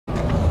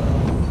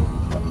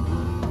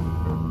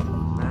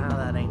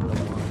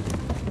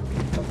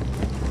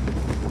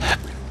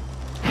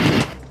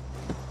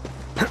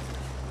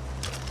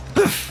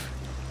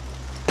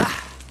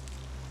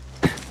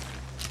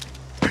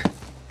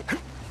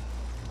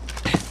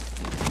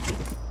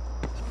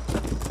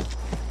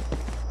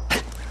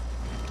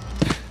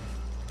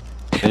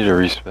need a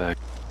respec.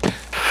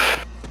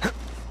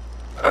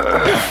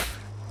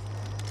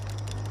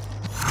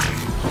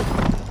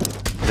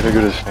 Gotta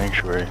go to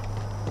Sanctuary.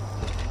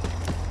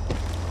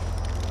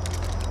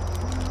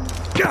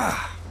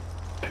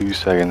 2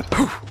 seconds.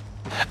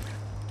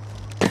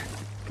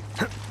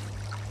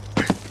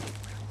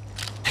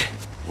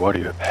 What are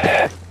you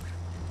at?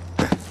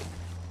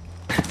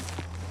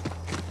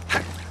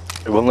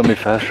 It won't let me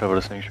fast travel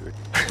to Sanctuary.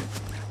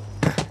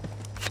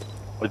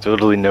 There's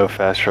literally no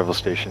fast travel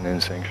station in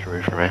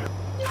Sanctuary for me.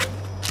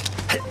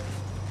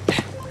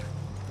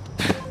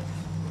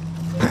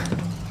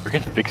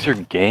 Freaking fix your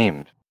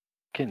games.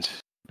 Fucking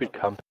stupid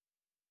company.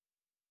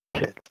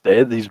 They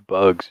had these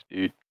bugs,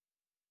 dude.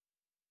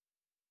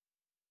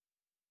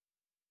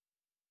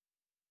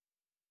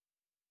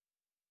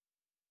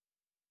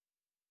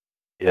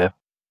 Yeah.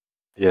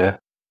 Yeah.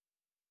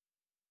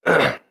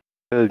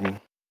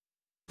 Good.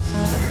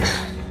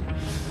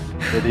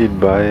 Said he'd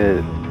buy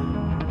it.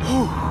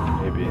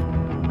 Maybe.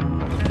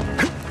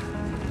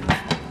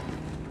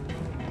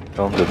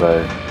 Tell him to buy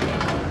it.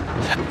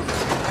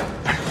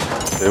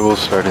 They will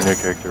start a new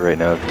character right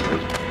now if he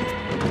does.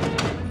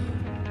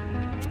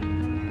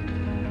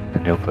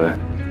 And he'll play.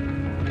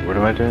 What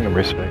am I doing? I'm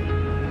respect.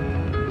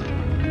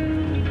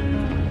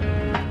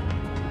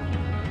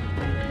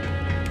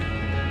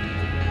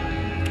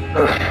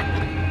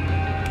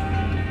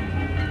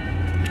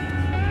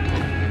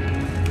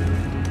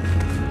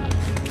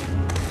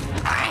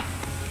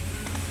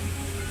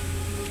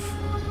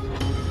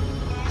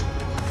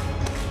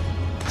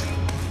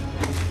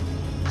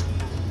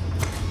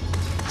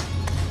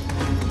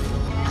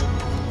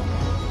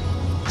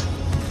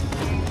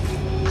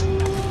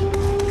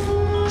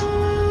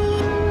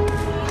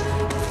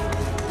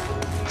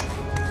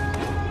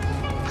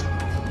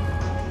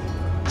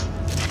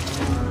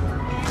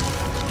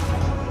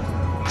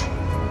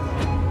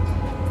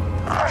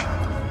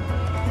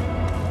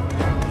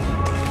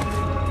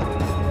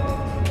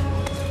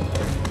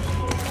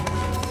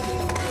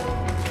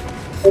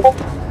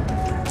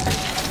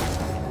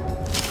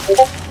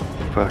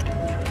 Fuck.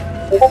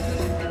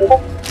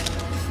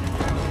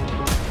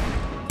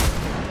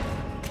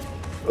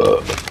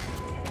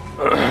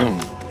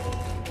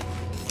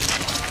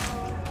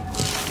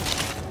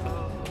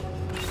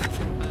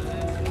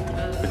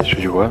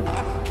 Should you what?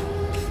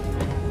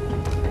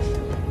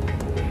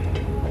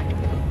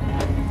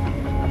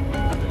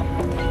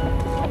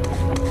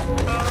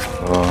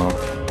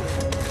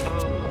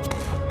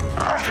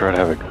 Try to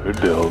have a good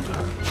build. I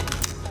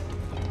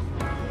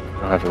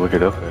don't have to look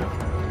it up there.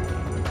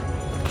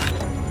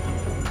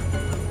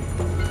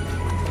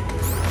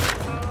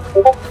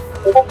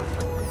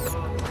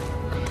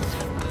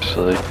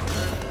 Silly.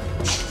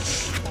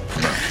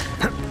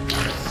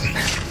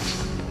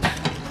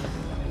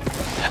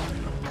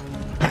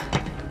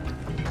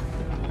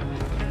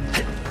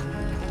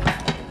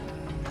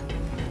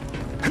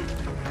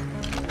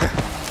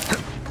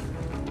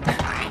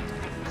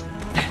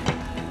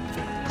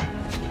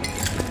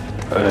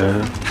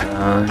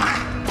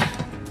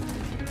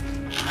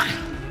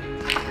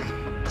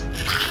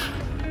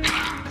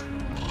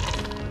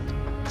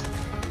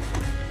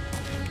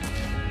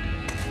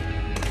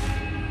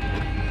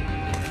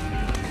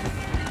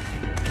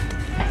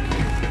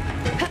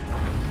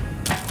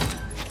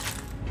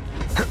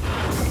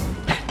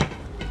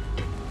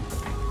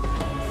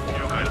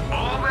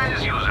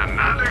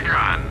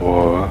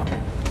 Whoa.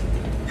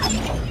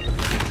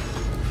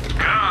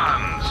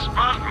 Guns!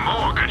 What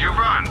more could you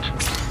want?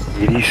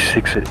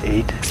 86 at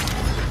 8?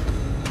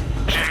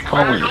 Check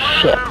Holy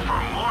shit.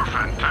 for more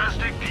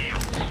fantastic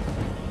deals.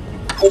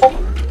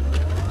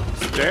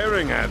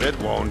 Staring at it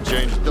won't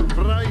change the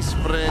price,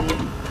 friend.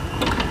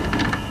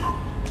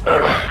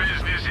 Your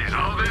business is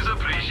always I'm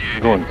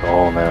appreciated. going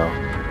tall now.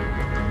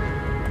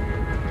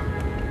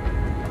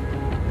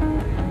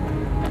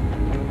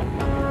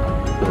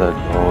 Look at that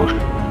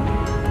bullshit.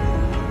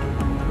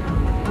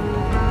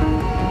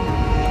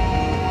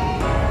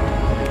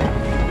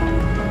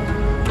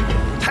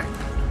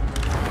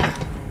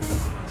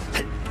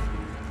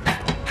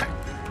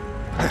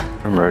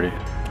 I'm ready.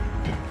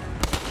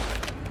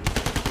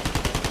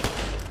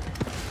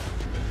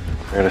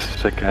 I got a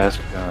sick ass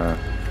gun.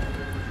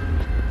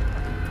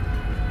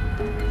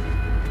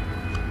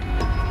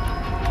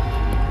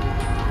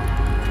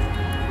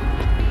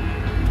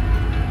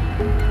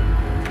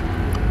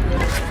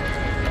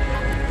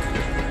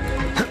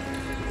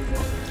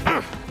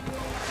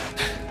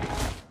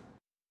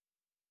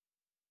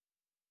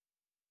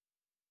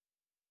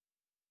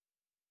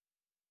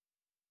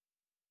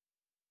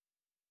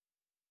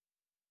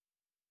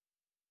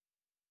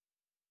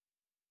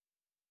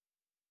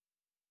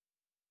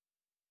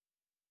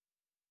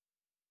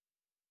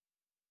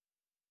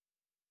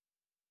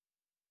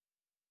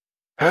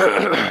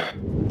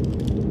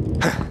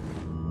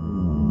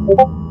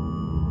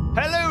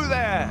 Hello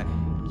there,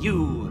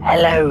 you.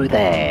 Hello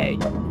there.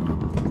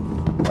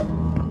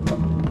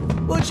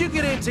 What'd you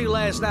get into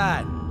last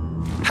night?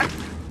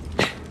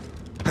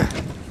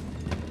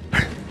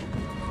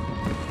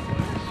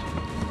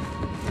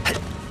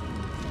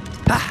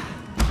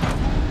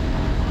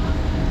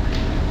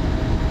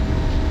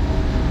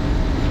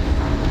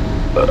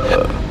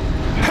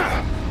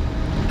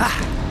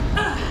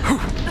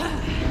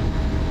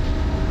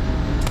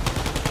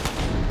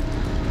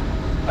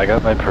 I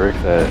got my perk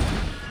that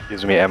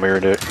gives me ammo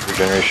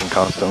regeneration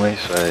constantly,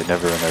 so I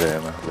never run out of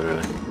ammo,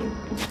 literally.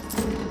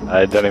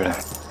 I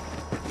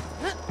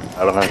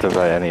don't have to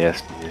buy any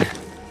SDs.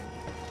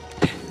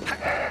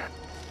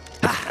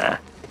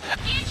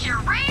 Get your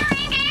rear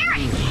in here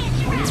and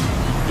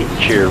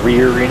Get your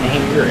rear in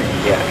here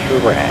and get your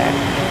right.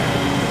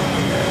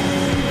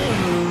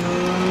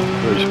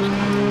 What are you supposed to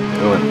be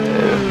doing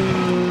there?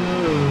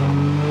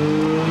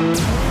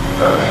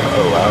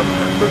 Oh, I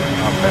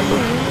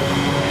remember.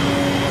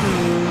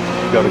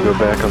 Gotta go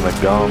back on the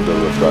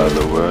gondola, by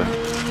the way.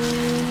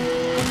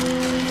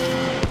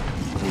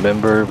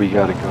 Remember, we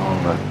gotta go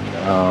on the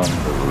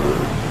gondola.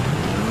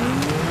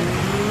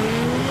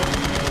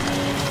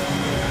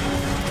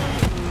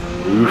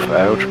 Oof,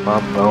 ouch,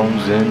 my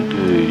bones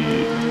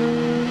indeed.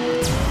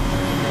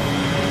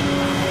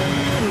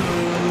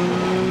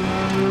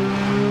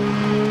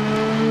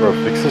 Bro,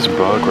 fix this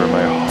bug where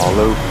my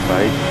hollow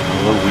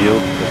wheel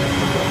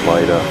doesn't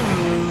light up.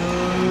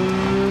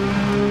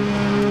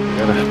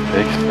 Gotta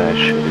fix that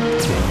shit, it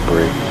can't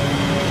break. I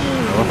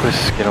wanna put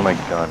skin on my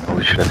gun.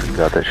 Holy shit, I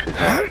forgot that shit.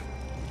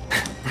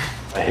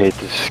 I hate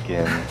this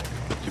skin.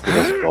 Stupid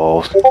ass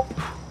balls.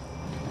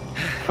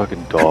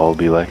 Fucking doll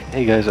be like,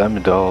 hey guys, I'm a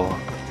doll.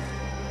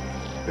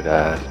 Stupid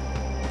ass.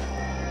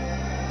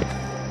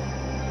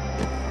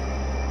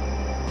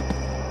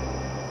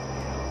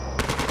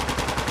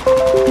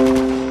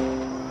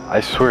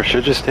 I swear,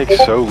 shit just takes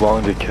so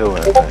long to kill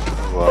him.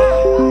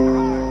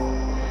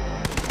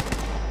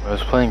 When I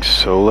was playing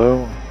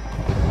solo,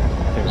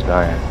 everything's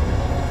dying.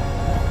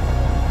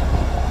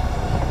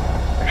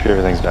 Actually,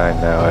 everything's dying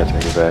now. I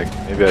take it back.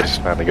 Maybe I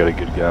just finally got a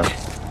good gun.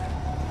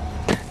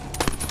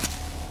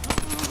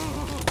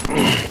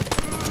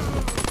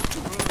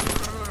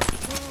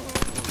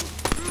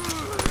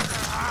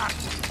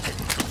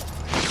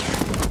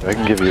 I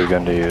can give you a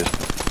gun to use.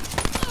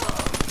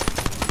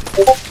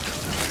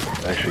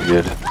 Actually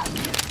good.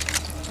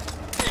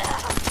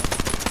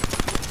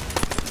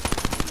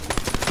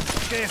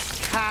 This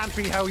can't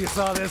be how you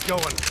saw this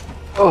going.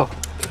 Oh!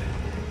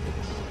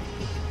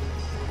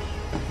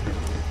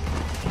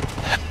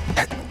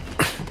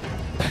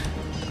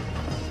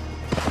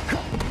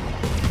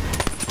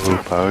 Ooh,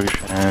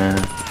 potion.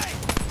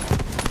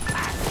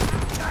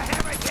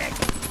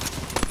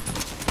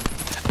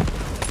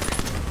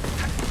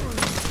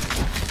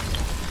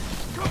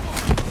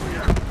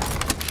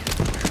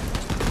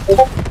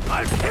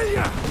 I'll kill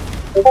you!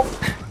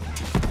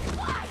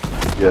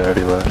 Yeah, I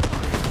already left.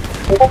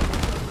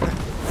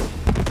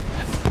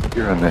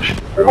 You're on this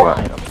shit, bro. I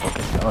ain't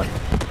fucking done.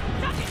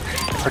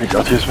 Already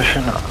got this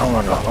mission. I don't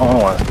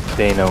want to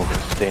stay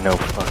no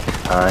fucking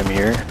time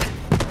here.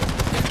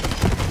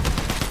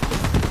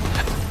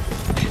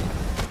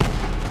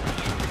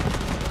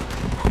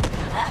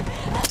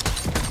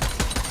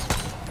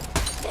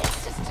 This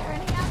is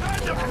turning out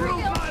to be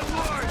real.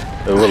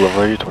 Oh, what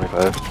level are you?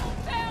 25?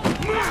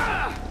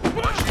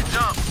 once you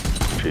jump,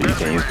 Shit, you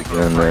can't use the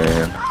gun,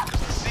 man.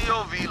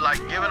 COV like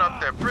giving up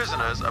their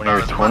prisoners When about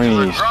you're as much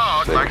as a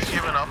frog 26. like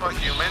giving up a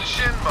human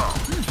shin bone.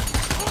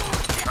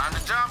 Time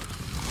to jump.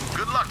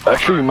 Good luck.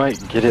 Actually, you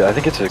might get it. I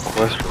think it's a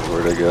quest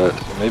reward I got,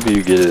 so maybe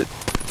you get it.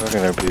 It's not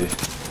gonna be.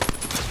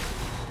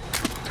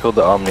 It's called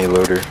the Omni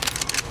Loader.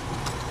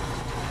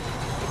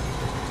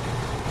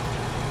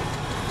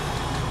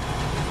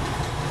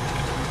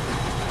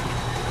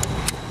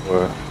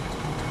 What?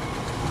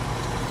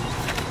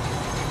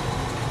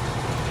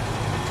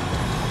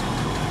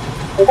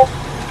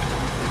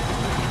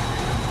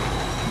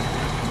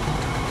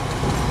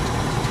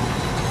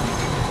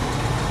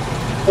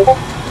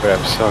 Wait,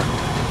 I'm stuck.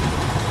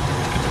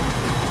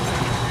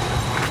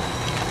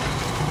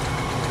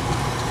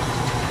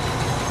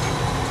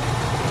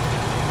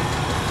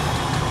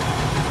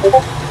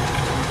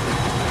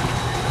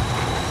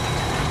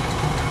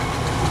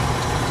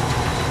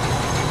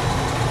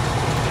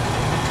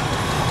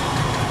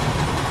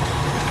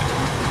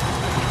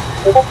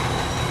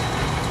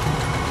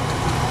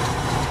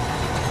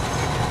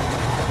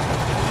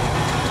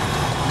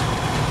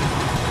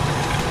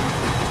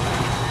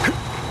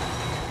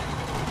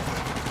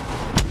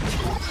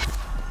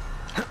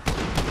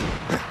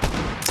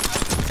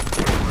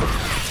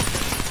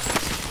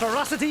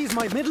 Ferocity's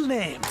my middle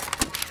name.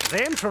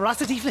 Then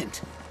Ferocity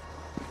Flint.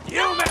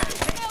 You man!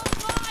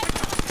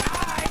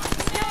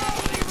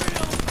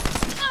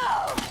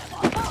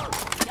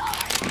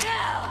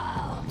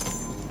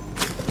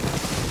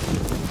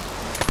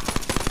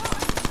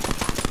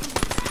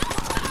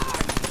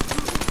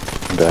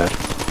 Bad.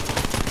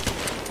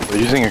 We're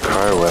using a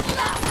cryo weapon. It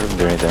doesn't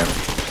do any damage.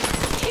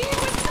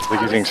 It's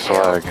like using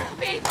slag.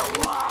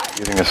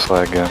 Using a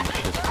slag gun.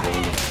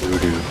 Shit's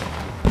doo-doo.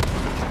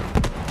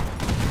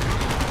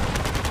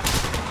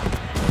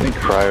 I think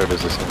cryo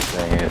does the same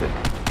thing. It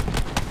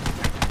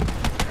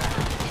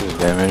does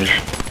damage.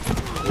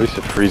 At least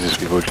it freezes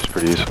people, which is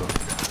pretty useful.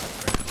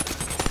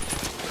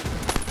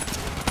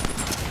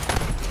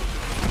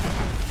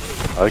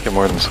 I like it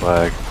more than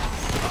slag.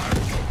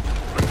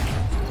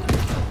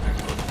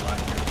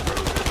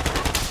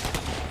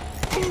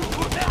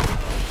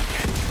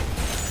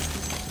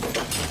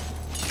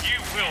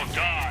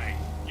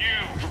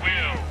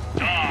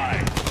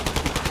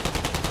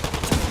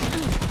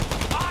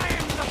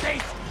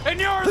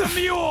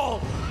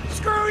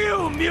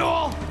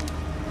 mule!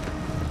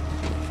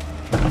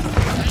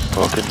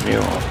 Fucking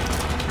mule.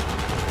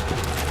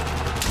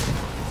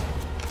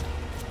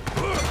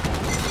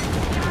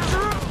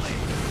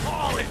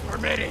 All is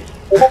permitted.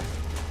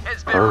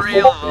 It's been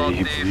real, little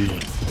thief.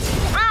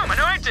 Boom,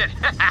 anointed.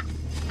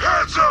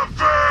 Heads up,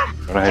 fam!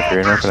 When I have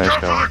your enough and I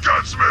Come for the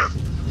gunsmith!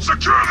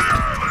 Secure the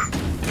island!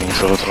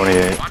 King's level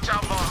 28. Watch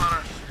out, Vault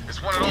Hunter.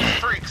 It's one of those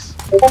freaks.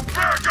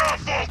 Back off,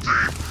 Vault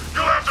Thief!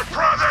 You'll have to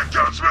pry that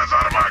gunsmith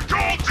out of my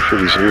gold Sure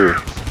he's here.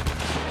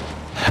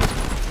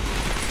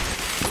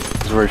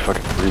 This is where he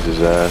fucking frees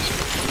his ass.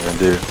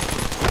 What are you gonna do?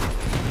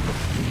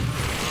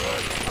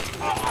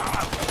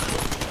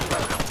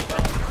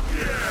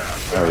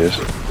 There he is.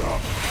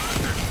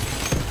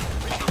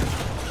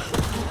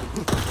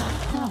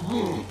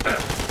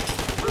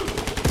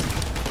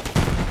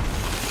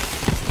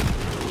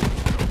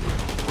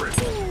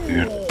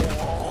 Dude.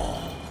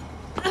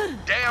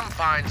 Damn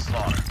fine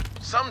slaughter.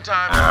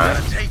 Sometimes you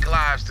gotta take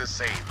lives to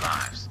save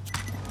lives.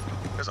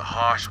 There's a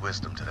harsh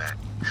wisdom to that.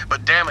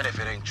 But damn it if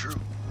it ain't true.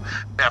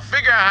 Now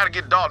figure out how to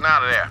get Dalton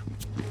out of there.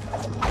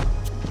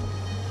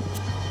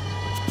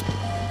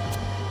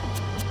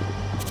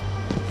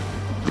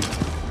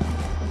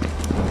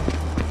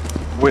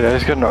 Wait, I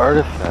just got an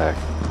artifact.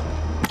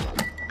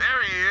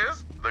 There he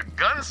is, the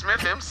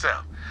gunsmith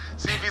himself.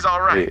 See if he's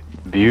alright. Wait,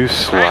 do you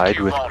slide Thank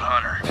you, with... Vault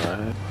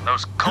Hunter.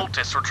 Those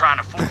cultists were trying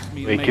to force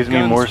me to Wait, it make gives me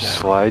guns more for them.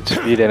 slide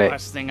speed and it...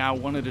 Last thing I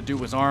wanted to do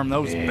was arm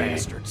those Yeah.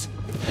 bastards.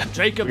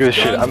 Jacob's Look at this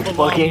shit, guns I'm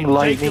belong fucking in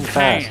lightning Jacob's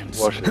fast. hands.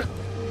 Watch this.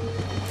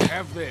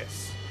 Have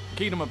this.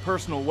 Keep 'em a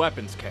personal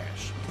weapons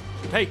cache.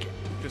 Take it.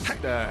 Just,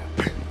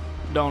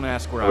 don't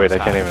ask where I Wait, was I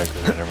can't hiding. even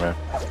equip it, never mind.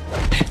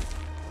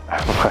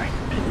 I'm like,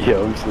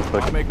 yo, I'm so I'll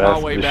fucking make fast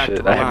my way with back shit.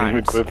 to the I haven't even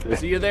lines. equipped it.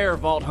 See you there,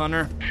 Vault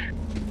Hunter.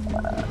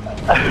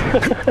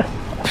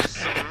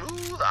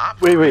 Smooth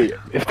operator. Wait,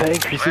 if that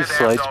increases Glad to have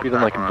slide Dalton speed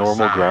on like back our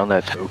normal side. ground,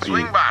 that's OP.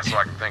 Swing by so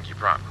I can thank you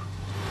properly.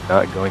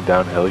 Not going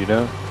downhill, you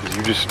know? Because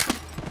you just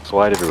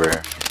slide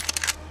everywhere.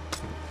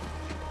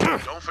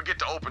 Don't forget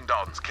to open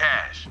Dalton's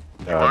cache.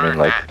 No, I mean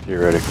like,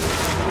 theoretically.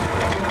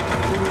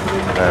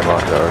 And I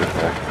unlocked the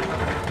artifact.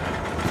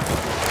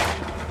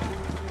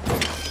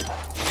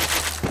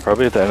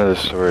 Probably at the end of the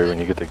story when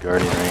you get the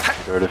Guardian rank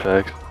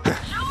artifacts.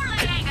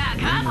 Surely ain't got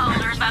cup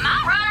holders, but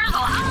my runners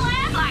will haul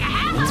in like a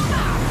half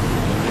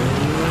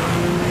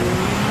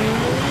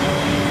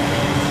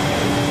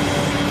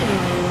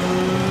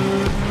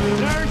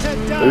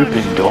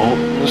Open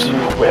Dalton's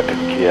weapon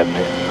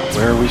cabinet.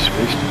 Where are we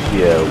supposed to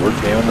go?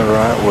 We're going the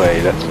right way.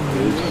 That's a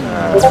good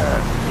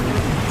sign.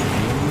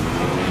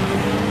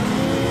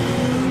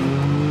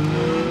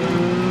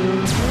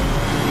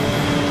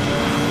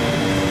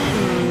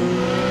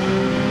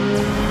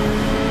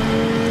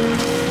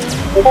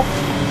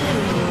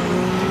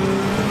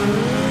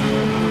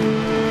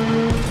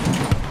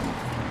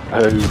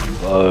 Oh,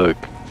 fuck.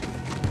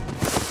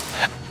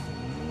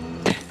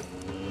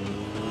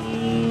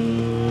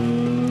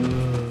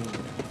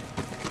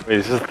 Wait,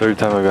 this is the third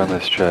time I've gotten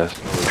this chest.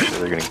 Holy shit,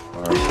 they're getting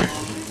farmed.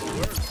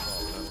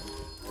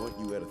 Point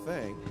you at a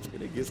thing,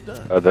 and it gets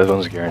done. Oh, that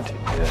one's guaranteed,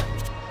 yeah.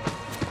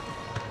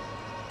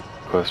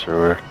 Quest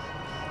over.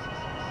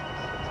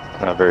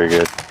 Not very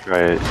good. Try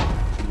it.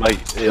 Like,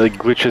 it like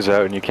glitches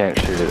out and you can't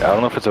shoot it. I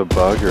don't know if it's a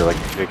bug or like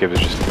Jacob is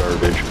just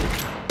garbage.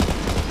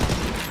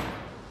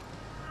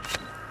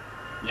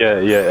 Yeah,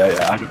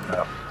 I don't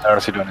know. I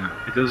honestly don't know.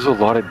 It does a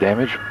lot of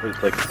damage,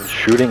 but like the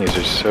shooting is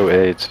just so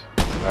it's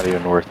not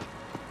even worth it.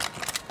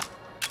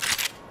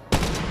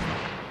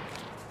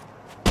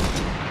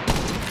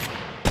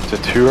 It's a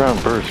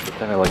 2-round burst, but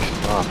then it like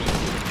stops.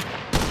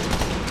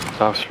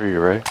 Stops for you,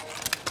 right?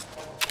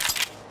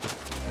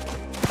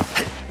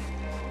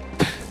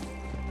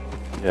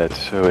 Yeah,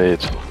 it's so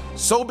it's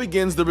So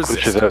begins the glitches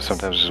resistance. out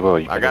sometimes as well.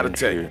 You I can't gotta even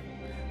tell shoot. you,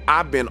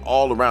 I've been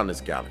all around this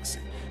galaxy,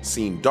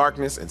 seen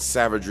darkness and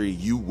savagery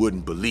you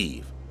wouldn't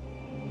believe.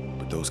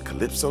 But those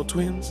Calypso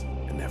twins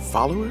and their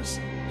followers,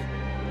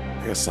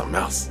 there's something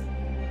else.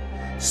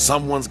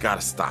 Someone's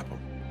gotta stop them.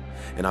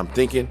 And I'm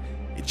thinking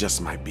it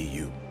just might be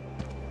you.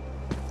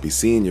 Be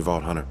seeing you,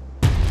 Vault Hunter.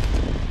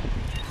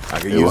 I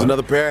could use what?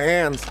 another pair of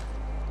hands.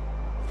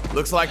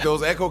 Looks like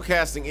those echo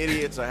casting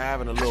idiots are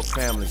having a little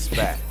family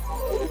spat.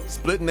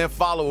 Splitting their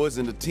followers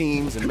into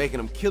teams and making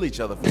them kill each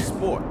other for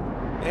sport.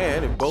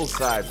 And if both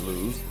sides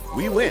lose,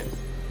 we win.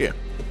 Here,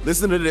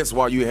 listen to this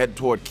while you head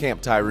toward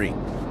Camp Tyrene.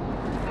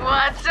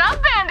 What's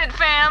up, Bandit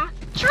fam?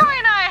 Troy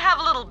and I have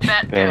a little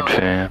bet Bandit going.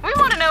 fam. We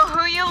want to know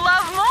who you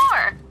love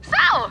more.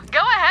 So, go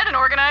ahead and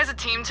organize a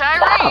Team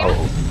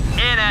Tyrene.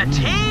 In a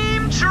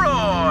Team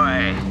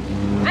Troy.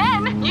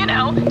 Then, you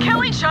know,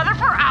 kill each other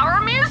for our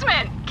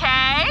amusement,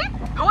 okay?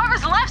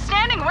 Whoever's left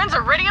standing wins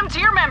iridium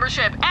tier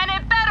membership, and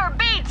it better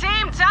be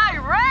Team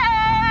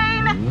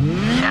Tyrene!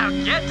 Now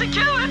get to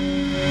kill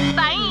it!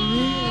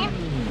 Bye!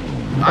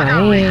 I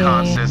got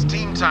recon says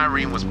Team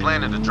Tyrene was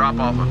planning to drop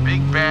off a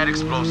big bad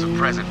explosive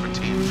present for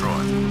Team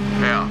Troy.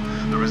 Hell,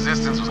 the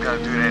Resistance was gonna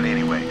do that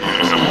anyway.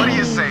 So what do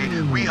you say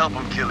we help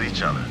them kill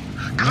each other?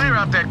 Clear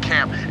out that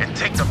camp and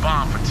take the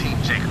bomb for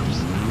Team Jacobs.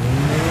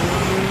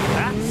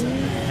 That's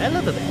a hell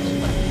of a bet.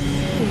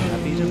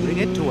 Happy to bring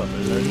it to a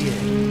bloody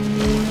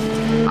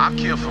end. I'll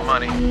kill for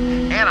money,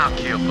 and I'll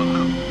kill for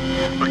loot.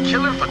 But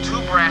killing for two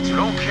brats who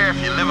don't care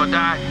if you live or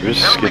die, We're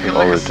just skipping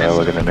all the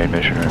dialogue in the main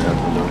mission right now.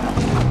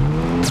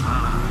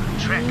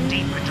 Trek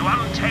deep into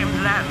untamed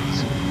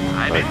lands.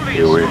 I'm Like, envious,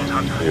 stay away, Vault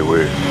Hunter. stay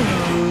away.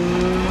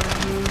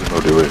 You know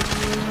the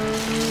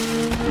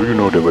way. You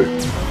know the way.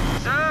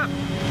 What's up,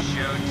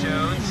 show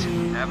toads?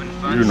 Having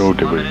fun You know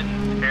the way.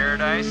 slumming in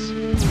paradise?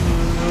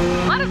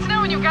 Let us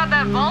know when you got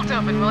that vault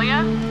open, will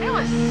ya? It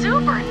was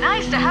super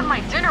nice to have my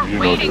dinner You know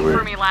waiting the way.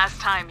 for me last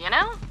time, you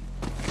know?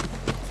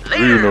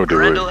 You know the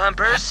way. Grundle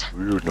Humpers.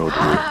 You know the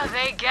way.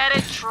 They get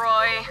it,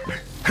 Troy.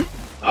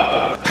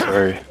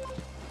 Sorry.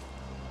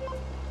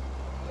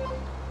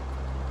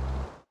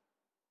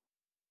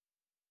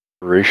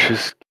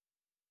 Gracious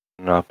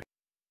cannot be.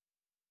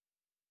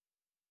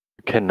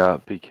 You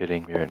cannot be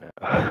kidding me right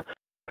now.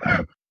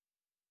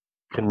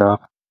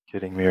 Cannot be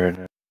kidding me right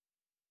now.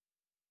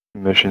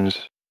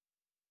 Missions.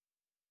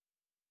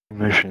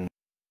 Mission.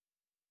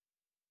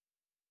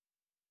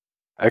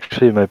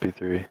 Actually, it might be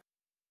 3.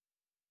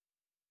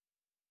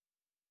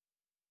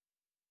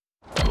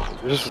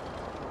 There's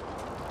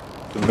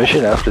the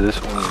mission after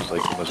this one was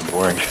like the most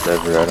boring shit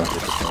ever. I don't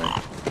get the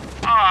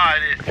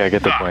point. Okay, I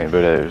get the point,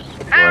 but it was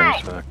boring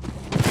as fuck.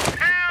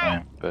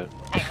 Fine, but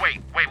Oh, wait.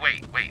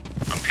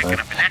 I'm picking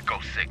up an echo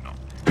signal.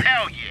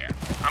 Hell yeah.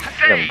 I'm I'm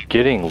saved.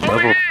 getting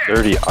level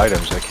 30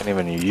 items I can't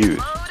even use.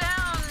 Slow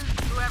down,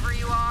 whoever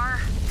you are.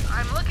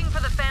 I'm looking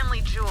for the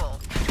family jewel.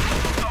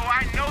 Oh,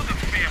 I know the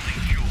family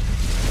jewel.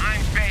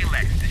 I'm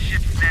Balex, the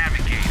ship's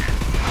navigator.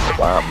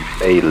 I'm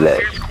Balex.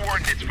 Here's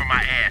coordinates for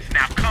my ass.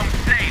 Now come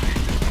save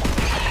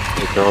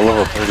it. They're all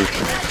level 30.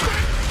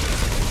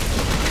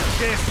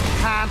 This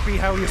can't be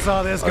how you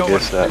saw this I going.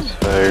 guess that's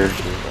fair.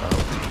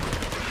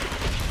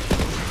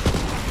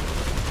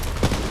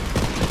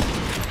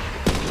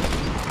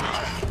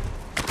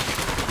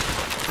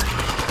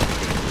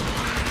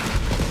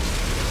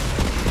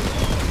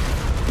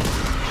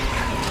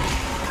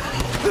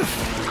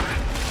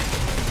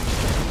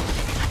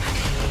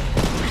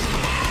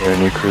 Yeah,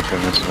 new crew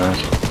thing, that's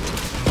nice.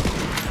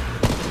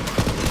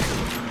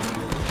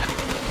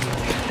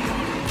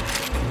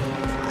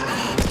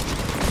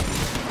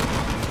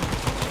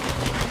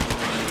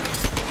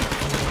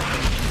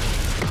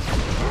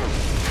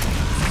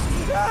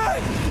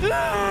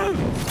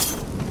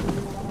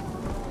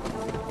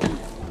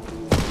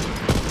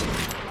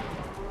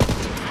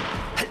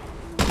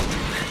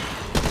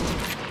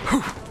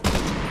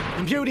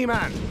 Beauty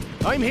man,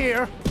 I'm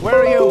here. Where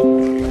are you?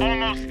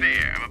 Almost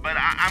there, but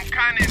I'm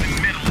kind of in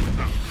the middle of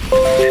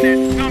something. And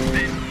that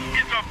something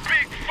is a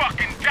big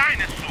fucking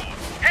dinosaur.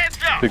 Heads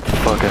up! Big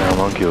fucking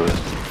homunculus.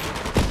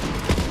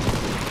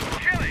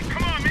 Kill it!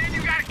 Come on, man,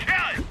 you gotta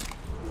kill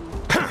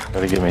it!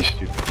 Gotta get my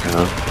stupid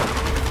gun.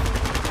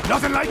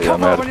 Nothing like Yeah, I'm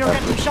cover out when of you're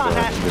getting time shot for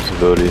at.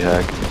 disability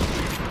hack.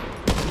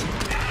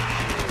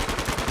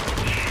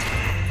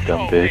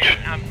 Dumb bitch.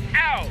 Man, I'm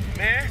out,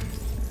 man.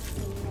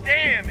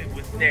 Damn, it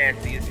was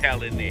nasty as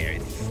hell in there.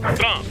 It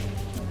stunk.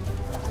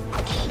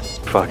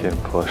 Fucking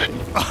plushie.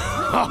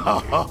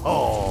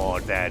 Oh,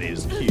 that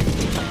is cute.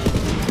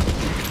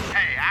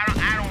 Hey,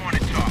 I don't want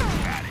to talk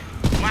about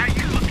it. Why are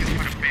you looking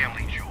for the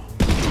family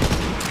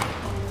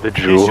jewel? The This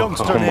jewel.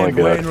 youngster Oh my named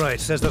god. Wainwright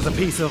says there's a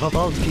piece of a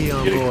vault key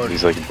on board.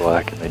 He's like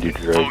black and they do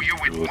drugs. Oh, you're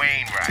with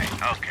Wainwright.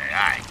 Okay,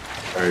 alright.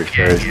 Sorry,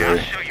 Yeah, I'll sorry.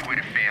 show you where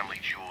the family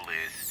jewel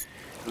is.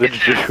 The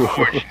It's in a jewel.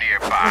 forge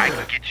nearby. I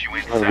can get you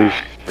Holy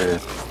inside.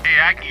 shit.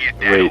 Yeah, I can get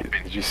that Wait,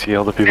 open. did you see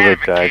all the people that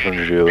died from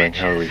Navigating dueling?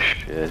 bitches. Holy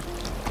shit.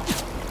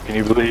 Can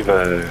you believe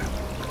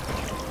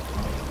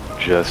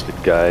just a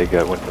guy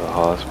went to the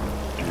hospital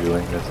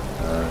dueling?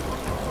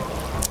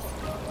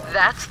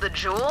 That's the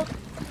jewel?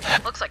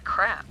 Looks like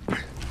crap.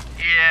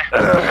 Yeah,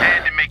 I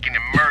had to make an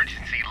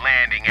emergency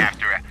landing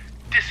after a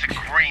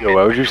disagreement Yo,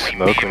 why would you between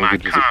smoke me when and you my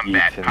could just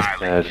combat eat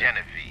pilot, instead?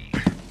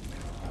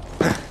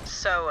 Genevieve.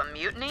 So, a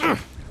mutiny?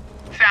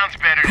 Sounds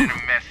better than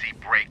a messy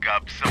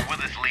breakup, so we'll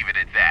just leave it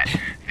at that.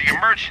 The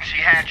emergency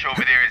hatch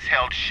over there is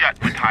held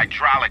shut with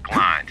hydraulic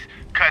lines.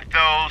 Cut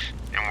those,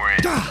 and we're in.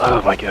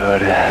 Oh my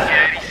god.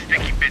 Yeah, these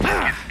sticky bitches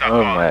get stuck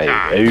Oh all my- the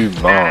time. oh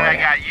Now that I my.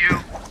 got you,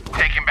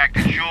 taking back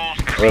the jewels.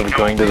 I love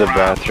going to the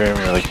bathroom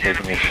or like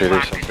taking a shit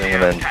or something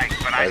and then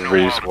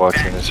everybody just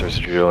walks in and starts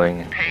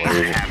dueling while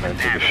you're just trying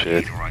to take a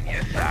shit.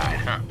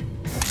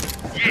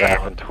 That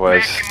happened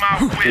twice.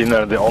 You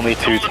know, the only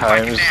 2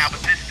 times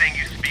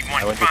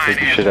I went to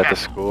take a shit at the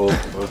school,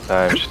 both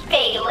times.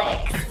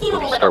 Balex, you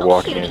Start little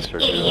walking cutie and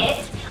start doing idiot.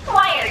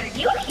 Why are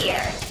you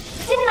here?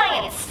 Didn't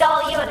I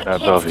install you as a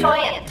Not above kid's you. toy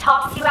and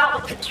toss you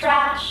out with the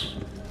trash?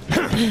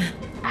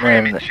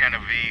 Damn it,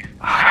 Genevieve.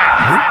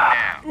 Now.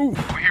 We're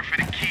here for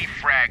the key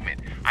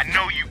fragment. I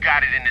know you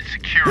got it in the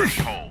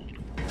security hold.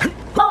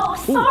 Oh,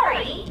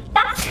 sorry.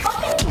 That's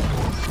fucking...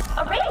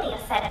 Aurelia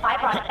said if I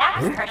brought it back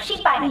to her,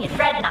 she'd buy me a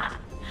dreadnought.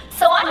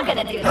 So I'm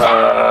gonna do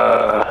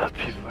that.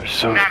 People are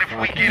so Not if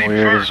we get fucking it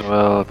weird first. as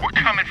well. We're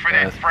coming for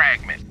that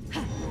fragment.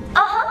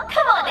 Uh-huh,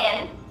 come on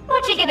in.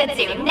 What you gonna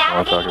do, I'll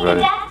navigate talk me about to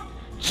it. death?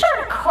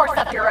 Sure to course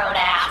up your own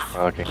ass.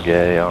 Fucking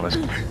gay,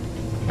 honestly.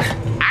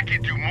 I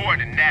can do more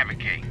than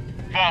navigate.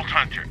 Vault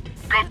Hunter,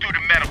 go through the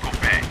medical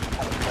bay.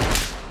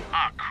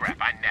 Ah, crap,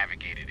 I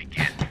navigated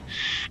again.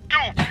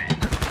 Stupid!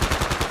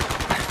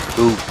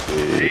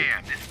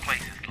 Damn, this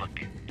place is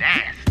looking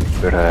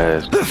nasty. Good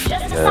ass. Just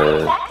a side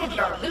effect of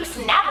your loose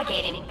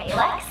navigating,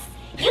 Balex.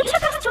 You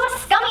took us to a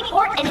scummy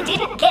port and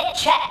didn't get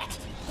checked.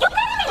 You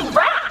didn't even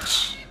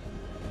ratch.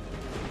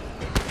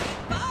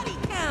 Body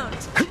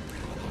count.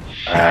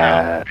 Shut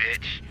up,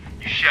 bitch.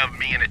 You shoved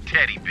me in a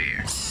teddy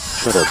bear.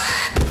 Shut up,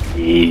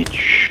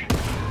 bitch.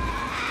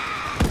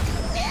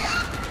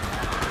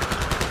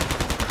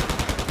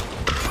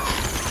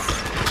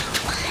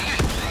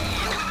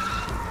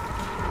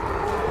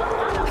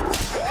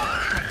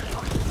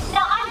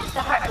 Now, I'm just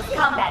a heartless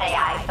combat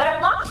AI, but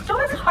are locked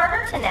doors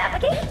harder to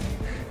navigate?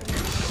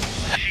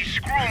 She's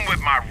screwing with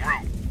my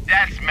route.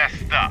 That's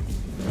messed up.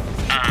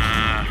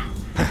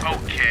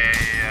 Okay,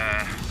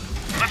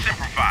 let's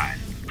improvise.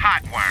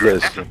 Hot wiring,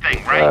 that's the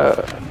thing, right?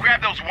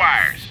 Grab those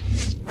wires.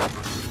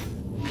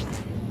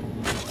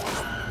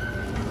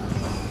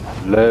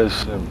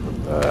 Let's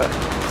improvise.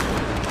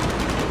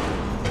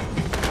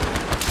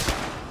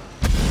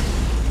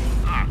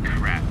 Oh,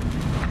 crap.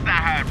 That's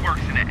not how it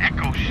works in the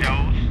Echo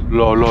shows.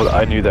 Lol,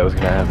 I knew that was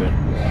gonna happen.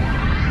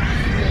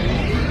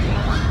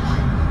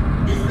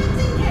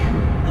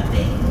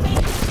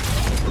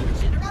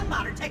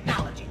 Modern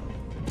technology.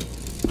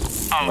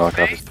 Oh, Knock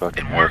see? off his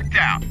fucking It worked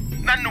out.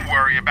 Nothing to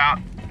worry about.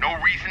 No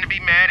reason to be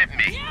mad at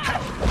me.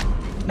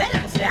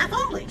 Medical staff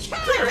only.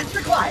 Clearance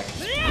required.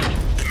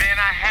 Man,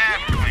 I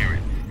have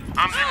clearance.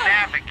 I'm the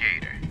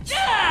navigator.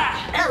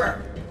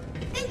 Error.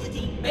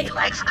 Entity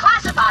Balex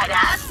classified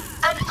as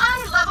an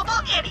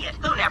unlovable idiot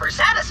who never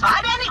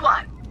satisfied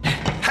anyone.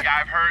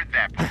 Yeah, I've heard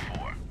that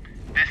before.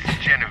 This is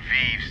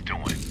Genevieve's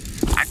doing.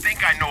 I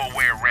think I know a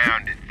way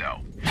around it,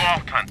 though.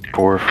 Vault Hunter.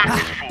 Knock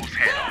this fool's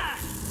head off.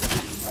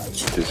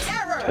 Just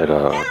head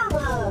off.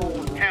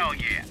 Hell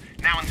yeah.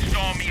 Now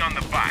install me on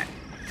the bot.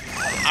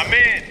 I'm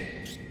in.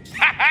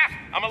 Haha!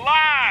 I'm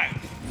alive!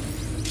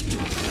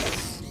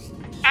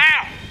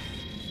 Ow!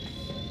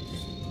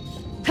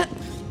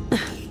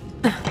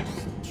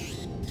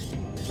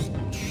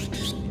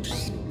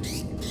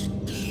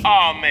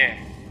 Oh man.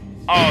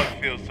 Oh, it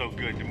feels so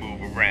good to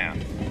move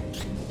around.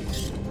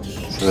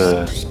 It's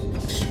the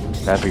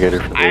navigator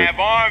for the I have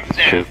arms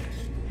now. ship.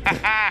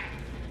 Haha!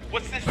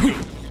 What's this do?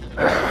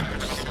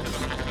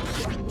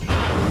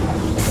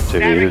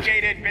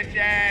 Navigated, bitch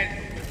ass.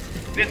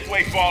 This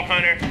way, Vault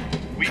Hunter.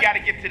 We gotta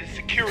get to the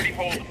security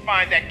hole to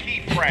find that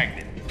key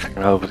fragment.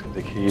 Help us get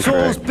the key So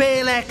is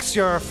frag. Balex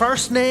your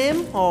first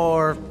name,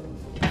 or...?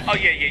 Oh,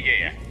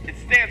 yeah. It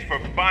stands for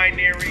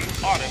Binary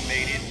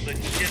Automated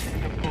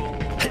Logistical...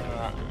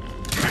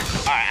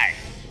 Alright.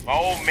 My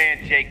old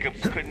man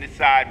Jacobs couldn't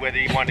decide whether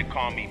he wanted to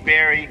call me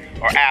Barry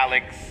or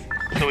Alex,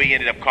 so he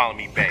ended up calling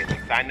me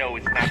Balex. I know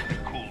it's not the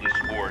coolest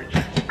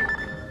origin story.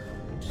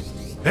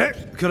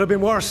 It could have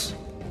been worse.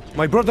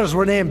 My brothers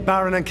were named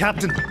Baron and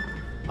Captain.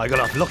 I got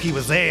off lucky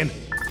with Zane.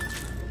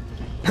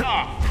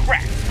 Oh,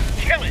 crap.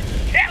 Kill it!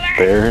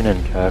 Baron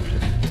and Captain.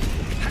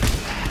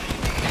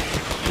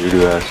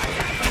 Voodoo ass.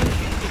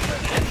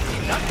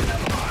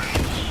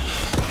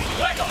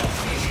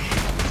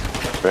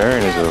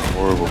 Baron is a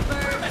horrible.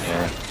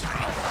 Yeah.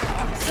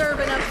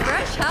 Serving up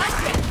fresh, huh?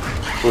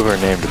 Whoever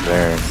named it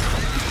Baron.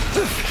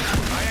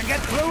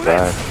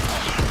 Bad.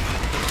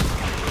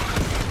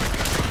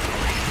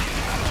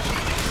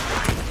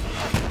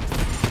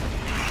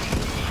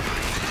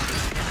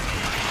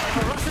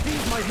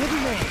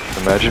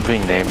 Imagine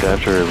being named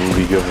after a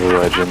League of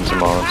Legends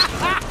monster.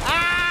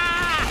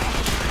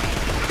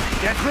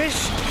 Death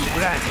wish?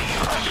 Granted.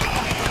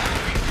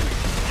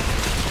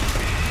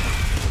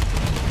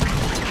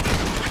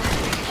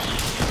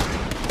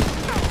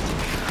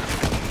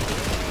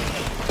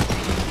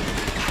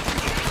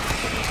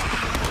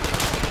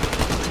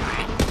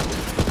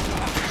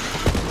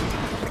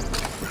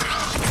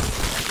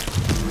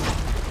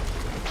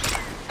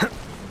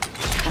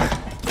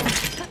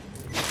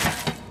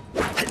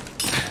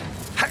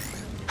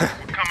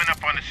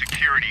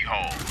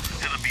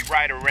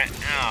 Right around.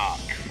 Oh,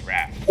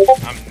 crap.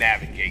 I'm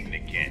navigating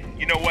again.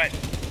 You know what?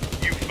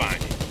 You find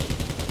it.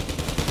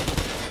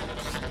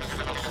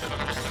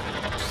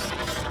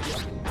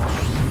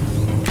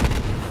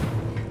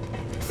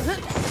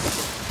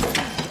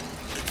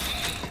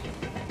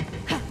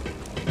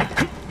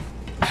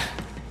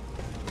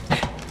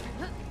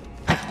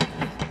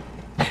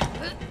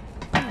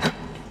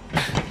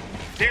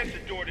 There's the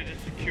door to the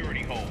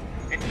security hole,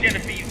 and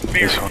Genevieve's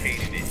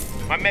barricaded it.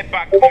 My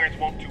medbot clearance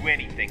won't do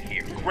anything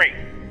here. Great.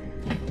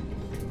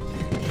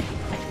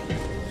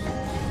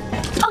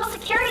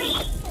 Security!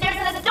 There's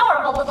an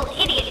adorable little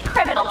idiot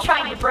criminal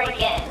trying to break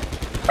in.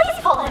 Please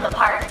pull him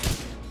apart.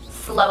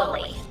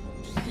 Slowly.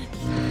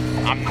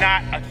 I'm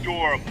not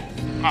adorable.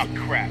 Oh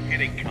crap, here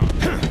they come.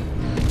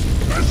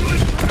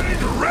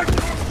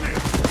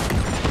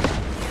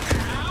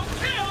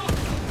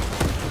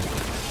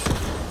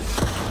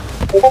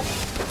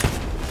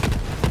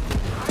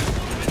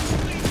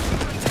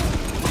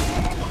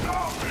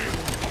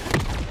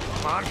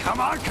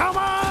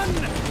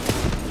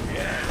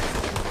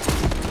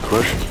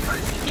 push.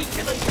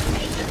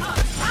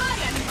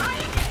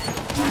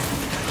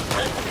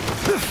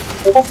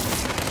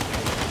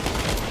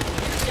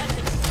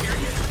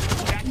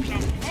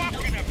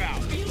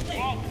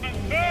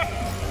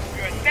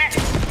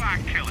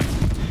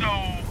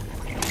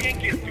 Can't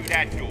get through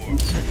that door,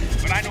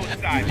 but I know the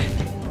side.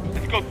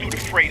 Let's go through the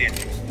freight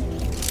entrance.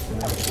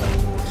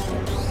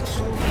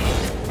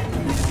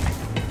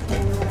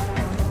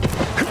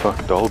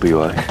 Fuck Dolby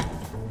like.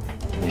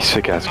 He's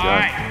sick ass guy.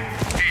 Alright,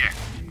 here,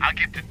 I'll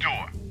get the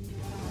door.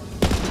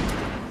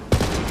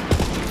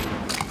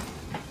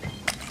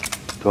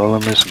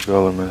 Golimus.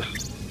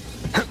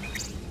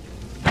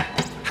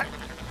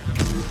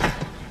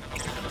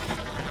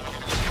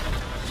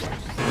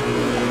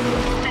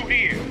 Through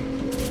here.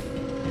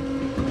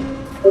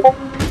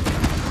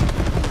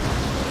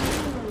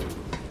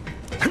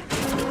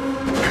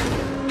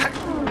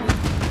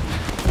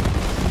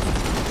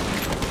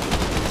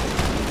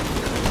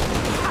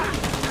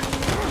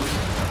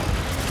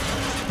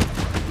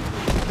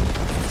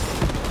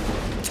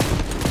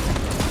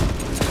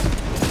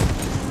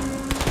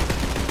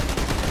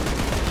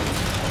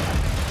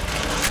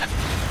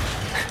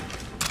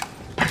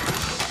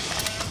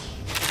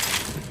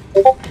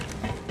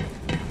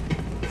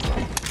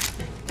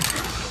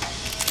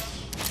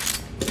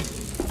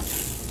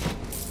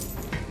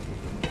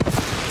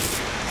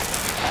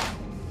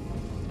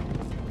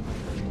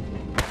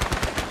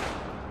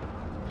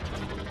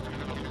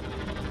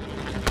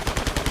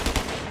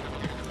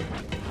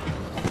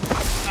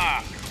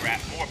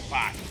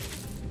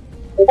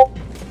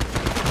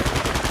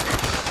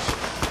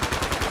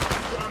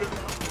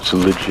 It's a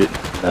legit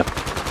map.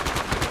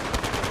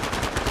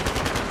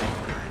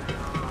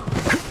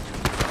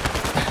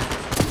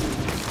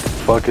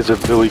 Fuck is a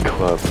billy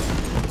club?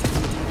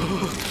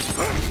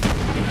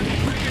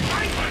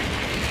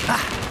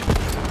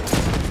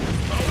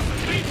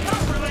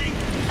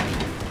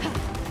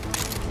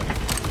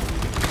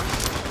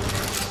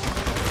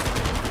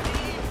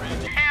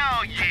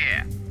 Hell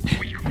yeah!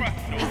 We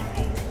crushed those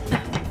fools.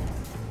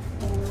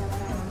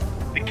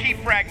 The key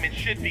fragment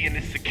should be in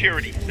this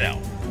security cell.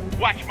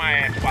 Watch my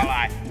ass while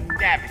I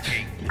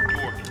navigate the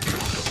door.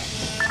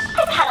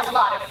 I've had a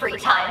lot of free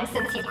time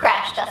since you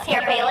crashed us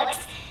here,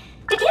 Balix.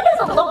 Did you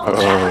know the local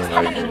jammers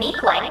have a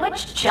unique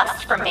language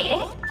just for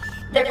mating?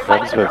 They're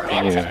quite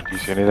romantic. Do you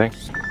see anything?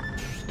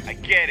 I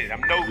get it,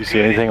 I'm no Do you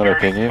see anything on the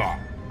ping?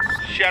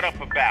 Shut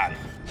up about it.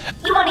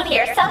 You want to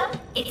hear some?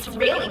 It's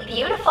really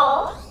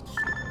beautiful.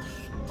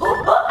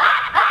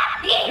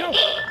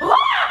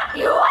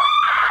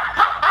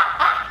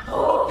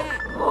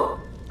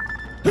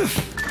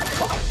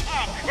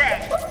 Oh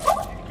crap!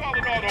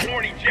 Calling all the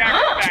horny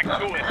jackers back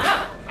to it.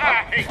 I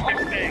hate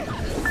this thing.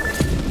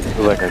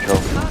 Feel like I killed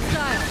him.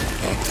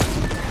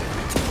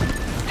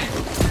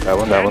 That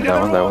one.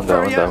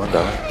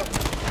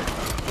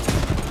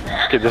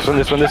 Okay, this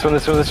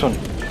one.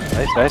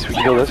 Nice, we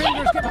can kill this.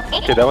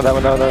 Okay, that one.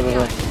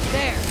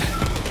 There.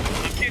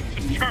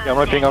 Yeah,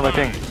 on my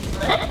ping.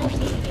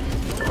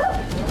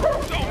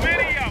 So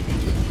many of them.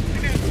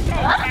 And it's so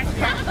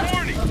goddamn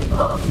horny.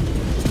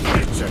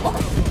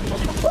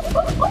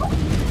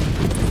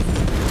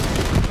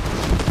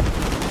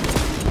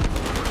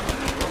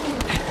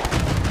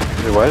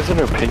 Dude, why isn't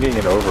there pinging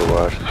in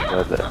Overwatch?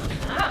 Got that.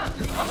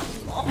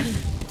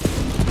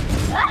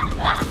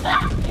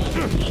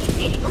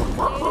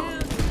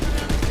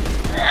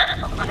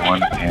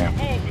 One cam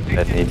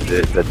that needs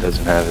it, that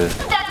doesn't have it.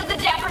 That's what the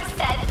Japper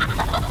said.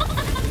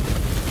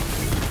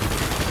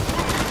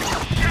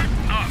 Shut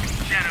up,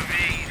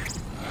 Genevieve.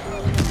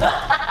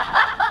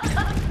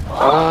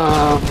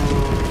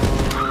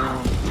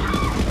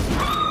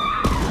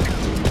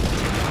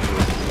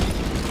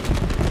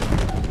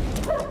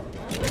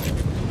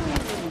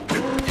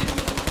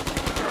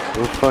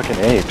 Those fucking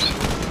apes.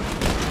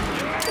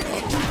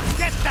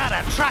 Get that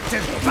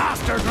attractive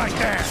bastard right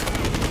there!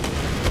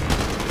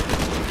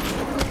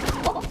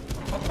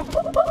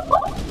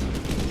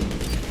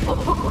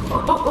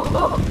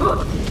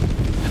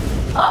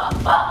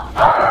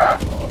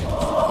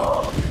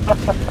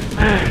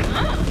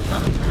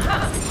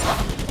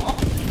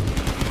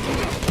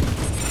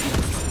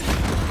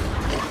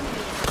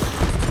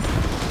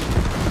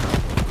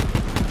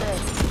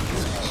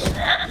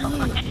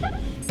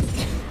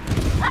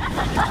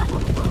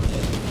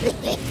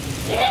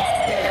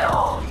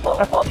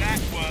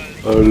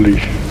 Holy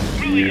shit.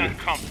 Really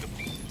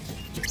uncomfortable.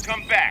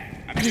 Come back.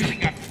 I've really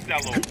got to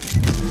sell over.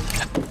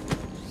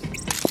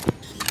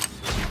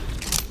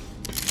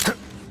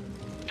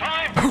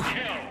 Time to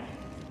kill.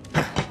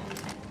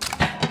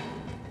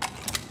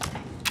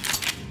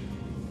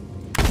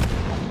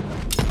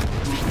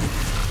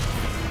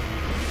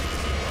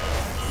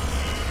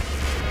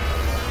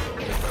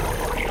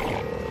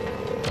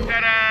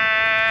 Ta-da!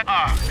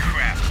 Oh,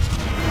 crap.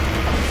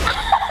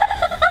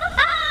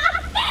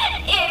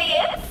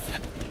 Idiots.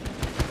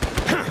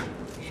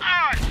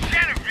 Oh,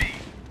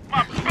 Genevieve!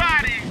 My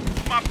body!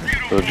 My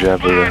beautiful Go jab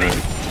body! it in.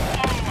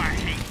 Oh, I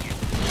hate you.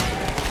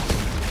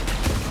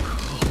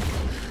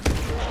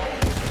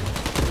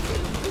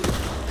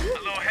 A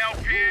little help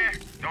here?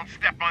 Don't Don't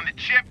step on the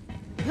chip.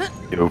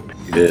 Yo,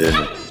 did.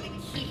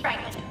 Key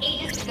fragment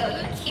ages ago,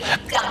 you cute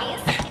dummies.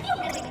 If you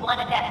really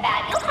wanted that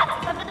bad, you'll have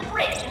to come to the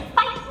bridge and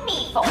fight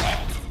me for it.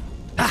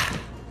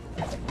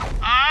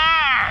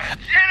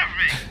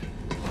 Genevieve!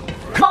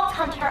 Vault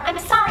Hunter, I'm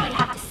sorry you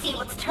have to see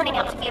what's turning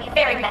out to be a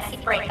very messy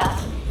breakup.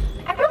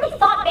 I really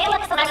thought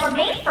Balix and I were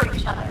made for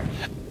each other.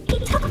 He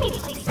took me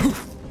places,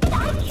 and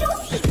I killed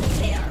people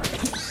there.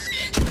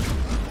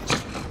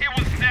 It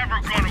was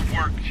never gonna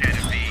work,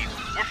 Genevieve.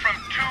 We're from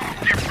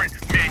two different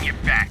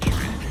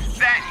manufacturers.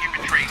 That you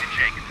betrayed the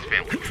Jenkins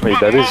family. Wait,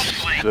 But that is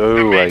mostly so,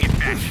 the like,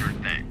 manufacturer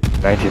thing.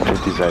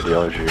 1950s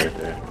ideology right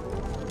there.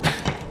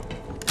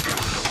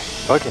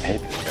 Fucking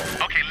hate this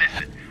guy. Okay,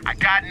 listen. I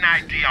got an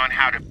idea on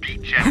how to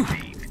beat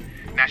Genevieve.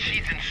 Now,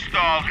 she's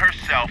installed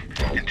herself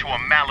into a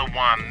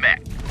Malawan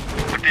mech.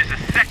 But there's a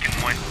second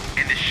one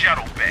in the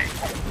shuttle bay.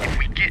 If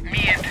we get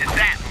me into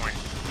that one,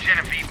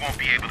 Genevieve won't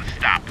be able to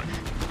stop us.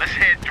 Let's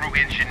head through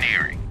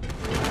engineering.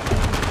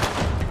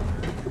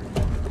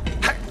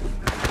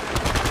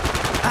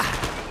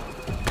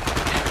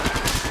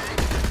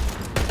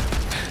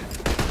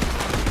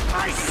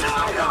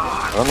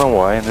 I don't know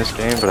why in this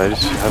game, but I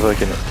just have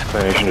like an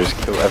inclination to just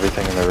kill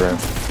everything in the room.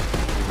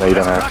 No, you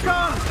don't have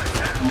to.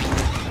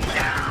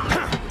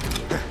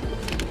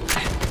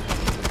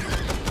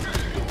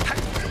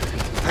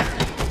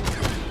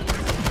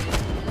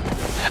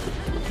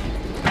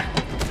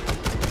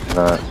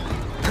 Not.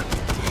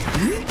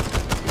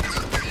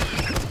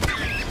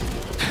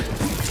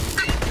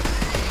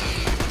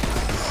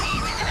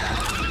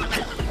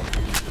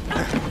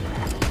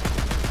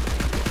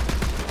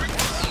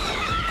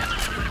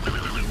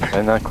 Can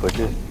I not click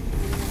it?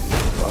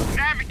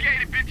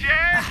 Navigate it, bitch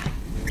ass!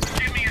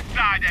 Get me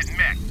inside that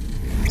mech.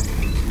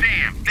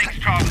 Damn, things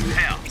tall as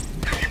hell.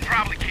 You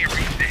probably can't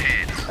reach the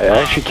head.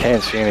 I actually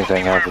can't see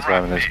anything half the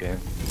time in this game.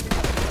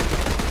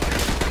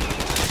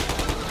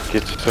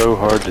 It's so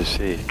hard to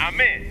see. I'm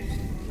in.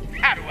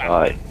 How do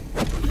I?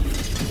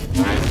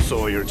 Why?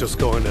 So you're just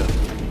going to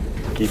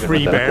Keep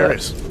free bear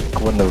it?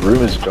 When the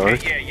room is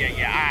dark,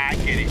 Yeah, I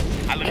get it.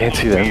 I look can't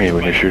see the enemy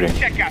when you're shooting.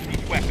 Check out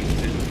these weapons.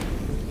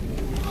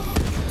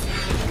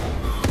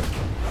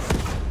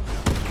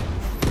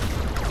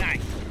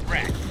 Nice,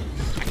 rack.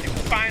 I can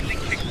finally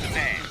kick some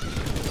ass.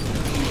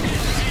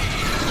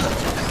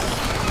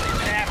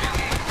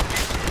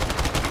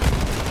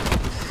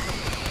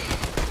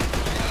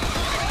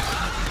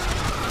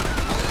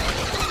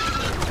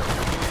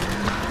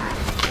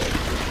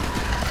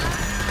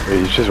 Wait,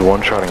 he's just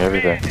one-shotting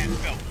everything. That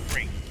felt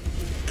great.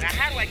 Now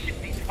how do I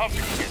get these hover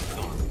shits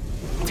on?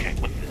 Okay,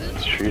 what's this?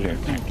 It's shooting.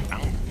 I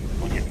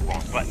don't hit the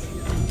wrong button.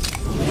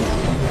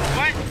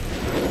 What?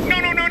 No!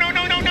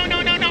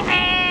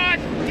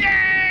 Oh,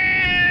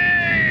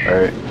 yeah!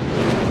 Alright.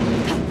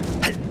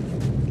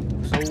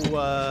 So,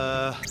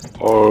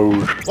 Oh,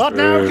 what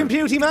now, shit.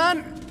 computy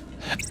man?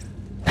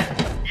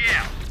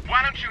 Yeah,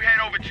 why don't you head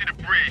over to the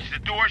bridge? The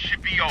door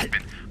should be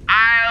open.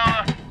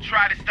 I'll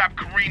try to stop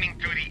careening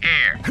through the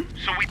air,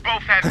 so we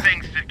both have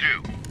things to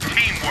do.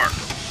 Teamwork.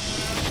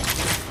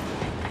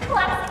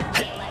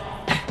 Classic Balix.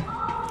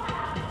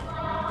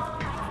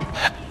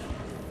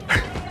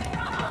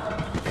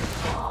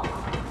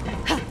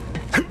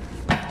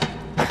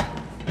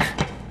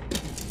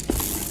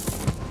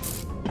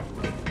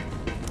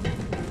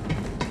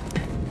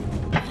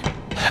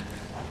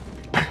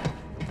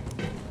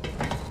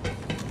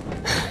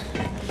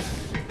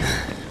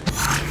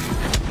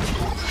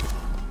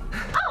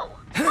 Oh,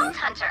 Vault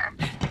Hunter.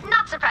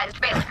 Not surprised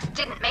Balix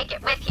didn't make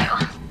it with you.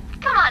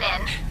 Come on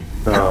in.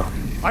 Oh.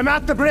 I'm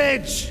at the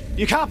bridge.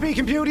 You copy,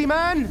 computy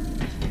man?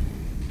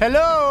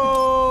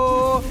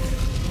 Hello?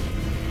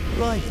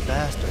 Right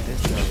bastard,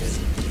 this guy is.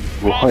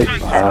 White I'm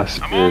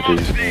bastard almost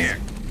is there.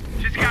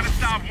 Just gotta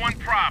solve one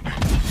problem.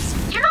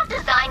 You're not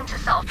designed to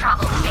solve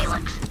problems,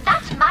 Balix.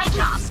 That's my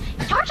job.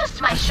 You're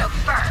just my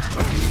chauffeur.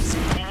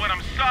 Well, what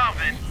I'm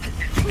solving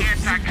is the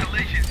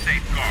anti-collision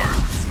safeguard.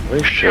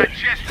 Oh shit. Got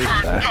just Big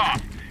turned bastard.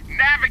 off.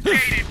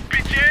 Navigate it,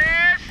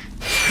 bitches!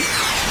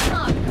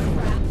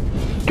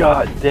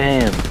 God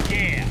damn.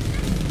 Yeah.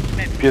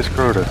 PS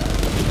Crota.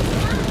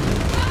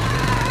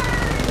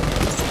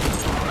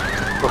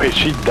 Wait,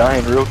 she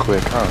dying real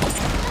quick, huh?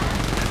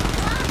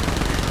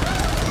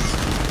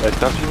 I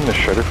stopped using the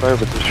shredder fire,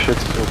 but this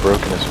shit's still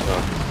broken as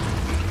fuck.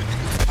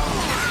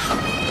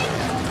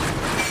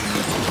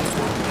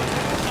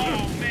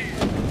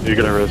 You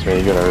gotta res me,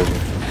 you gotta res me.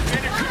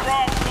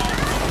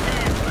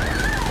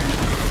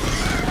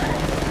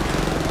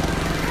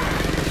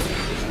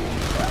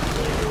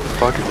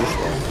 Fuck is this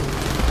thing?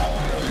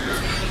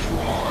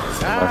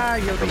 Ah,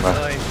 you'll be Come on.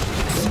 fine.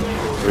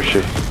 Where's she?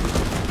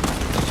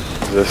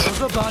 This. How's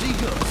the body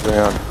go? Bring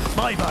on.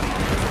 My body.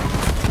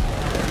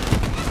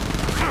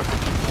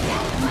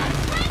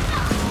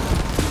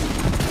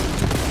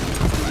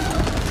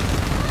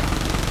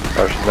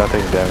 Oh, she's not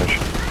taking damage.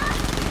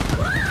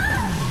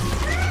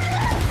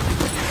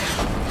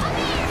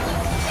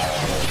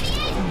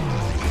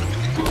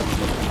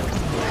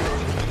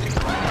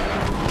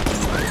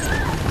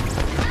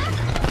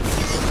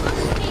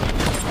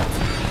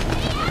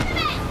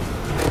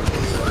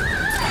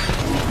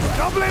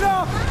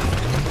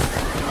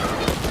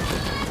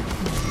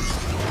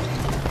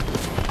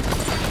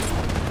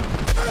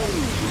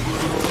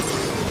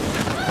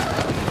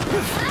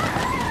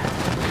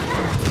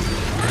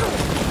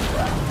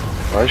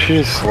 Why is she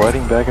just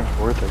sliding back and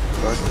forth like a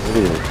fucking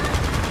idiot?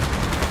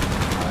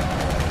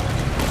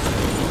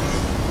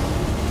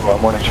 Oh,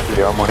 I'm on HP,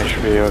 I'm on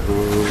HP.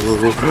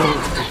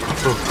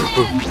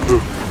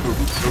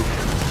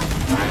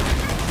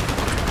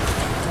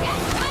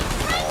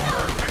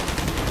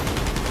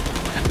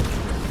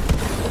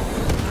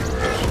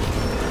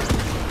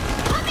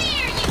 Come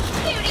here, you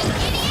cutie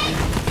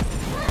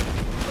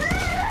idiot!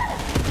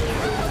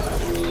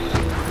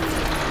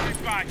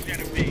 Goodbye,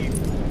 Genevieve.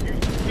 You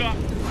suck,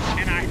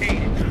 and I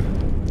hate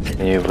it.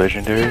 Any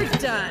legendary? You're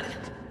done.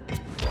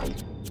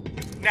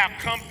 Now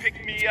come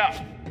pick me up.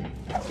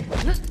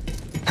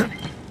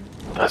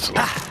 That's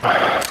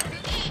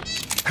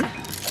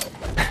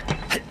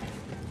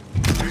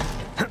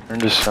Turn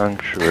to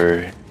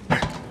Sanctuary.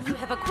 You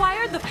have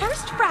acquired the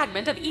first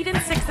fragment of Eden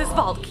 6's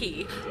vault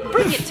key.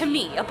 Bring it to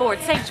me aboard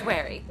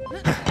Sanctuary.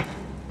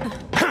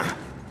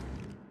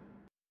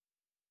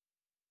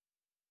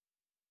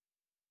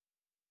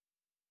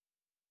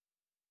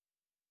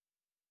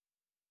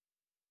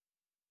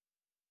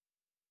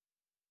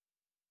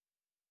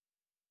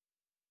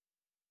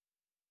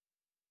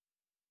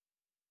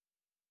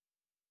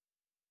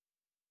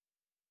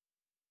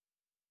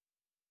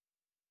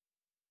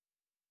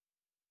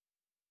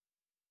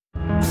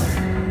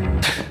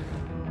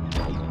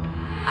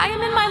 I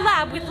am in my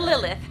lab with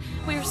Lilith.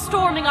 We're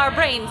storming our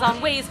brains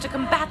on ways to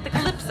combat the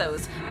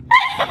Calypsos.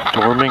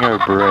 Storming our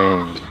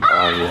brains.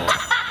 Oh yeah.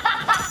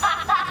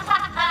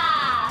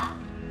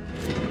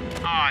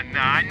 Oh,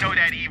 nah, I know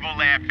that evil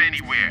laugh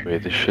anywhere.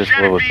 Wait, this shit's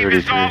level Genevieve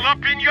is 33. all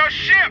up in your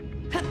ship.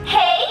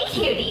 Hey,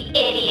 cutie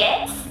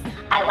idiots!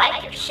 I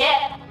like your ship.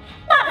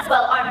 Not as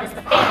well armed as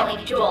the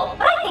family jewel,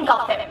 but I think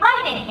I'll fit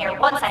right in here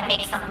once I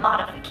make some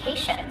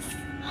modifications.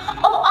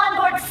 Oh,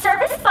 onboard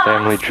service box!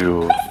 Family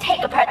jewel. Please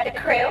take apart the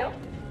crew.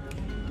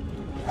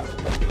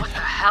 What the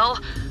hell?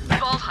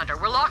 Vault Hunter,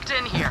 we're locked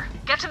in here.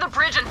 Get to the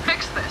bridge and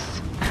fix this.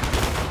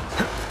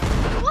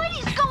 What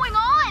is going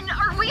on?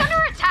 Are we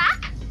under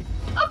attack?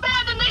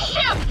 Abandon the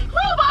ship!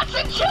 Robots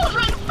and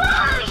children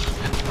first!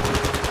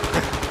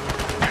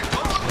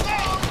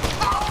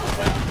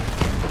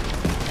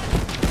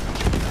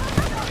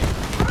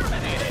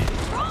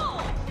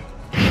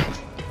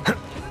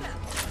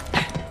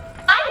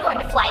 I'm going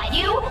to fly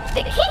you,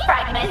 the key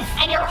fragments,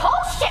 and your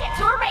whole ship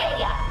to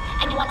Aurelia.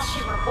 And once she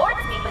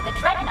rewards me with a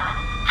dreadnought,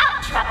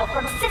 I'll travel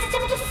from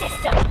system to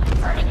system,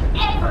 burning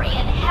every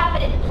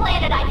inhabited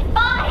planet I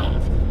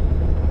find.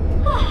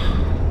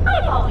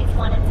 I've always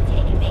wanted to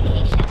take a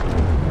vacation.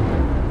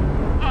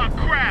 Oh,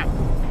 crap.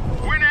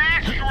 We're in an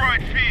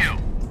asteroid field.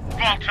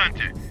 Vault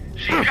Hunter,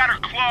 she's got her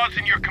claws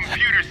in your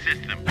computer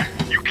system.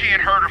 You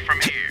can't hurt her from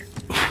here.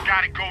 I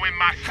gotta go in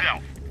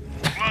myself.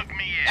 Plug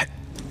me in.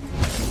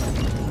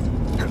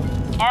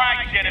 All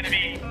right,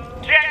 Genevieve.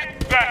 Get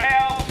the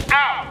hell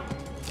out!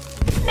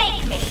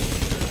 Make me.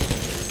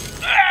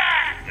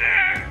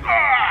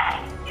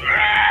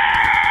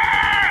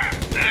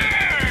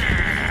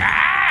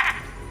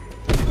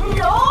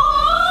 No!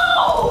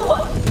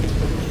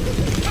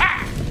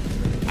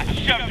 I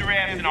shoved her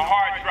ass in a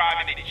hard drive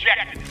and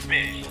ejected this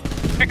bitch.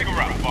 Pick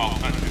her up,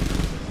 Vault Hunter.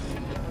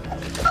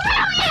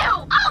 Screw you!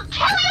 I'll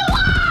kill you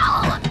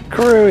all!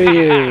 Screw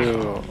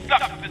you!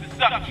 Suck to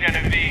suck,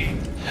 Genevieve.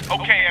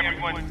 Okay,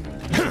 everyone.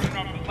 Turn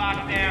off the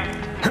lockdown.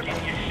 Get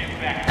your shit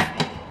back.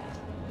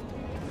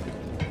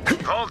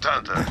 Vault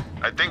Hunter,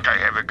 I think I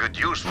have a good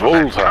use for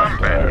that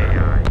combat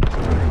AI.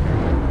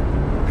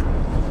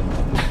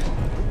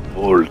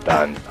 Vault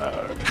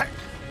Hunter.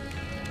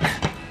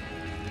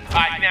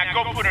 Alright, now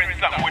go put her in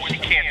something where she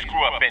can't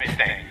screw up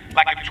anything.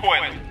 Like a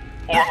toilet.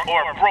 Or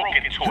a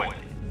broken toilet.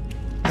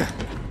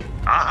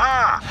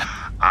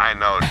 Aha! I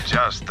know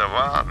just the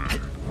one.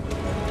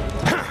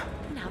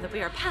 Now that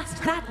we are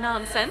past that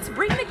nonsense,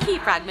 bring the key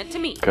fragment to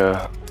me.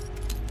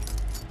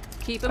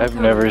 Keep 'em I've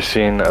cool. never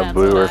seen a That's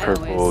blue or what I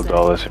purple always say.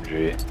 doll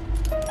SMG.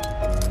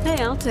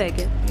 Hey, I'll take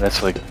it. And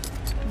that's like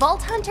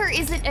Vault Hunter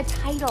isn't a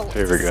title, it's a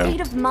Favorite gun.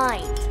 state of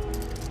mind.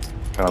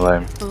 kinda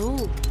lame.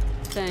 Oh,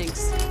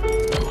 thanks.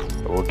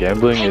 Well,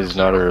 gambling is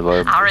not a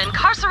reliable. Our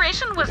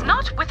incarceration was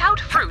not without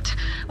fruit.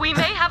 We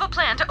may have a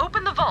plan to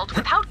open the vault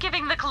without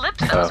giving the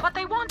Calypsos what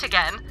they want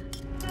again.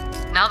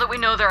 Now that we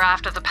know they're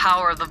after the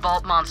power of the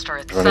vault monster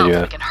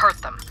itself, we can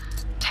hurt them.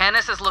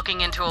 Tannis is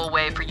looking into a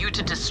way for you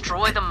to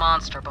destroy the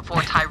monster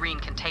before Tyreen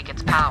can take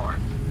its power.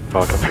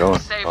 Fuck, I'm going.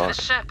 Save the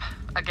ship.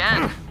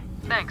 Again.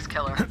 Thanks,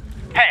 Killer.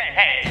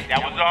 Hey,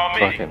 that was all me.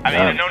 Fucking I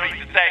mean, dumb. no need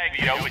to thank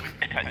me, though.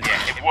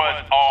 Yeah, it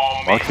was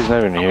all me. Moxie's not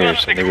even here,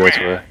 so maybe that's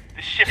why.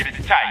 The ship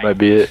is tight. Might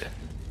be it.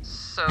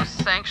 So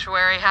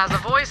Sanctuary has a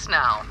voice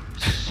now.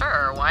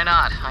 Sure, why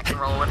not? I can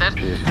roll with it.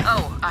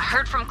 Oh, I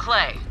heard from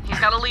Clay. He's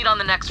got a lead on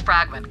the next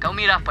fragment. Go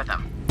meet up with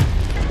him.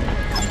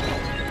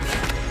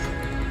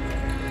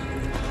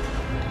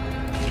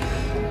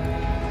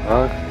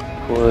 Fuck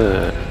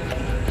what?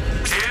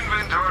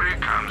 Inventory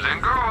comes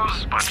and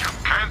goes, but you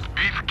can't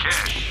beat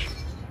cash.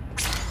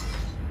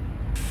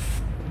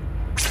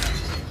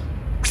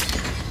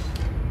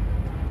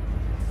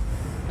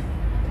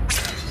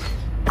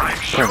 I'm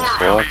sure Thanks,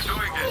 we'll Fox. be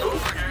doing this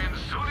over again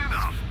soon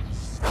enough.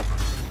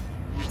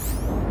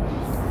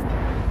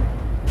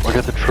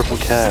 got the triple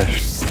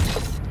cash.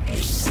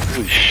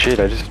 Holy shit,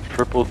 I just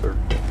tripled or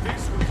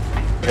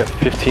got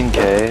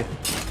 15k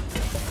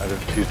out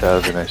of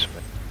 2,000 I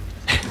spent.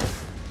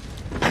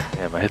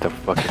 Damn, I hit the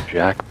fucking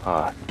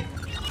jackpot.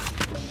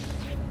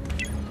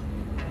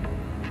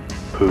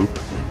 Poop.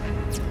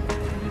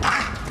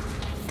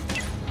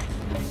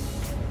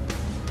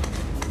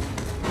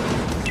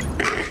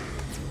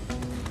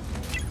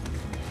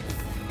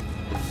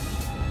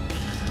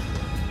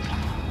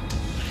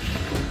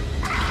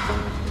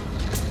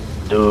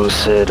 No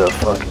said a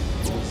fucking.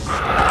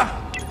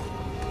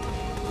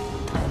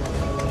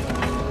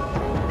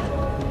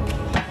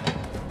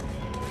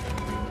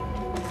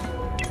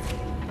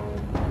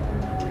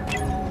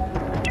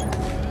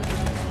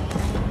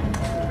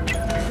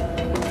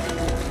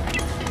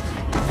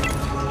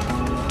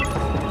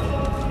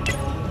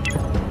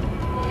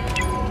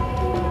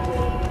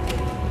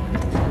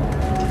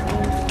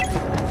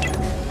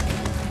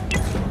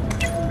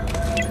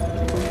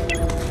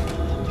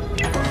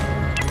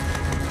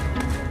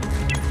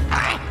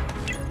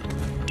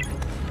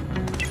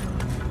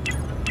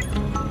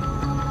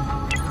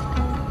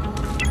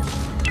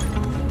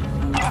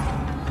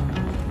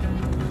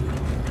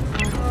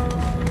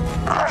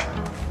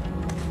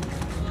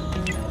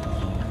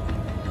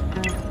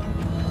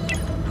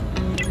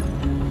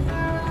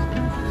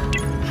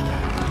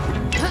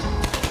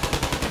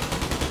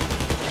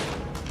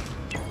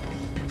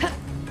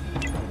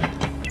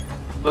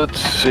 Let's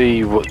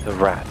see what the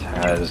rat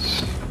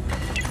has.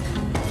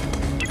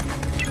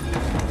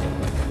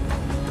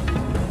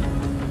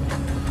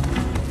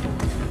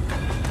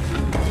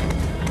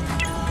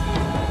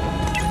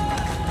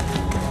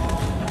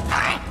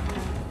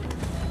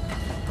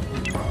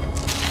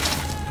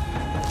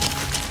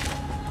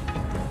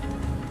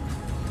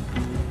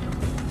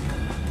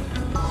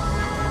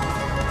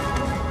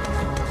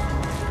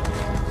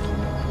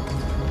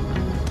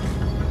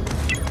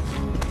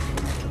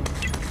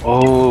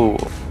 Oh.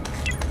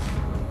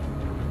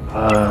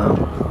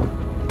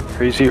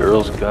 Crazy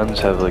Earl's guns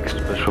have like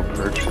special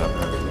perks on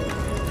them.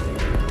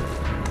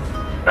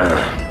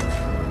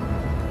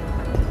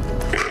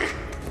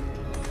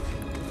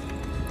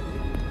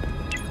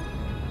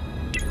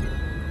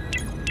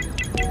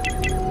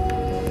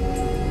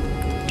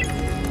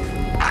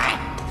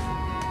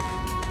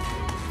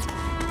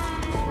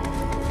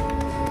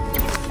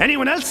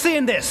 Anyone else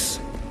seeing this?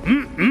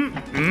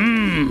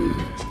 Mm-mm-mm.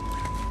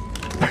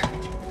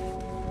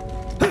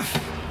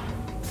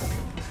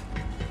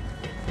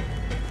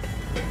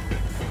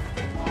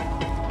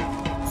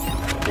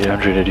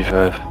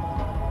 885.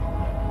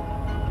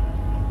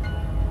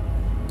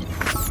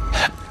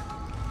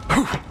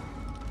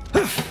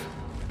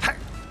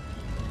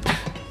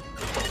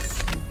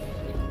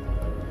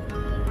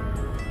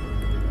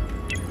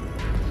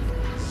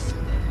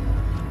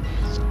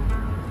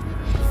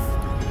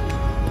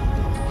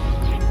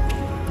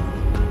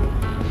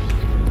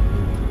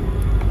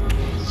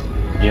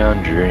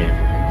 Neon Dream.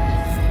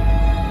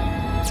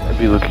 That'd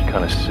be looking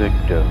kind of sick,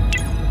 though.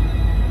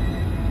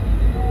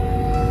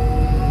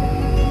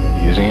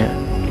 Using it?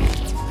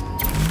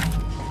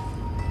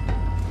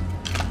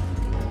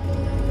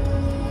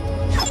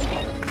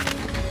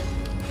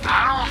 I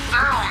don't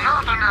sell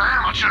nothing to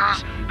amateurs.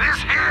 This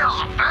here's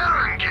a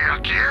veteran gear,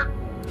 kid.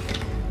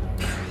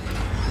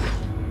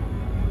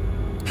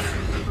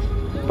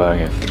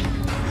 Buying it.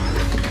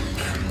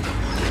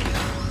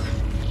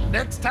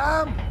 Next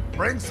time,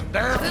 bring some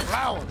damn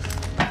flowers.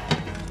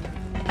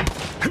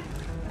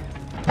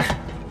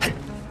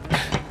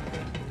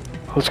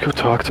 Let's go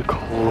talk to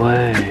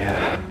Clay.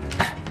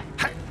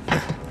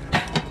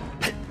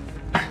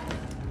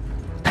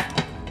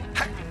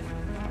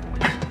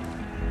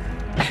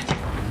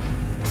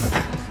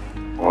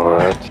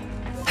 What?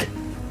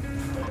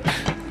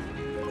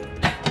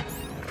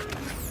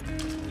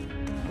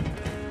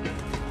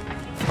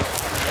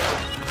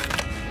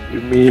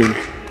 You mean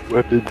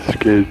weapon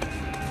skin?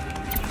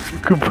 You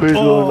can put it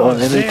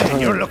on any time.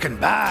 You're looking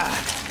bad.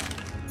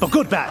 But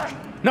good bad.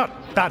 Not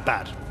that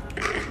bad.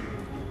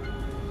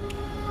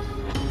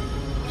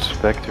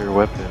 Spectre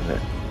weapon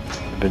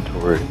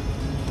inventory.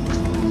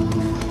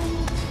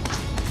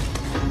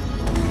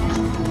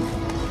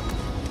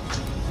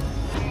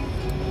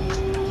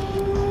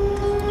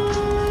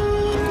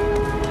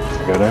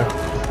 Got it.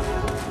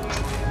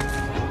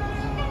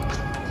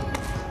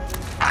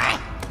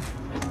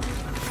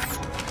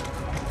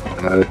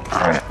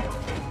 Alright.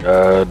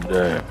 God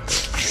damn.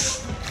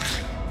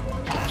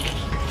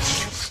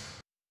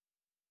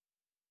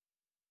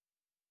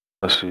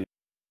 Let's see.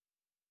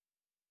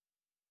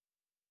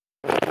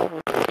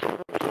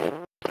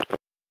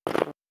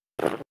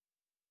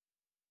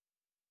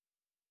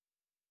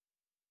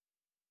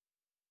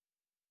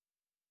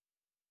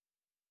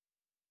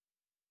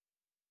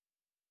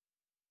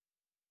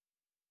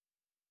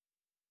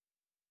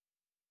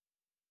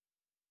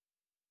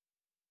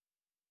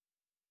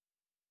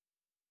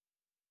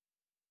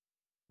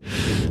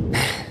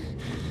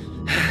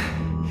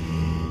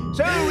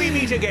 So we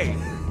meet again.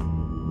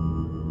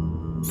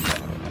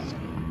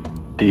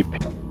 Deep.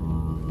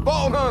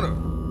 Ball hunter!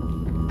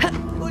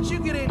 Well, What'd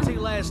you get into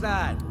last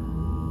night?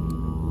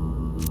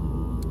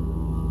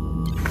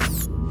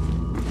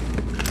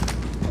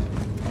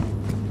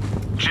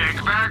 Check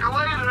back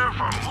later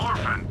for more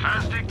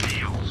fantastic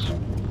deals.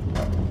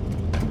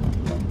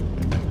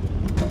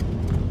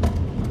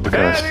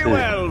 Very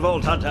well,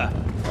 Vault Hunter.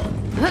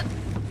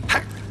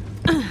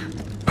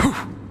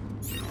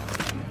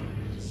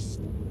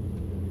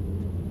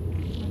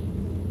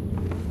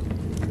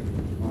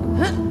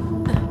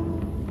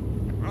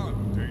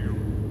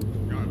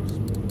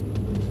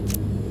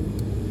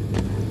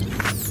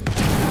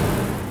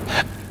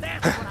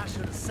 That's what I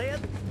should have said.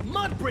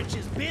 Mud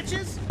britches,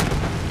 bitches.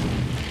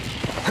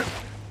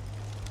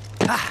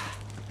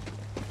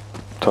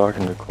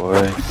 Talking to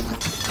Clay.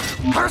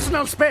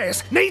 Personal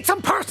space! Need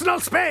some personal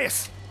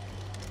space!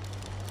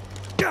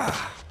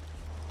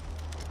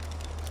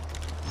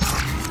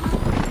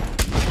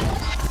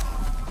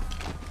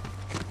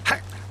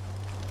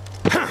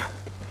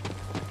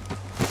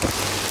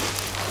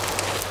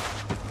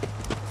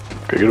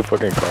 Go get a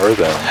fucking car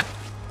then.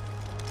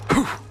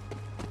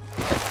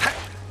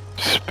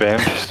 Spam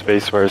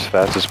spacebar as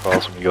fast as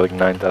possible. You go like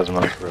 9,000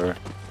 miles per hour.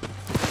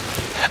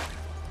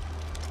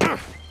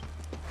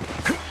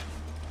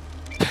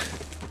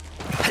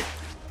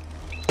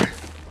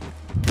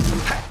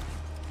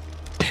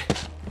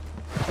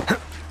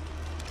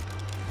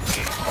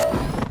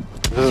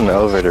 This is an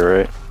elevator,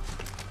 right?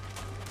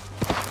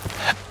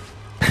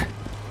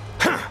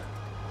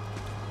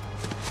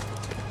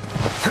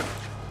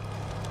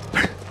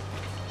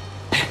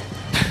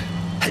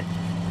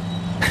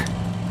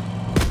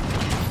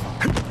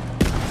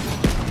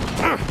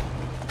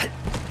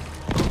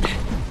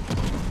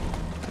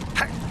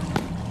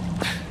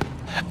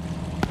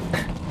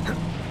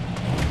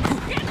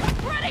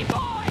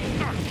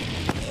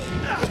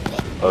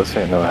 Oh, this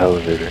ain't no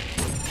elevator.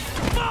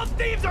 All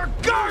thieves are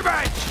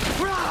garbage!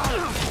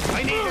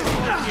 I need it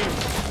from you.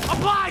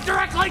 Apply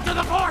directly to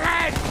the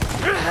forehead!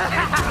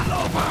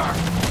 Over!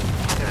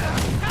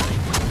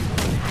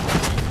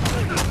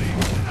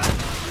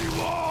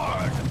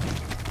 Reward!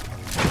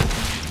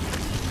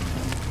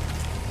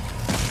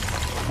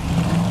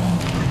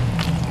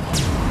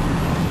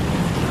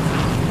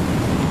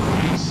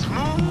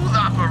 Smooth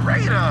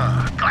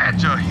operator.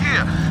 Glad you're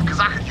here, because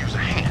I could use a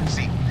hand.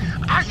 See,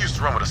 I used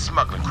to run with a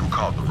smuggling crew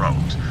called the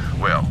Rogues.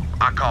 Well,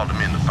 I called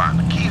them in to find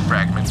the key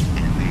fragments,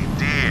 and they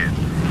did.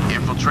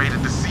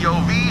 Infiltrated the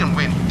COV and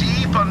went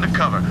deep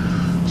undercover.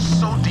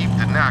 So deep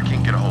that now I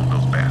can't get a hold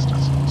of those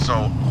bastards.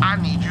 So I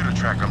need you to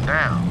track them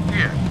down.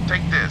 Here,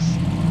 take this.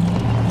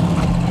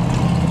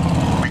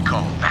 We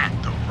call that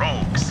the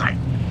Rogue Site.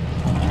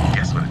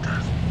 Guess what it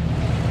does?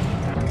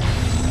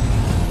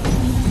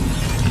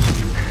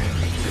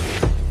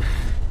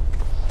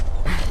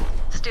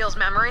 Steals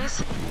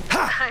memories?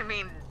 I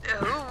mean,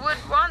 who would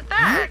want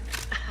that?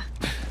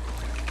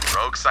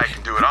 Rogue Site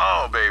can do it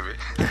all, baby.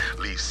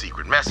 Leave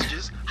secret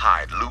messages,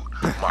 hide loot,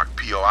 mark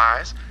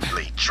POIs,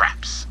 lay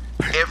traps.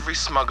 Every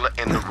smuggler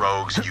in the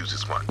Rogues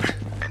uses one.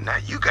 And now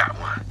you got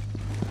one.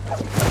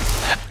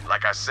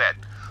 Like I said,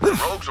 the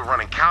Rogues were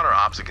running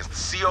counter-ops against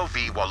the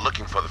COV while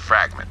looking for the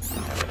fragment.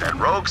 With that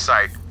Rogue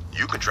Site,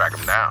 you can track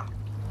them down.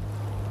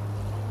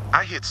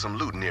 I hid some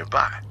loot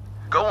nearby.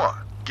 Go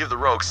on, give the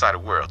Rogue Site a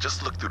whirl.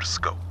 Just look through the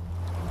scope.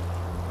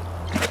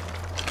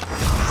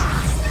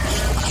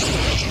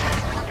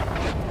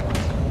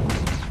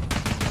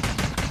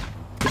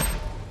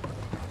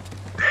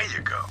 There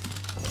you go.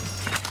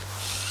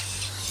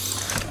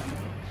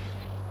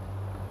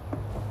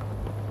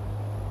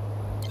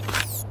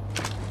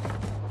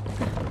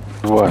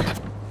 What?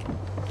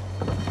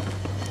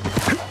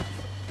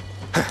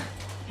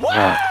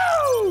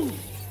 Woo!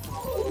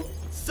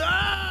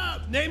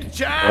 Sup? Name's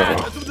Chad.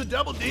 That's with a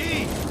double D.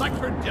 It's like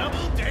for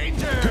double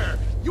danger.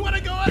 You want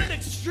to go on an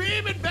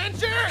extreme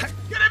adventure?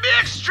 Gonna be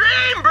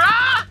extreme,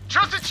 bruh!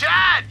 Trust a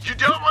Chad. You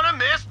don't want to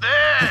miss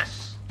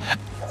this.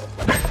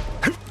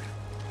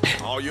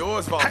 All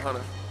yours, Vault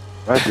Hunter.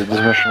 I did this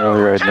mission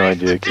earlier, I had no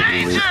idea it could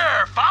be weird.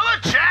 Danger! Follow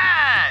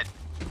Chad!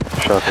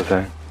 Shot the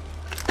thing.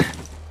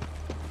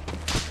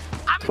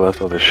 So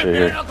that's all this shit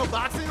here. Uncle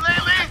boxing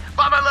Lately,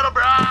 by my little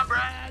bra,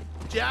 Brad.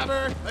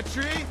 jabber, a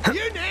tree,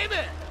 you name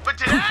it. But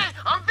today,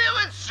 I'm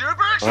feeling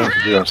super Oh,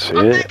 extreme. you don't see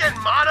I'm it? thinking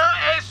Mono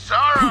a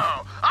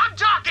Sorrow. I'm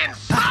talking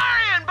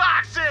Saurian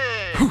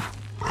boxing!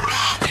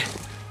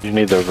 You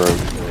need the rogue.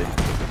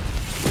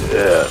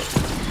 Yeah.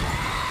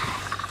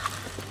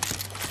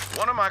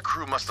 One of my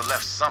crew must have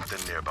left something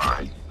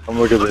nearby. Come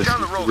look at Look this.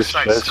 down the See rogue this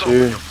site chest scope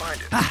here? and you'll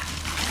find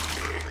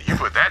it. You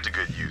put that to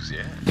good use,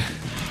 yeah?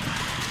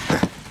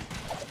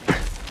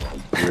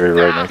 You're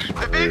right next to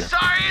me. The big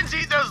Saurians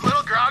eat those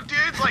little grog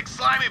dudes like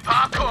slimy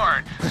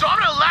popcorn. So I'm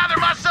gonna lather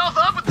myself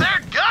up with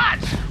their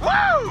guts.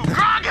 Woo!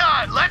 Grog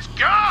hunt, let's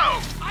go!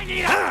 I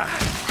need a...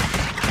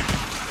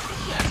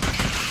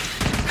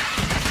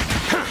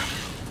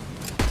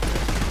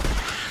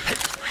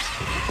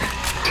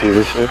 See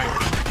this here?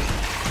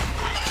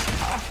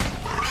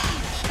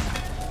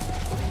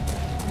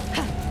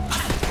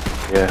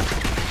 Yeah.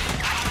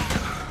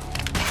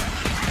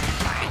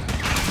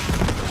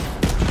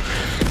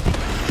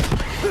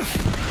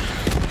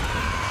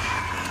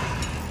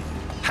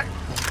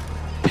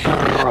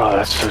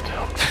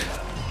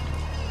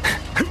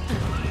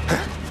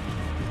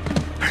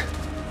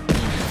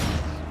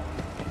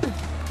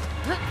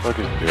 Fuck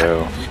is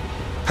Joe?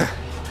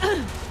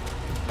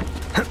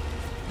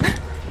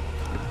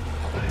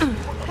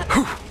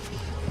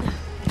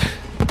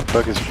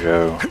 Fuck is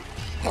Joe?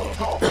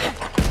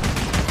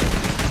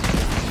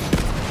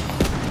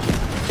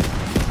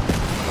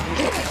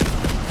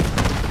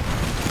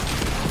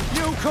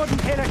 You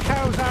couldn't hit a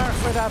cow's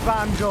arse with a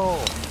banjo.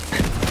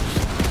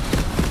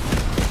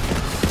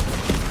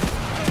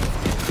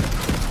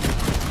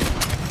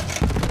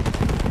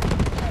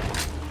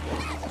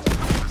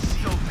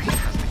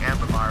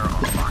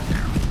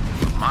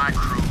 My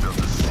crew built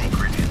a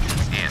secret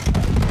entrance in.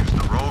 Use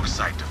the rogue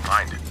site to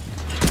find it.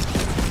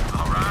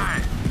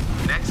 Alright,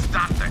 next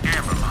stop the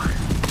amber mine.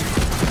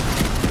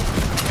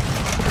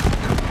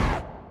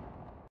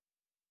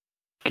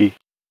 Key.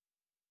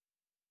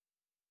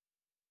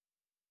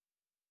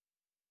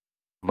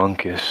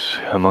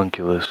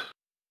 Homunculus.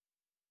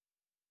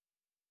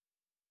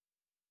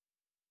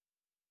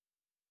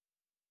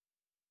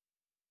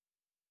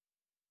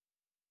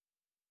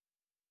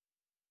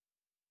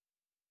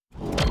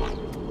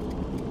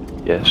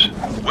 Yes.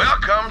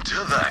 Welcome to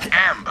the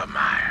amber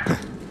mine.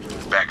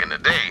 Back in the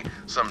day,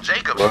 some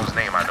Jacobs, whose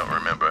name I don't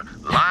remember,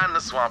 lined the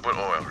swamp with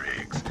oil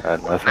rigs.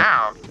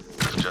 Now,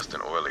 it's just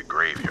an oily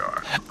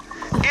graveyard.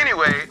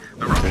 Anyway,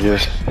 the road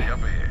is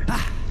up ahead.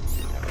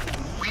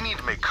 We need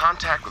to make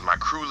contact with my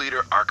crew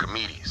leader,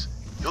 Archimedes.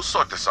 He'll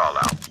sort this all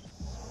out.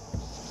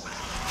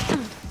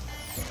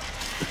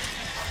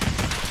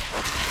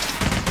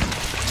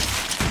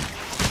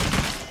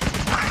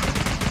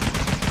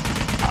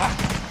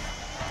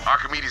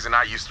 Archimedes and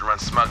I used to run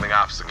smuggling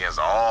ops against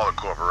all the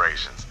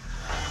corporations.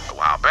 A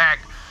while back,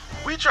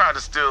 we tried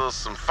to steal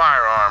some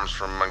firearms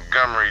from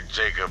Montgomery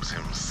Jacobs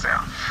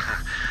himself.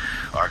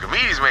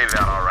 Archimedes made it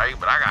out all right,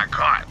 but I got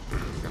caught.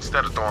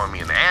 Instead of throwing me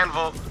in the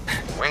anvil,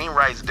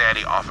 Wainwright's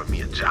daddy offered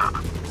me a job.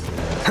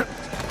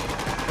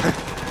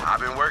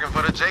 I've been working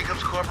for the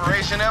Jacobs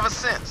Corporation ever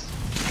since.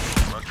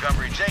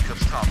 Montgomery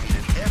Jacobs taught me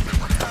that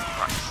everyone has a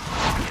price.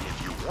 And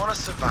if you want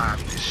to survive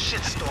this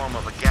shitstorm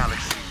of a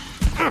galaxy,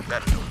 you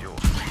better know yours.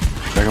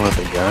 Talking about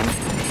the gun?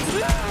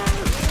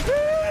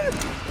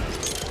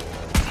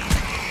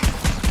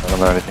 I don't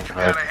know anything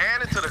about it. Gotta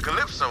hand it to the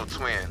Calypso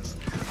twins,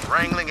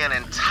 wrangling an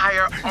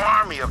entire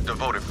army of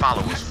devoted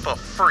followers for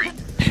free.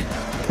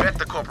 Bet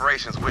the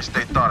corporations wish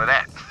they thought of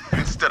that,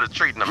 instead of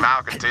treating the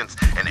malcontents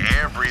and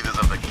air breathers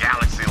of the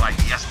galaxy like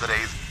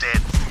yesterday's dead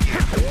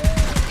skin.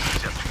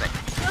 Just think.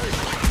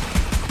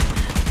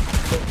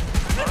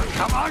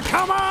 Come on,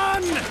 come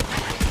on!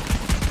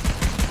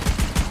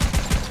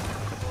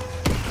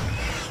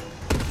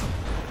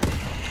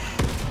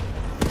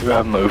 Do you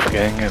have move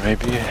gang,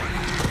 maybe?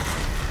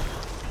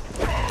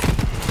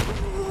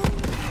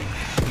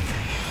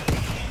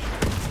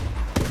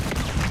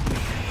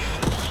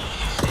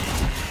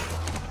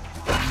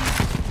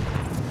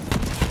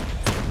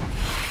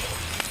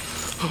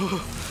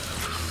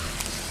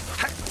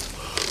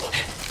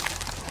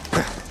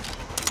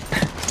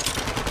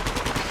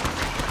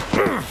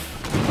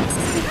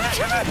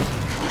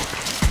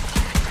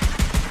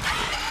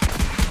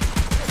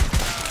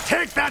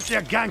 Take that, you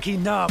ganky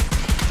knob!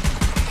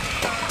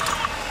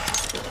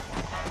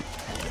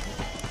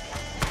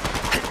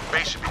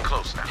 Base should be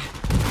close now.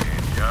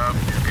 And yup,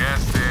 you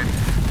guessed it.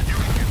 You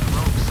can get the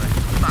rogue site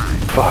fine.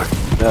 Fuck,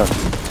 yeah.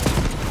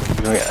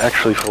 You're doing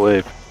actually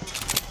flip.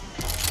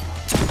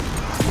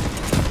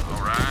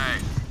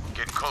 Alright,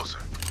 getting closer.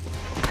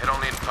 Head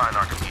on in and find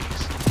Archimedes.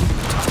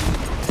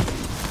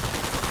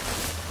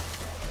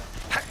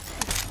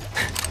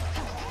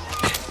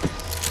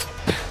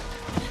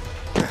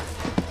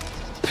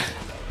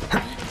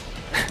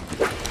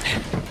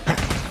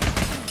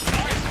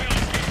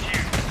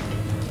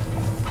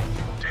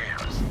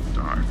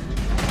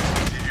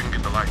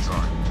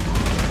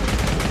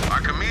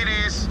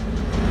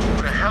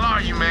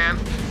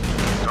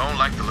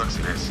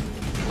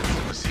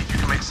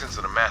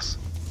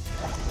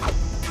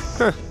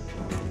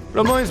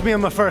 Reminds me of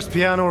my first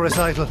piano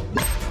recital.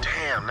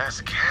 Damn,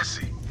 that's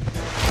Cassie.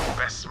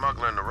 Best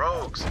smuggler in the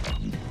rogues.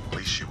 At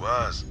least she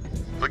was.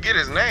 Forget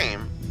his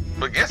name,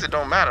 but guess it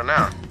don't matter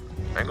now.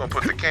 Ain't gonna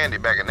put the candy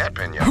back in that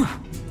pinata.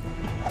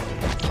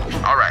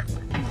 Alright,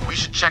 we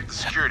should check the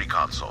security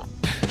console.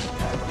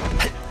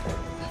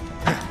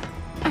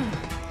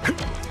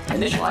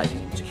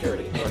 Initializing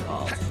security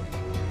protocols.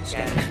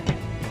 Scanning.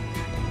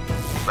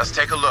 Let's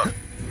take a look.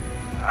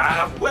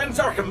 When's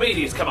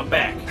Archimedes coming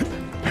back?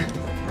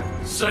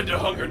 Said to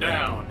hunker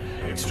down.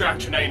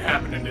 Extraction ain't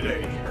happening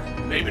today.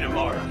 Maybe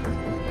tomorrow.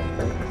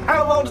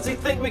 How long does he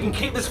think we can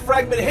keep this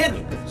fragment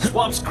hidden?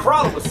 Swamp's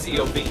crawling with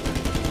COB.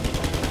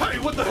 Hey,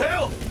 what the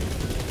hell?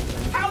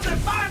 How'd they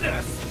find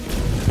us?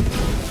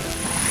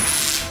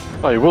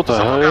 Hey, what the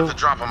Someone hell? got the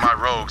drop on my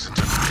rogues and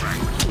took the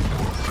fragment.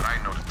 But I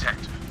ain't no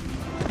detective.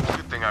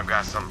 Good thing I've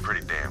got something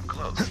pretty damn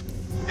close.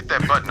 Hit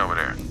that button over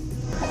there.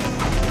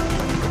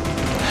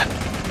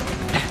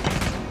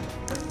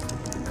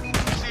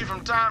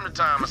 From time to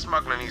time, a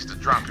smuggler needs to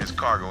drop his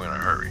cargo in a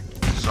hurry.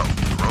 So,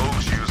 the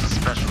rogues use a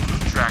special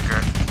loot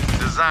tracker,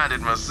 designed it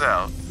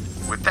myself.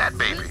 With that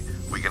baby,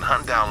 we we can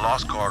hunt down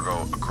lost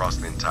cargo across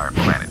the entire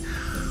planet.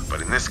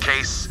 But in this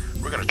case,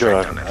 we're gonna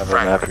track down that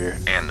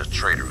fragment and the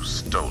trader who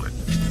stole it.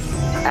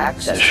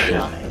 Access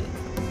denied.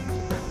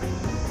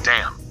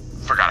 Damn,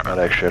 forgot about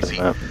that. See,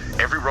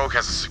 every rogue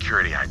has a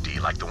security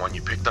ID, like the one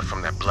you picked up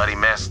from that bloody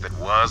mess that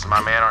was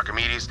my man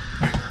Archimedes.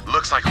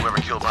 Looks like whoever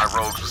killed my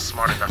rogues was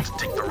smart enough to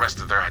take the rest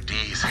of their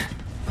IDs.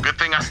 Good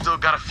thing I still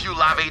got a few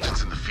live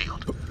agents in the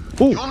field.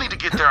 Ooh. You'll need to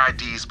get their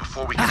IDs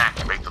before we can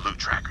activate the loot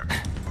tracker.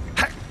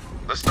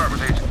 Let's start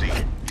with Agent D.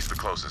 He's the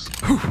closest.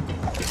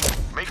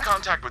 Make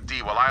contact with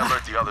D while I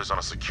alert the others on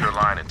a secure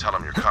line and tell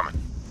them you're coming.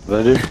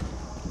 What do I do?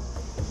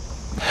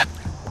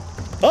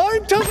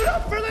 I'm tough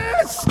up for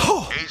this!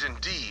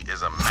 Agent D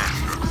is a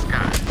master of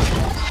disguise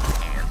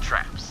and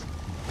traps,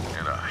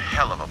 and a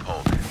hell of a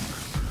pole dancer.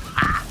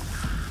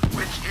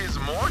 Which is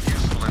more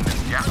useful in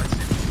this galaxy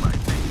than you might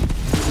think.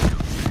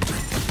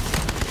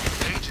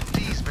 Agent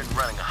D's been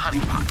running a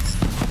honeypot.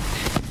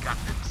 Got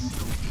them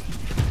sealed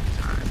every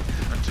time.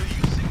 Until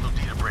you signal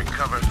D to break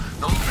cover,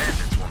 those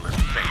bandits won't let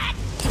you fade.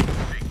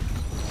 Big,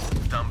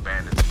 dumb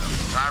bandits know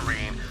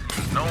Tyreen,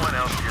 no one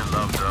else here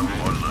loved them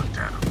or looked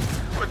at them.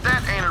 But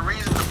that ain't a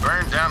reason to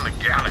burn down the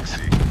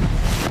galaxy.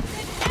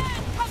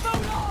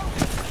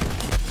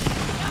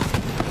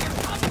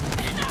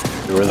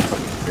 Where the fuck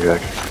are you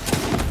actually?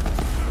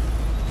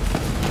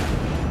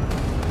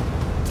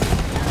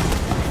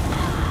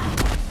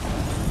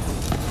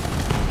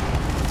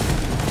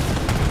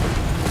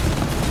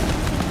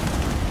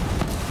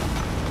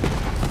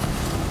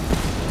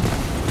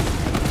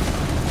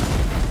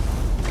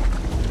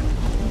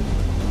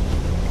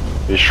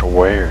 Fish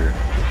where?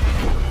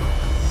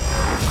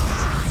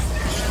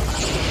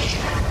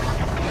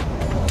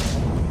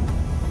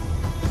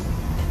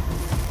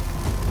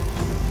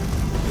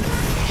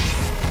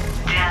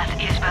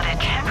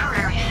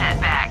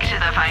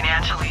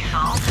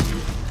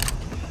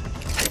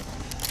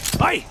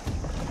 Hey!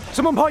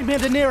 Someone point me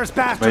at the nearest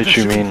bastard. Wait,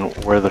 you mean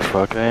where the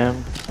fuck I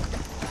am?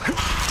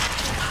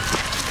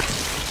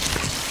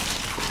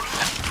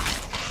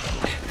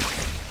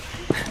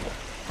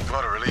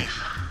 What a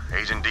relief.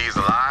 Agent D's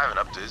alive and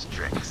up to his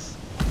tricks.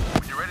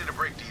 When you're ready to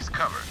break D's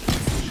cover,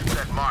 shoot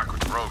that mark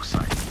with the rogue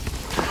sight.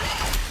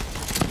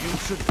 You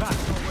should back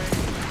away.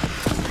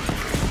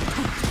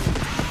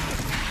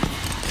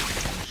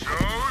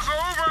 Show's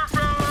over,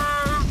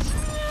 fellas!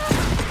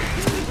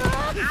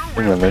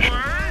 In the mission.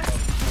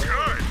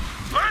 Good.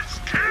 Let's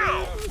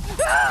kill!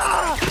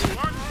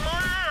 Watch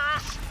my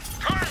ass!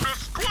 Time to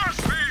squash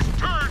these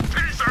turd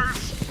teasers!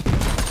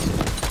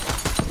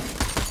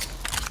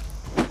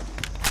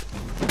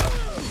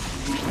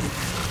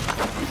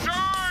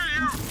 Die,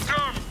 you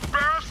dumb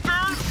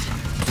bastards!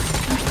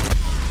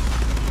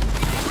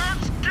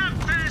 Let's get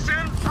these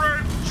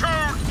inbred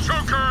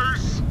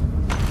chokers!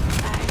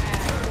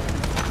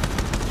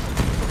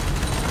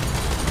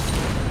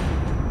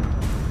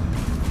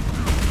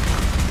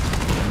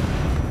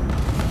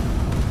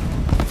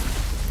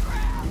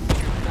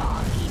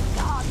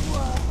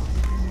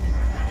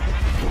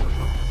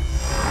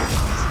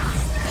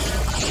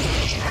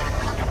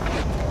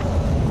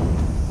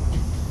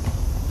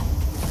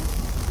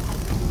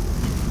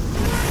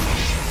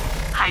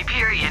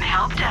 Hyperion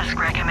Help Desk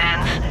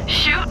recommends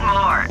shoot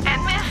more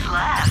and miss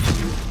less.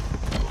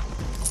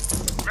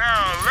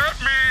 Now let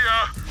me,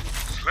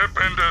 slip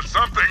into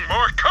something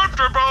more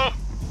comfortable.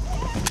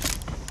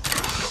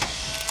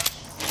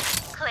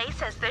 Clay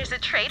says there's a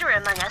traitor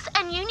among us,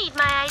 and you need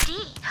my ID.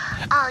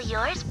 All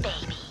yours,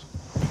 baby.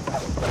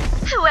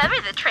 Whoever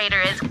the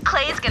traitor is,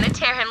 Clay's gonna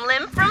tear him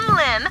limb from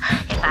limb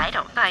if I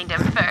don't find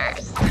him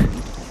first.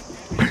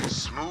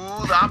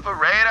 Smooth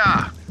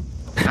operator.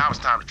 Now it's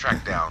time to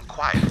track down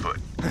Quietfoot,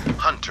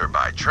 hunter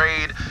by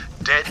trade,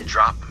 dead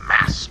drop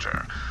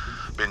master.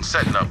 Been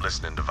setting up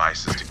listening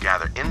devices to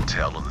gather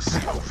intel on the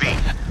COV.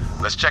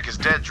 Let's check his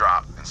dead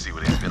drop and see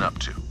what he's been up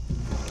to.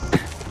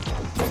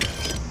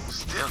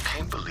 Still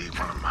can't believe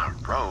one of my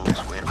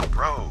rogues went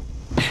rogue,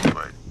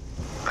 but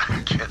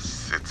I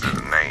guess it's in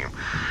the name.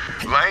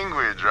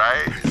 Language,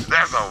 right?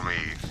 That's on me.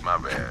 My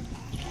bad.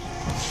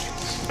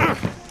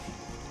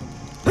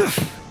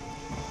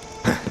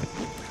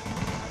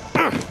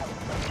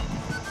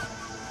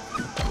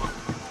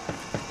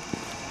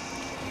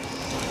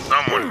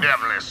 Someone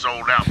definitely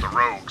sold out the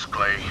rogues,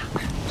 Clay.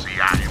 See,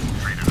 I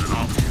infiltrated an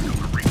offshoot of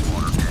a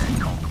Reekwater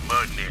gang called the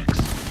Budnicks.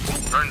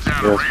 Turns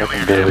out a real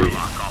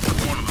airlock off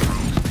of one of the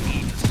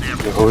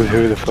rogues.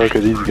 Who the fuck are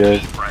these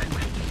guys?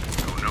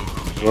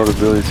 A lot of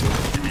abilities.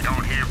 If you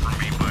don't hear from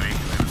me, buddy,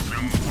 then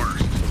assume the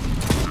worst.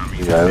 I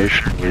mean, the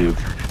Irish leave.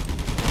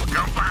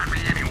 Come find me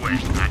anyway. I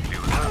can do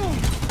it.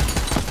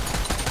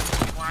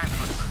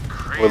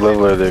 What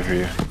level are they for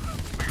you?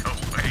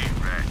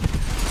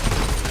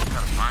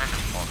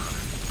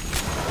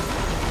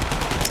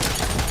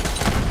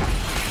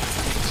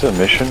 Is this a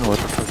mission? What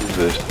the fuck is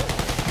this?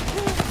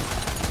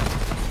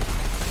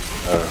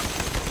 Oh,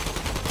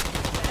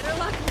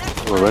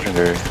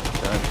 legendary.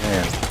 God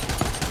damn.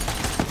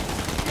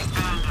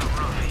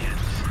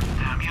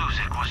 The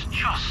music was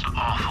just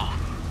awful.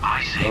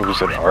 I say Oh, it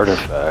was an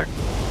artifact.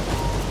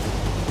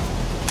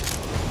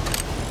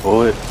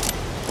 Bullet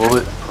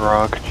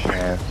proc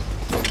chance.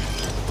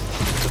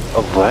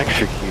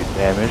 Electrocute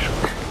damage?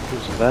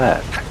 Who's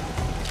that?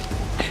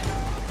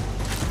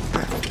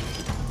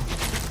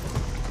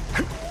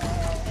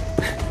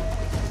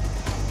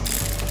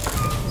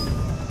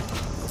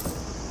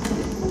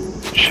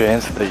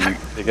 Chance that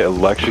they get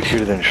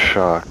electrocuted and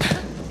shocked.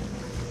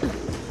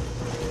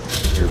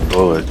 Your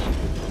bullets.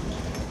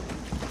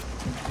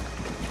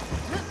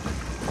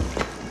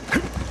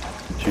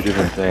 Two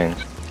different things.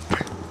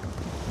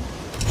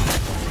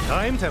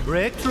 Time to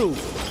break through.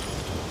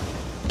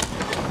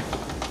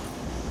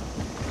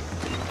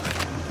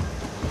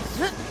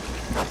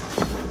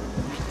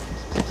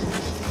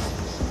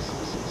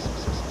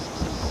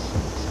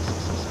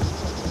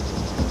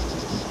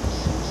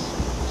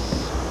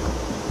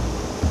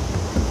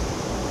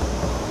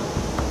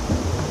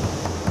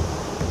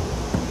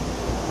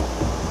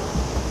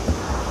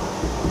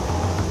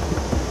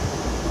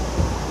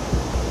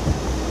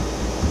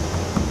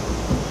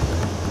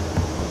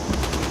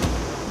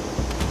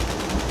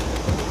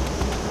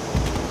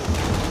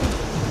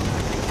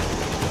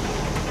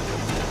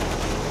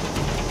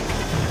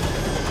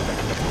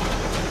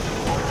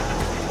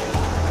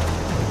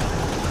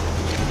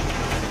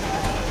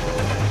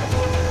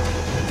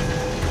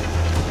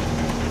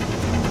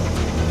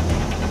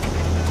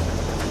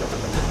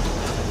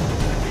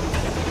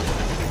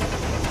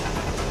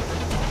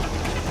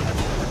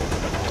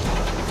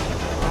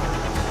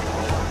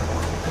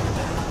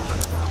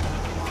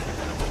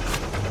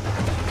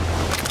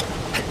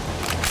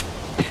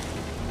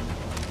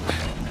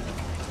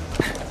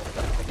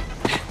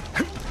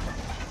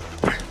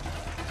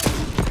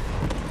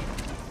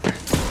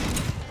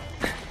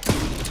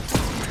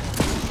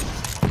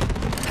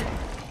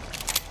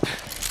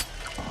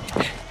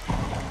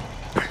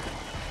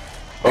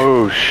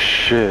 Oh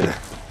shit.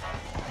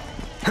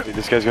 Dude,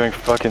 this guy's going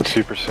fucking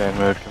Super Saiyan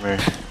mode, come here.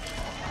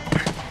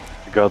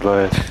 The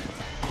godlike.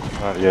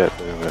 Not yet,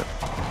 but...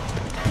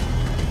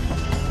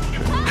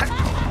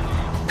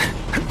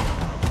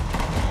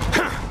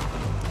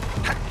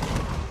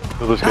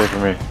 Kill this guy for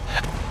me.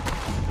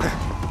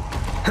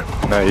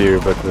 Not you,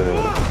 but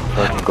the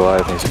fucking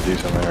Goliath needs to do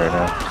something right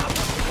now.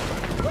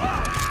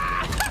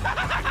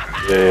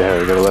 Yeah,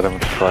 we gotta let him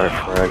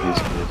frag these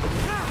kids.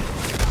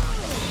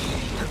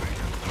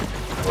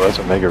 Well, that's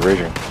Omega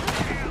Raging.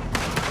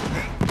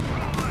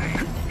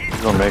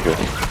 He's Omega.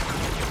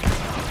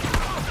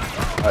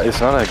 It's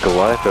not a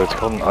Goliath though, it's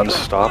called an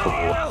Unstoppable. I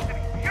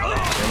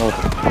don't know what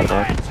the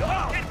fuck.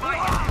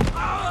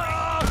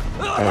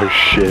 Oh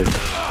shit.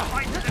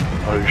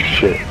 Oh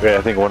shit. Wait,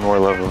 I think one more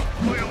level.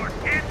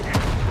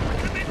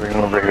 Bring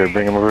him over here,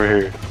 bring him over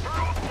here.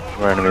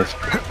 More enemies.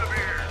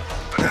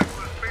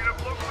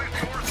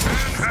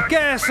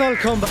 Guess I'll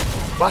come back.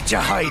 What you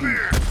hiding?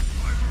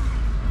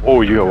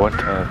 Oh, you got one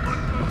time.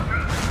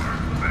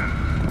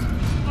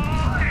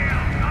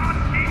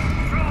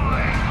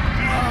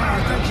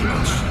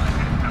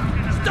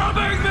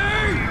 Stopping me!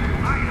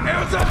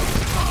 It's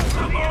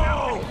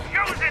impossible!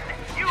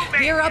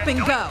 Gear up and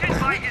go.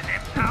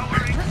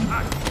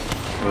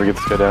 We get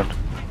this guy down.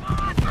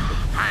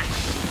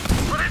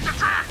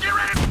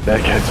 That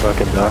guy's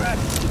fucking done.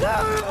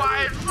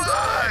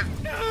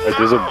 Wait,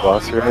 there's a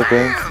boss or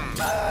anything?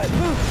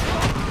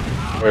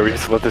 Wait, we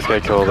just let this guy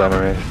kill the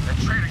enemies.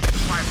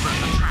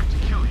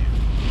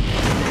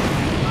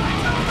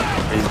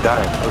 He's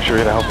dying. Oh shit, we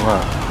gotta help him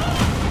out.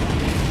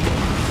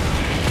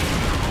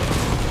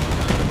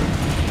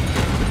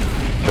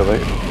 Kill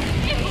it.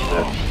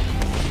 Dead.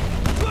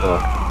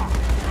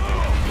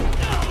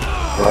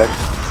 Look.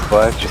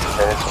 Black just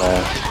finished my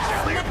ass.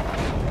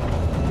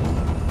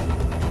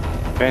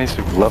 Guy needs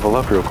to level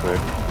up real quick.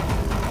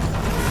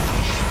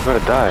 I'm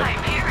gonna die.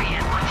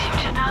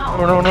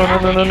 Oh no,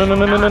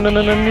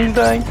 he's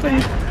dying,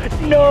 please.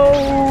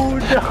 No,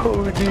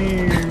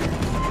 dude.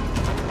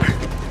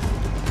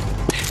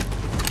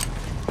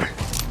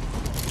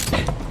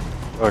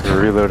 Fuck,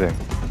 we're reloading.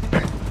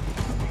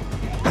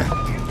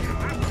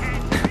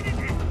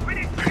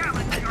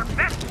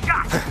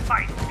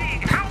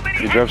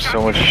 He dropped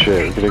so much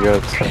shit, we could've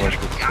got so much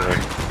good stuff.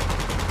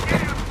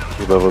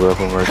 He leveled up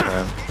one more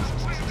time.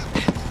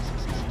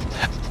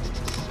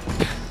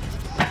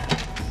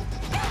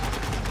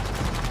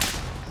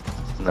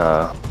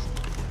 Nah.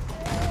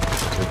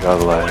 Good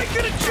godlike.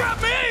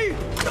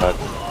 Not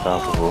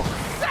stoppable.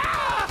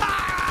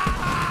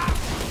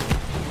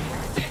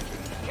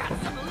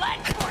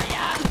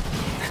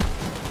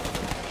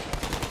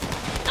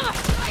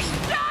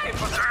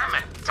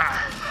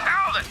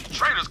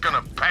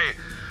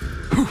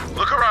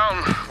 Look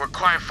around where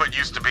Quietfoot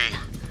used to be.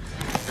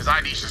 His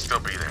ID should still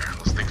be there.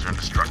 Those things are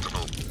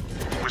indestructible.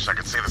 Wish I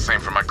could say the same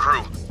for my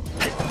crew.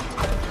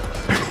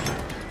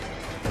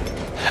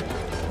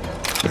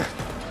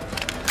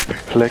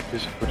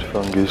 Plekjes foot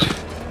fungus.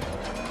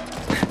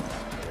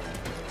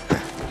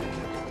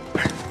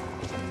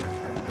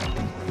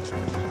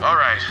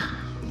 Alright,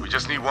 we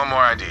just need one more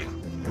ID.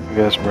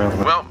 Yes, Brown.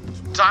 Well,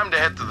 time to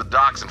head to the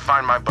docks and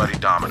find my buddy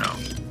Domino.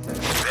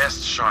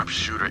 Best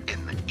sharpshooter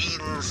in the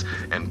Edens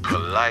and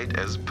polite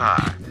as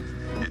pie.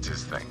 gets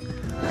his thing.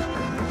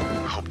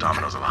 I hope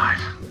Domino's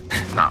alive.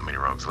 Not many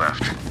rogues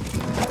left.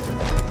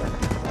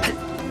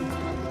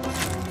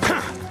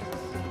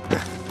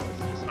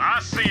 I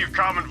see you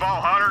coming,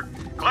 Vault Hunter.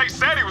 Clay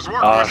said he was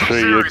working with some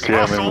serious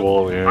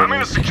muscle. I'm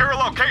in a secure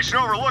location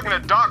overlooking a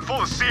dock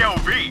full of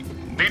COV.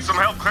 Need some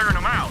help clearing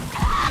them out.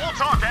 We'll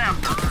talk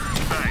after.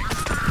 Thanks.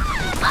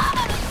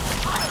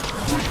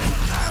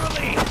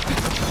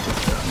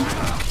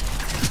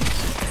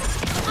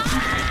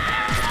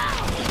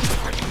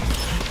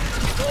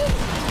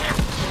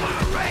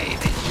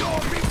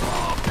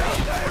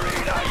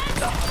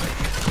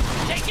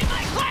 Taking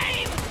my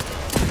claim!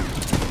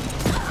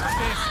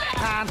 This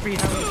can't be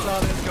how we saw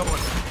this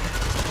going.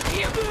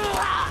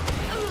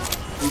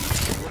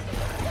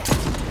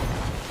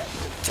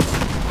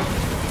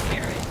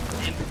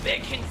 Carrots and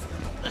bacon,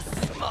 the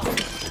smoke.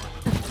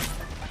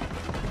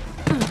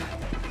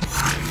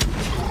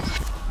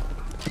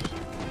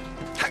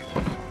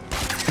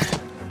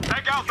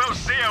 Take out those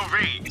COV.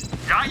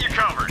 Got you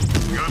covered.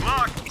 Good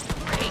luck.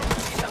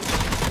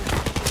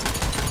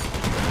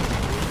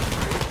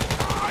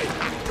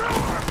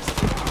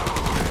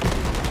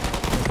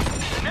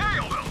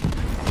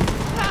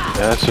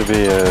 That should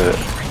be a...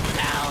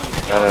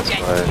 that's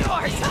fine.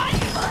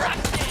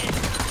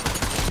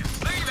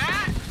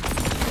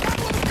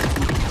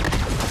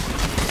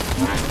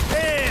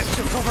 This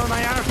should cover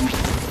my arm.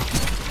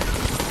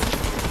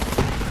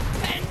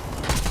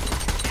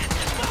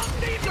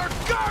 These are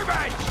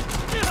garbage!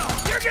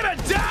 You're gonna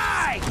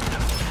die!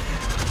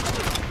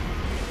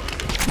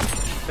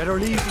 Better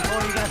leave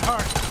before you get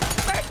hurt.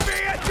 Make me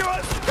into a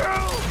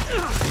screw!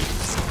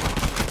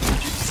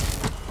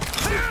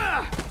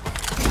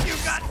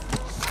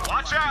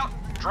 Watch out!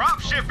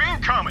 Dropship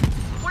incoming!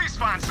 Please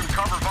find some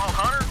cover, Vault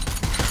Hunter.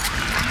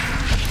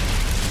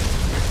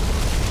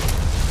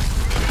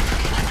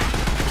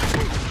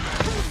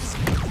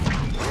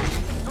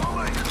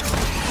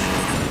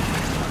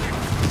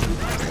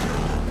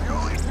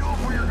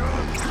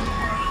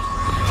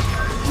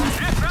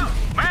 Heads up!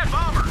 Mad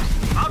bombers!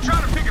 I'll try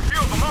to pick a few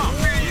of them off,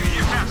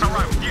 if that's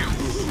alright with you.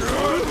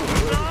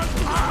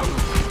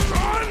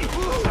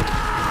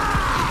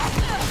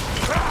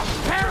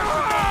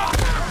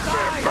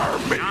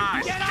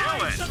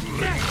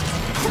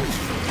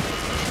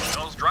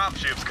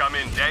 Dropships come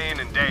in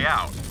and day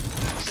out.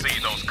 See,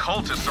 those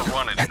cultists are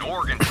running an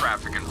organ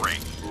trafficking ring.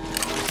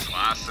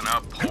 Slicing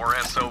up poor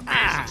SOBs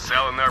and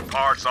selling their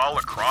parts all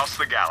across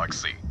the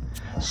galaxy.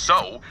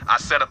 So, I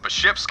set up a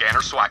ship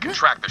scanner so I can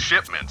track the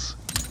shipments.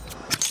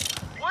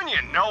 When you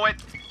know it,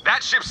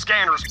 that ship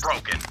scanner's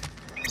broken.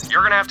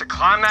 You're gonna have to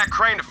climb that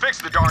crane to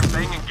fix the darn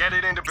thing and get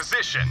it into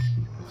position.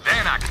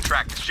 Then I can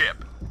track the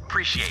ship.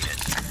 Appreciate it.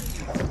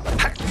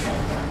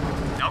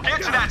 Now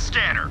get to that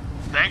scanner.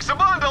 Thanks a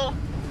bundle.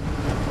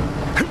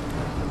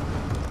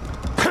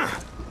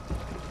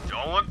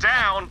 Don't look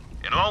down.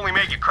 It'll only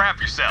make you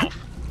crap yourself.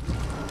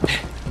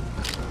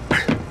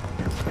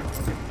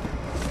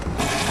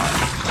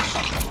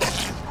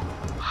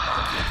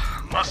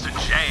 Must have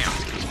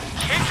jammed.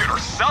 Kick it or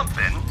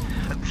something.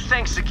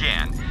 Thanks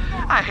again.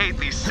 I hate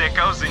these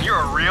sickos and you're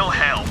a real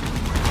help.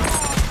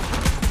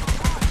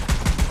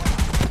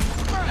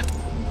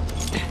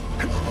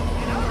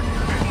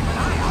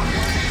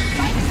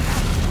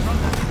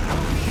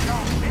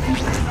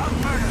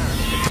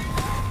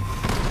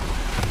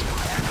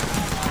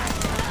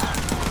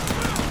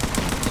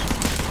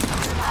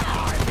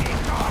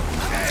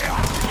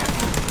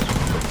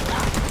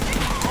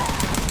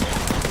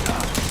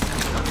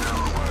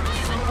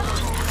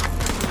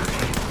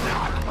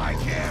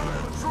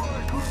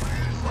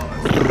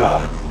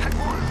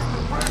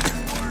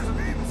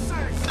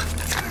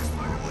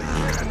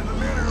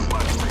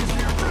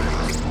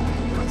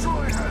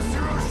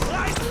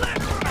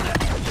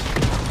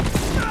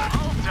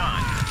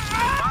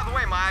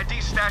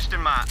 Stashed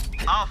in my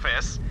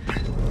office.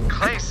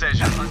 Clay says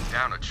you hunt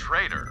down a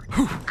traitor.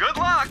 Good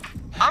luck.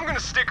 I'm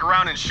gonna stick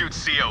around and shoot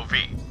COV.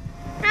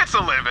 It's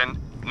a living.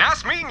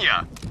 Nice meeting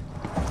ya.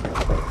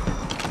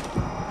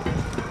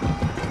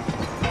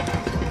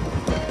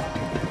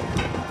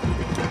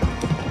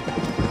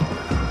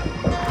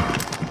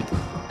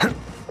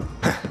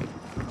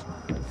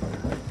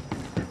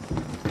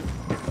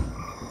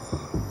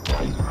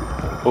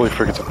 Holy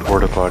frick, it's a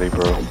porta potty,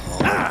 bro.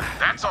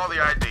 That's all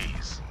the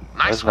IDs.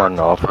 Nice. That's not an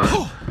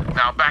offer.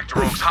 Now back to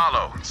Rogue's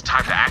Hollow. It's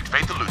time to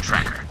activate the loot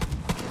tracker.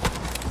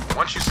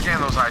 Once you scan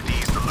those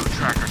IDs, the loot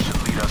tracker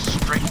should lead us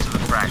straight to the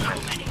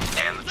fragment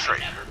and the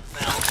traitor.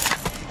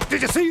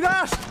 Did you see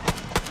that?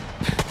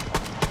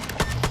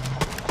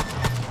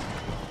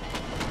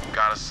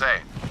 Gotta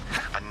say,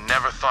 I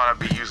never thought I'd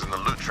be using the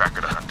loot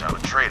tracker to hunt down a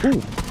traitor.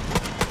 Ooh.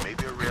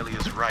 Maybe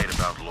Aurelia's right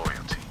about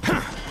loyalty.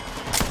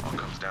 All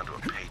comes down to a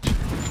paycheck.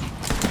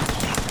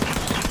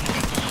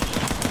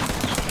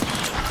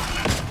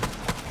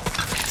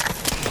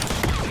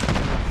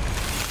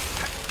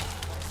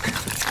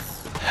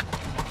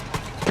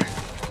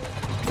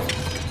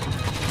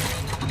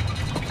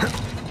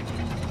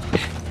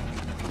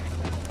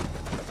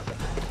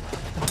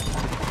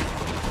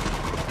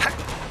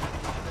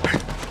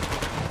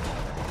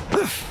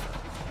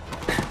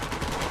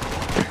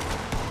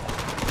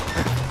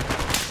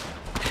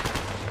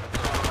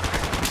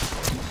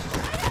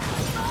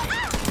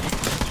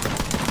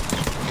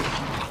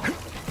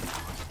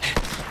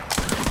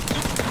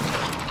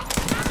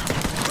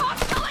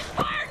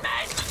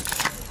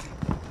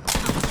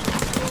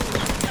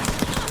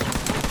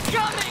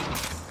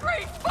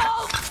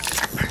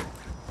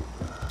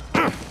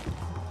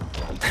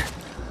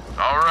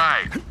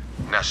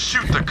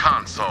 Shoot the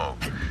console.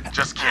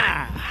 Just kidding.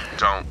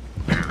 Don't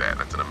do that.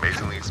 That's an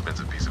amazingly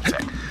expensive piece of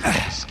tech.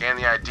 Scan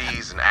the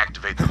IDs and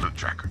activate the loot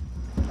tracker.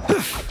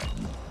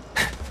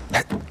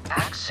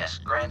 Access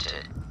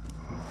granted.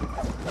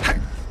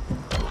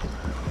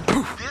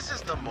 This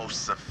is the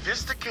most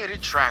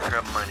sophisticated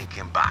tracker money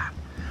can buy.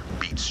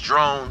 Beats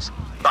drones,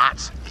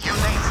 bots, you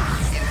name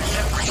it, in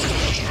every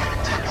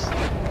test.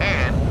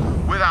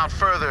 And without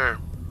further,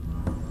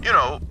 you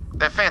know,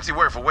 that fancy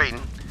word for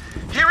waiting,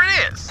 here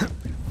it is.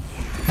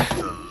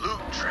 The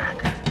loot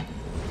tracker.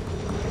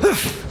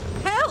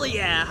 Hell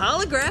yeah,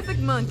 holographic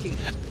monkey.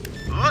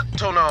 Look,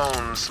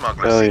 Tonon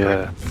Smuggler's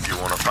secret. If you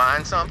want to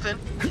find something,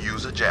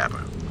 use a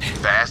jabber.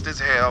 Fast as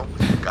hell,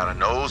 got a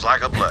nose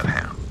like a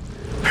bloodhound.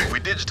 We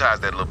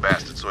digitized that little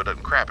bastard so it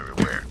doesn't crap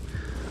everywhere.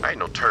 I ain't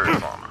no turd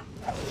farmer.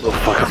 Little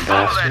fucking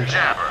Follow bastard. that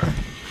jabber.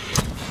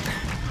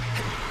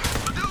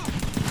 Ado.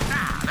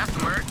 Ah, that's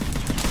the word.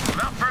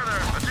 Without further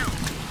ado,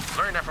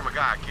 learn that from a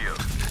guy I killed.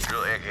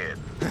 Real egghead.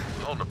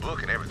 Holding a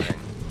book and everything.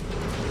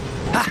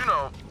 You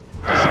know,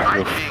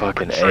 despite being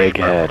fucking betrayed by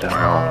egghead,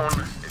 my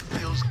own, it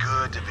feels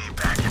good to be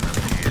back in the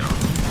field.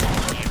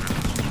 Even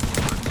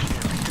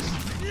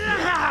curiously.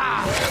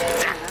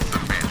 That's a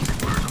fancy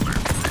word to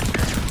learn.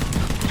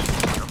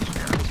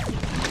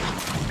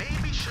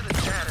 Maybe should have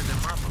chatted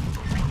him up a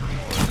little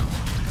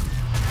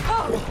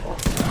more.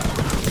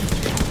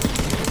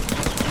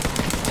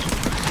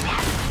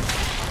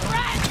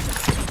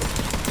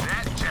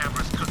 That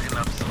jabber's cooking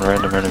up some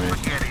Random enemy.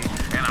 spaghetti,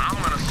 and I'm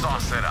gonna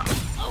sauce it up.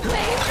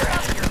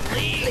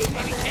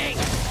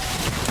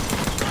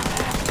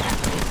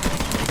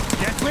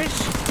 Death wish?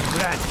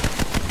 Right.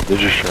 Did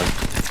you sure?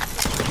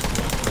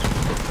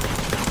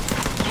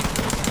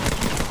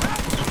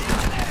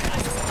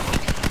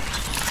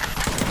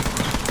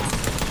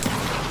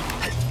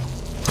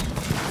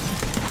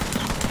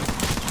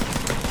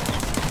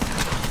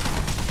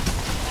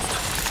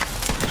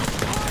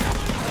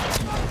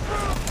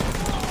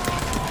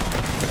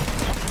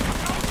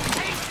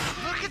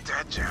 Look at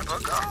that jabber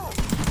go.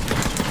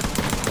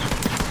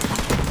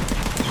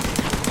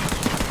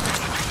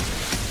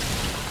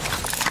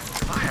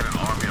 If I had an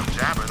army of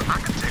jabbers, I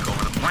could take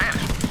over the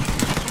planet.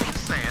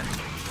 Just saying.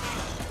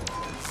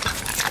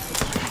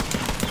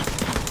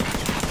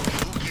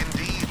 Ook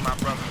indeed, my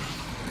brother.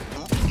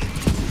 Ook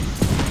indeed.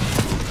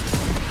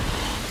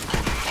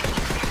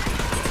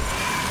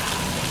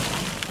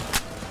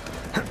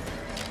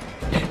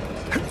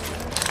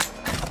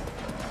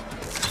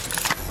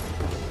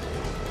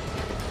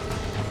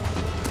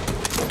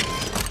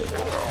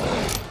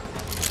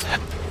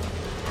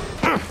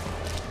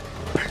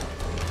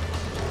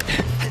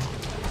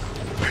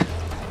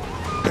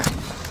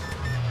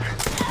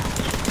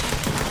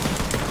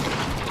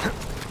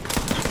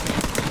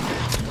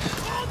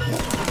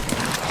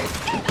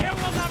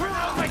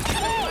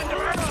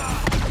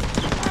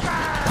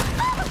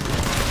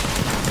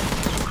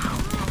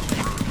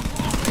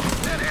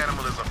 That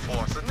animal is a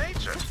force of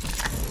nature.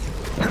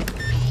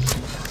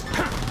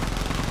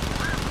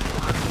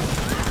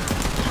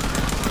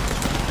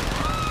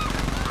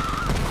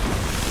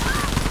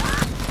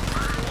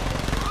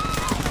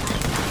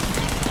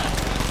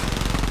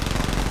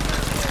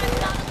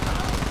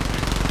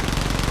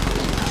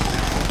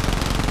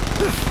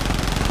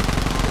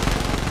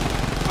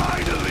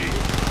 Finally,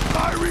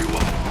 my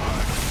reward.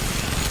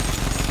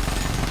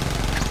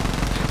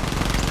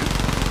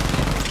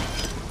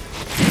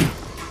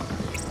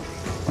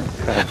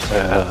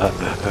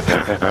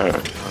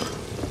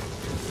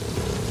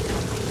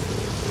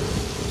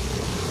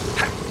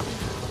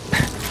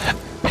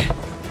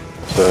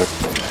 So,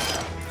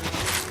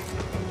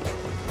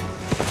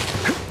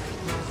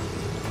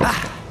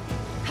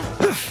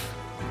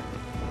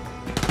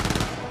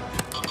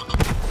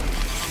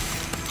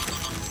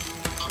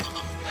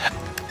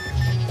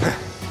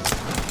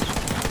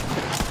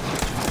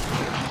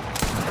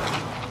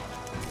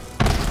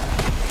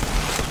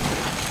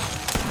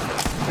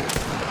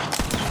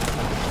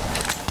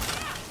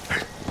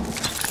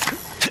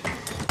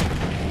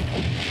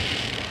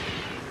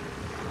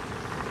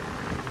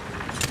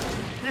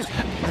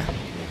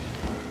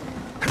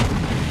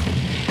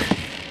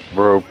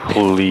 bro,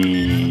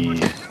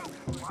 please.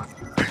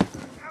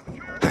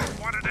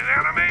 Wanted an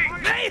enemy?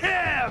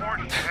 Mayhem!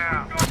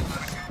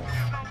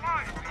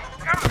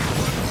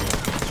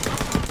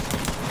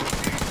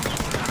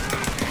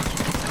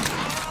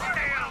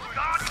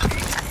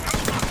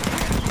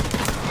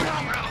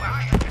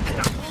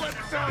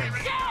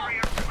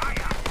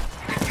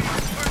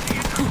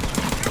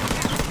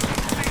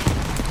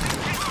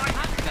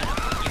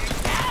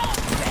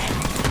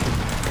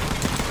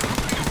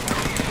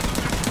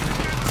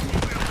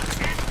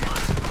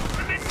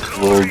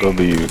 Little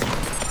W.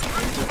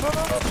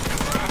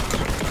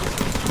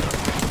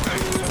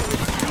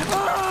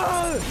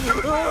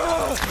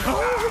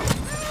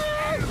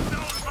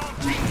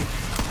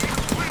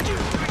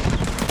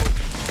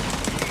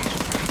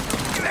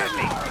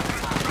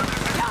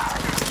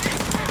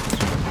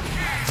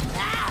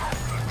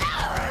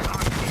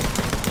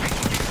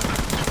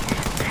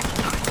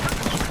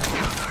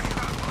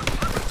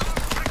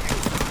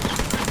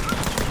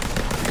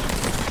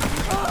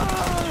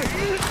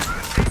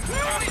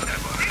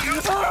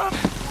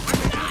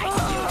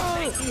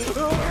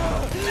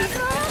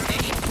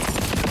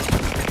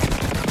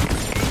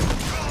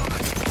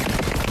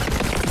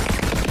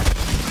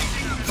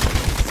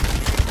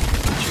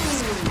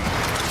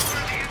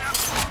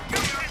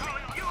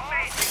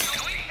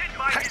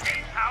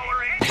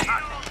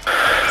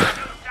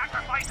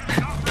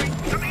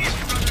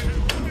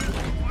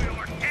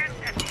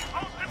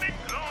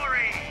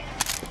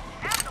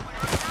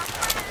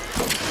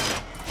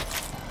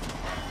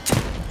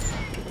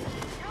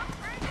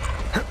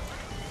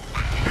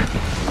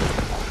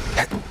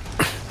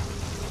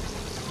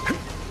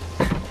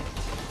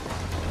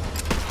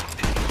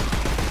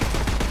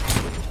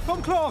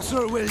 Come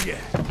closer, will you?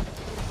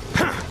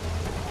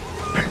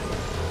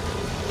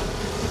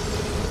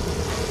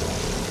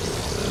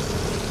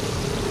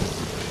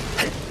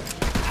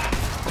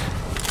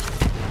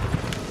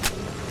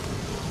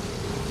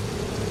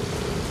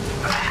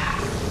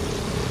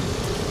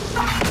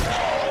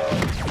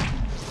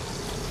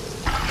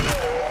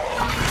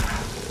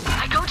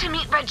 I go to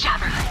meet Red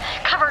Jabber,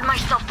 covered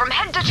myself from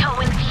head to toe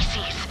in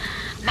feces.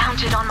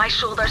 Mounted on my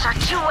shoulders are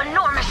two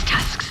enormous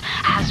tusks,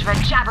 as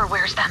Red Jabber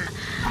wears them.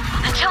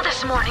 Until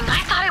this morning, I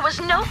thought I was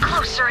no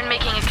closer in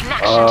making a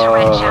connection to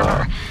Red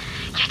Jabber.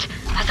 Yet,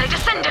 as I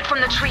descended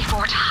from the tree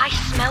fort, I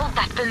smelled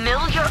that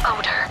familiar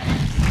odor.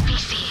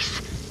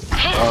 Feces.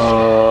 Piss.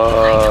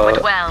 I know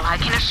it well, I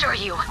can assure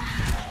you.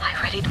 I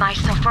readied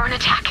myself for an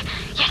attack,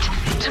 yet,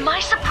 to my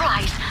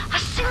surprise, a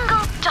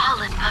single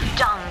dollop of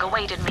dung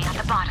awaited me at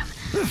the bottom.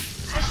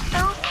 As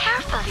though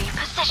carefully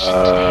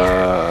positioned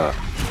there,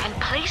 and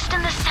placed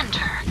in the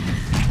center.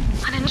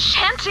 An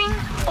enchanting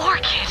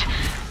orchid.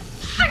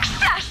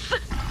 Success!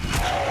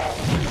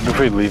 What if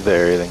we leave the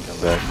area then come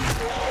back?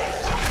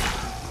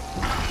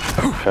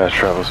 Fast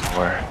travel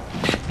somewhere.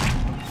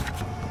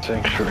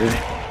 Sanctuary.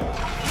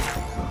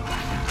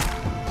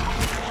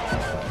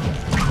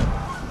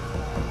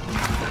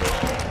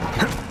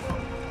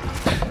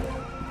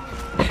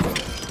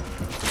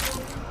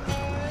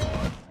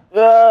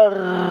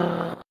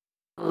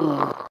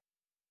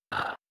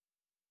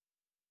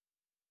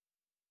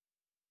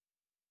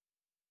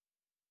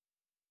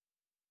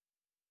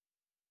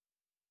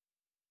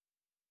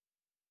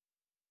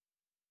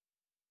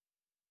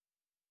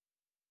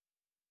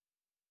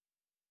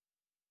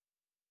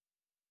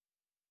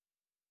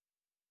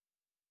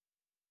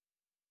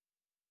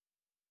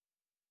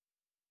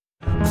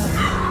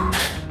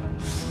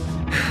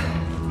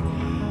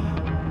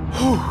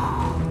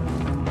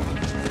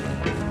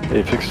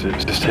 Hey, fixed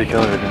it. Just take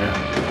elevator now.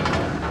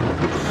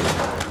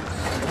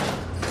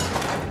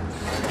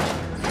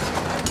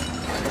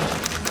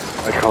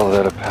 I call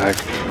that a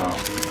package.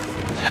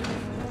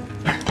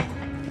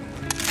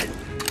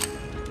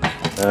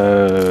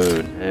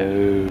 Oh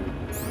no.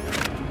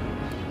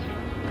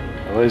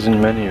 Always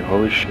in menu.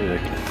 Holy shit! I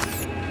can't.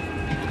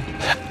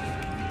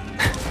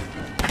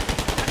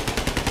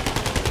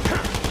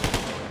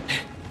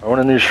 I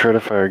want a new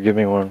shreddifier. Give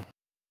me one.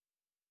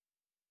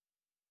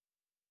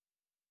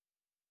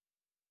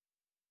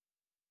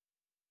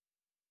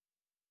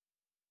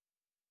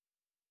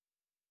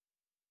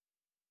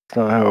 That's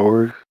not how it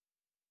works.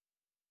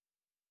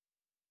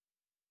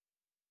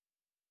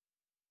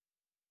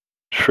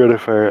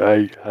 Shreddifier,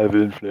 I have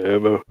infinite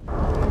ammo.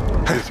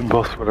 It's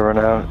impossible to run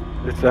out.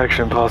 It's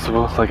actually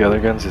impossible. Like other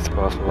guns, it's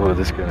possible, but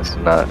this gun is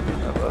not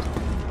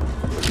possible.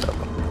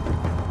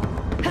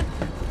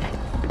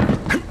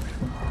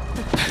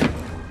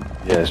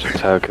 Yeah, it's just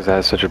how, because it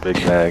has such a big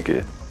mag.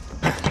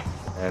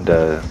 And,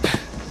 the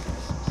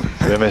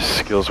MS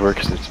skills work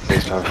because it's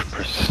based off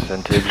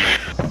percentage.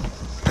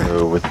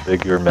 So with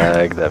bigger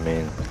mag, that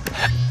means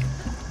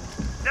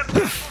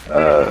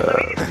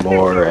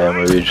more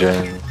ammo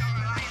regen.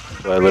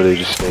 So I literally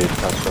just stayed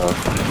topped off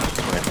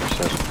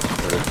 20%.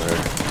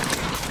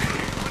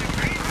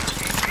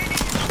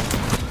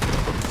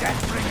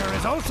 Deathbringer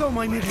is also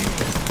my middle.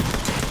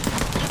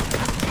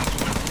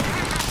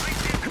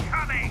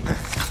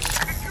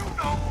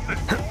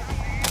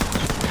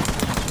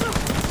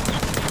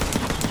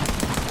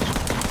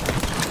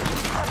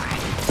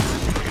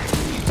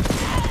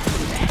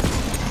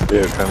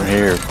 Yeah, come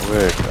here,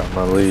 quick, I'm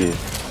gonna leave.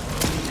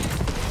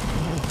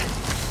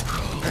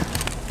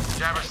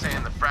 Jabber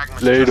saying the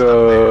fragments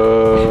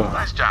Later.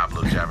 Nice job,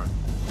 little Jabber.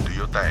 Do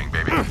your thing,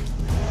 baby.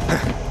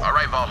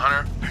 Alright, Vault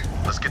Hunter.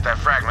 Let's get that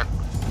fragment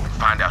and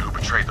find out who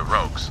betrayed the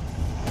rogues.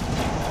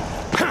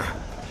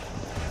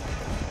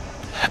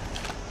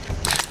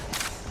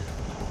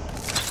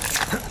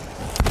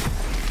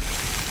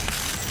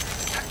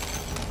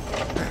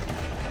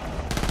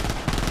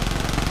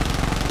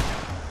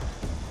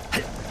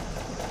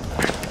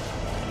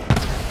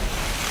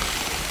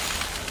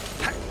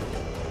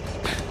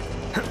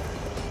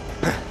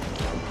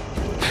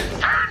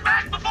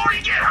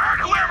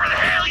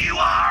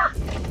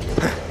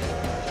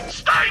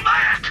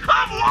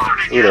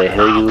 Who the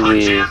hell you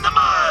is?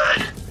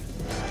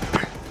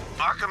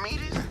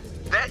 Archimedes?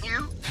 That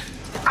you?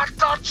 I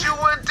thought you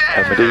were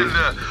dead. Archimedes?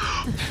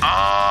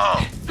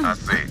 Oh, I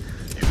see.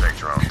 You faked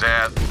your own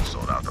death,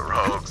 sold out the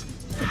rogues.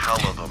 Hell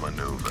of a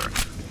maneuver.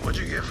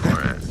 What'd you get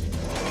for it?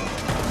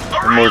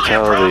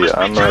 Immortality,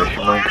 I'm a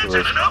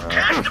homunculus.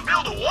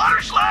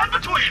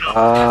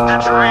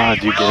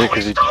 Do you get it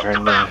because he turned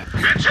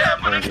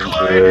into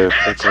a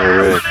pickle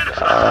Rick?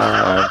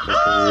 I'm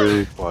pickle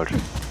Rick. Watch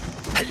it.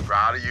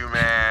 Proud of you,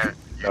 man.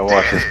 Now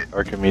watch this.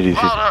 Archimedes,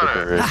 he's a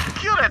pickle Rick.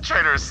 Kill that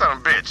traitorous son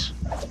of a bitch.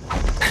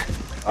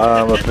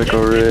 I'm a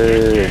pickle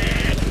Rick.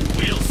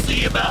 We'll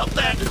see about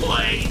that,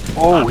 Clay.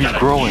 Oh, he's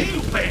growing.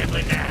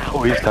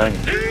 Oh, he's tiny.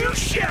 New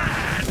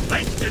shine,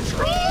 thanks to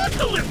Troy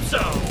Calypso.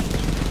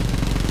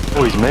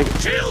 Oh, he's mega.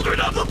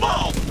 Children of the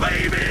vault,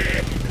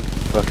 baby.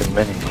 Fucking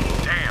mini.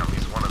 Damn,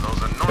 he's one of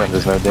those annoying.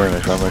 There's no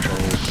damage. How much on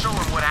you? Show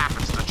him what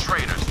happens to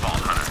traitors, Vault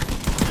Hunter.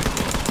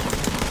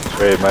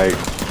 Great, my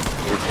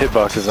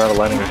hitbox is not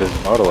aligning with his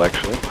model,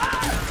 actually.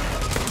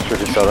 I'm sure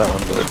if you saw that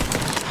one, but.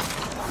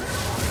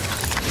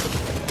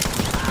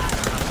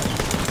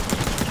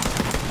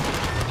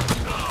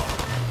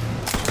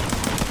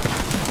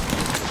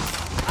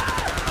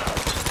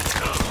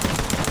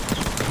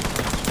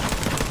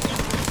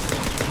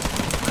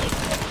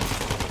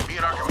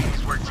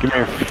 Give me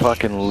your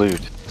fucking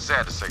loot.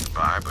 Sad to say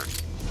goodbye, but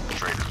a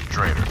traitor's a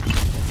traitor,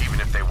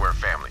 even if they were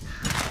family.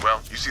 Well,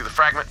 you see the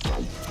fragment?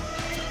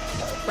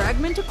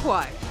 Fragment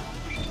acquired.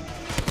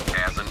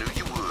 As I knew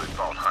you would,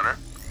 Vault Hunter.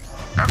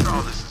 After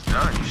all this is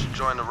done, you should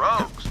join the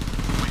rogues.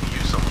 We can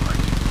use someone like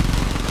you.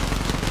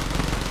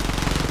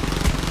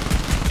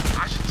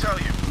 I should tell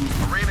you,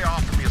 Aurelia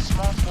offered me a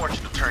small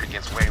fortune to turn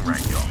against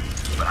Wainwright, y'all,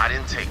 but I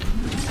didn't take it.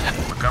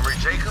 Montgomery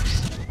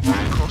Jacobs, the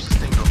closest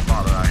thing to a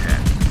father I had.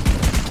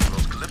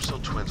 Calypso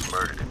twins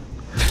murdered him,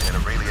 and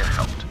Aurelia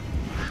helped.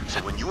 So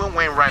when you and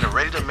Wainwright are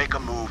ready to make a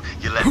move,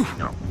 you let me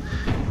know.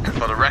 And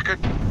for the record,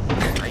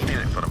 I ain't in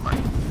it for the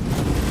money.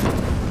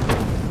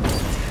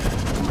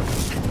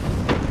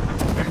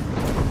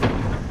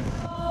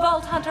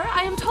 Vault Hunter,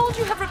 I am told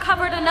you have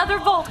recovered another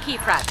vault key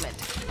fragment.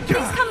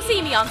 Please come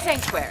see me on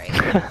Sanctuary.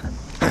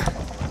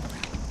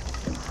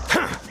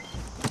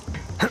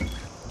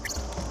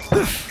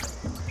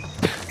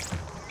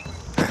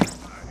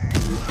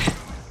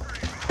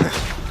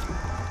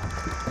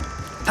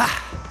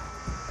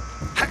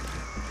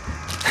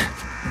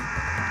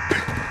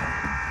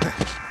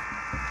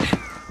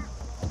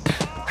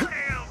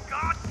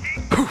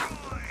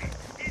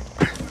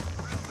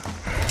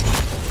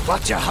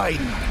 What you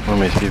hiding? Let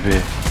me see,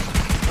 B.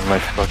 My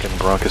fucking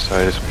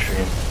bronchositis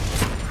machine.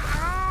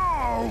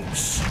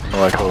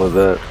 Oh, I call it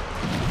that.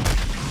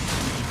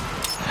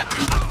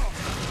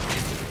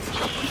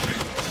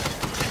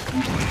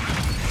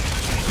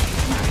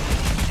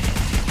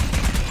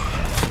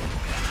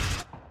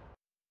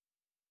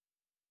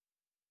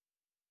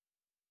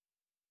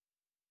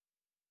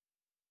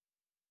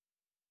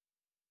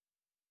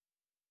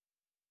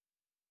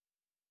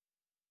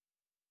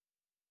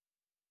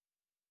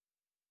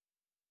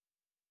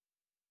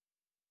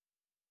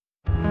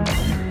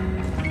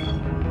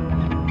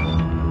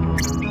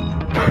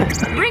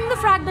 Bring the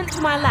fragment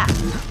to my lab.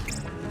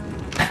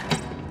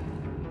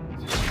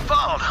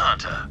 Vault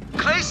Hunter,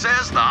 Clay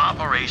says the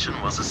operation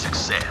was a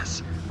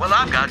success. Well,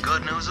 I've got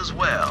good news as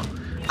well.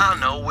 I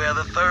know where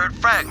the third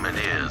fragment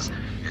is.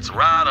 It's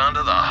right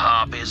under the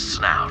harpy's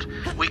snout.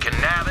 We can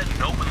nab it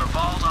and open the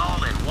vault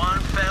all in one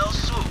fell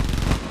swoop.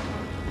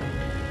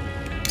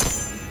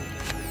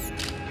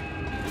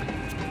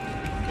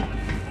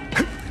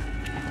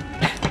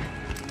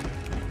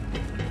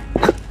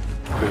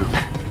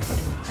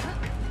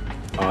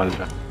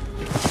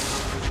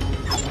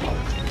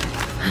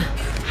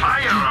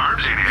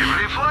 Firearms in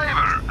every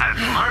flavor at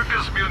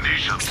Marcus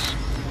Munitions.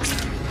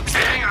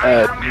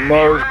 At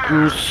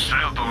Marcus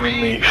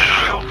Munitions.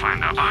 You'll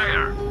find a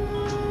buyer.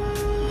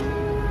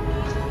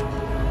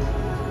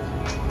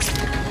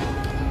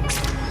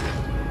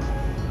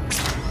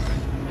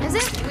 Is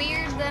it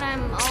weird that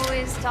I'm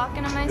always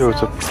talking to myself? Yo,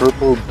 it's a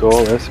purple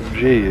doll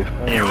SMG.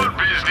 Your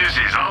business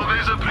is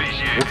always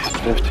appreciated.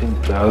 It's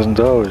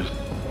 $15,000.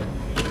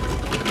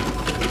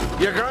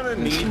 You're gonna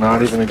need It's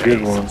not even a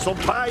good one. so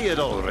buy it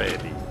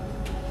already.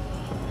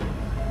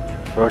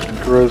 Fucking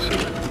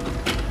corrosive.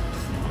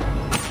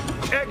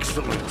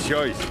 Excellent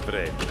choice,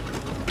 Fred.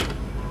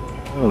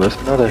 Oh, that's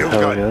not a You've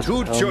hell got yes.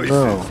 two Hell choices.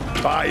 no.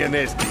 Buy an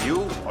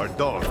STU or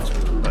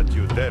don't. But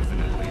you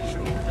definitely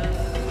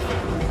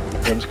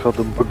should. One's called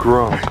the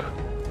Bagronk.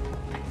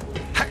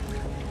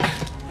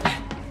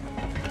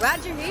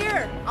 Roger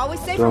here. Always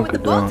safer with the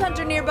Donkadonk. Vault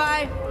Hunter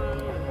nearby.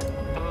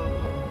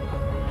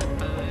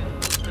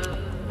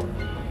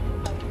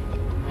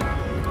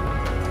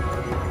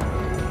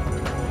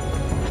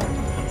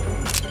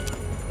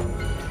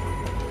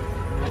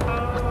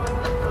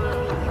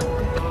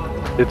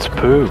 It's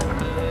poop.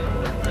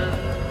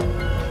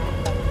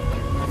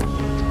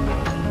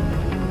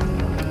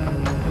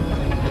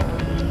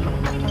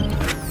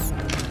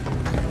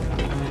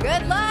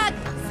 Good luck.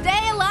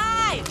 Stay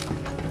alive.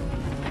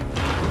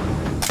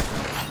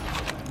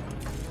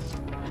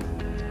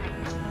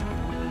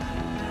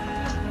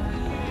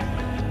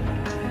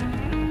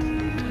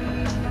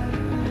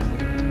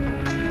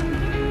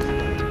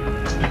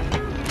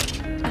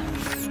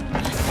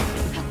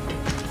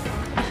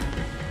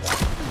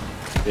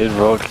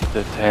 Invoke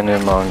the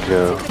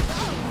Tanemango.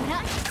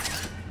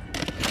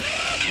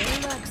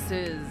 Alex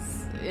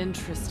is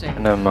interesting.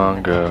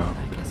 Tanemango.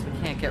 I guess we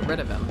can't get rid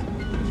of him.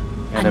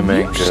 A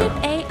new ship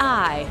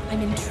AI.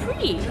 I'm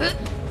intrigued.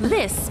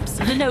 Lisps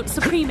denote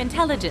supreme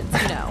intelligence,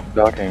 you know.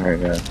 Docking right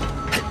now.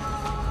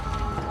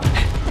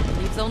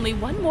 Leaves only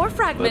one more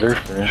fragment. Let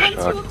her finish Once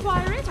talking. you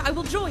acquire it, I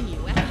will join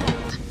you at the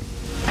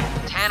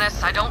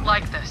Tannis, I don't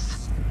like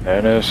this.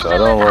 Tannis, I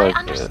don't Lilith, like I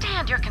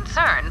understand your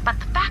concern, but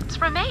the facts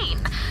remain.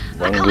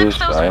 The Fungus,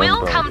 Calypsos I am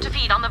will come fungus. to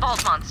feed on the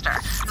Vault Monster.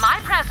 My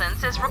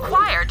presence is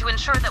required to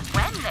ensure that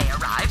when they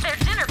arrive, their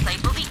dinner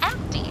plate will be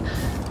empty.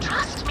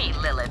 Trust me,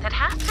 Lilith, it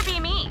has to be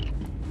me.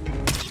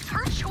 It's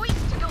her choice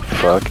to go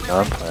down. Fuck,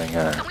 I'm playing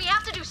And that. we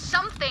have to do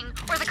something,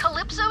 or the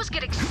Calypsos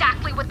get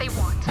exactly what they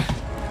want.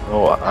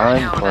 Oh,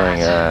 I'm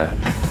playing that.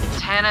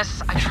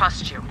 Tannis, I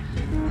trust you.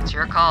 It's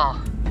your call.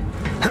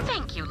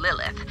 Thank you,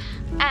 Lilith.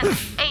 And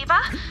Ava,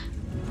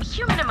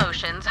 human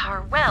emotions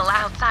are well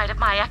outside of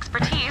my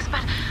expertise,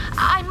 but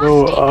I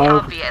must state the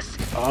obvious.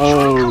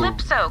 Troy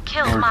Calypso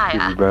killed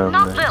Maya,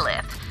 not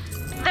Lilith.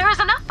 There is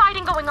enough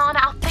fighting going on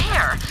out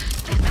there.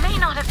 This may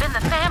not have been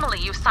the family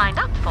you signed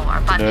up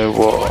for, but You know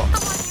what? it's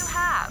the one you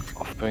have.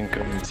 I think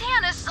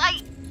Tannis,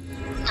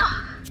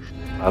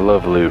 I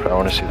love loot. I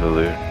want to see the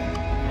loot.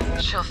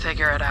 She'll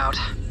figure it out.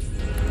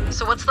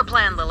 So what's the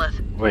plan, Lilith?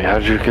 Wait,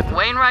 how'd you get the...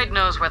 Wainwright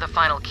knows where the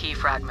final key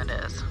fragment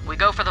is. We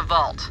go for the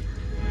vault.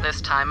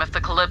 This time, if the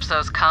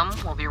Calypsos come,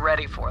 we'll be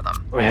ready for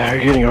them. Wait, how are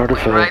you getting Wainwright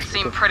artifacts?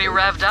 seemed pretty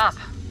revved up.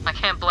 I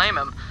can't blame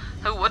him.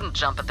 Who wouldn't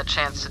jump at the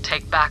chance to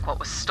take back what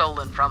was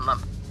stolen from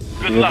them?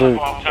 Do you have a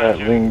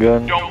Gatling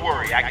gun? Don't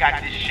worry, I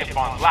got this ship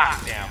on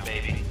lockdown,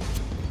 baby.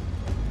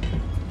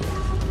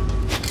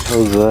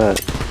 How's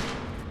that?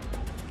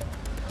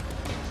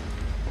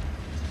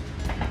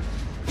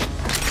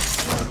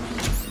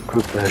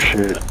 Equip that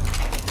shit.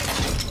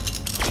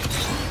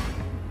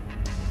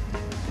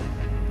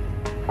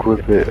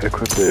 Equip it,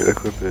 equip it,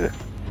 equip it.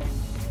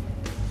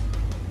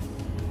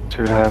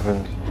 See what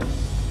happens.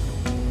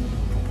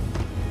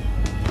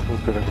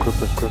 Equip it, equip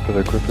it, equip it,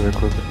 equip it,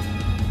 equip it.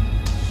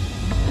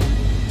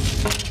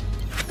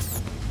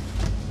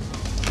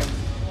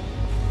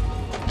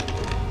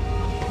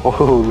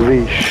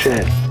 Holy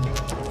shit.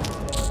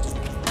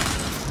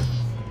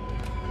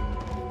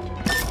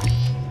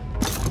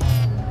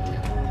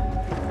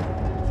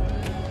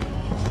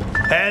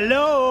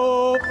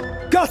 Hello?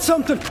 Got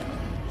something?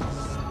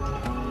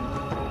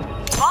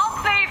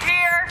 Vault safe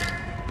here!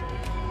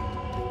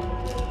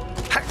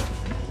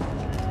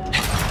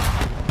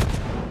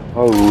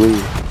 Holy.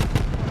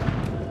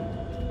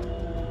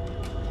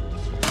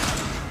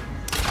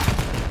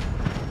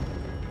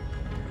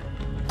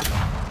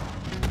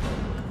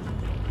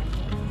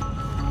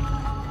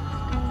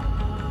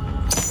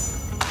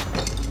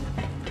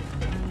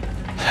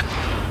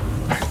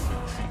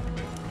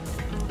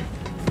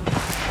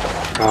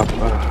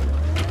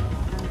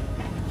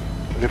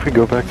 What if we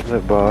go back to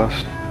that boss?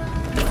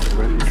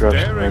 What if he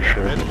drops some more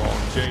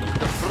shit?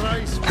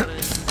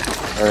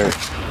 Alright.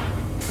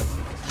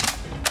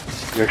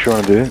 You actually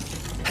want to do it?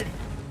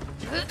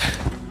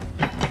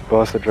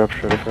 Boss that drops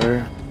shredder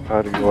fire?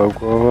 How do you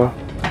walk over?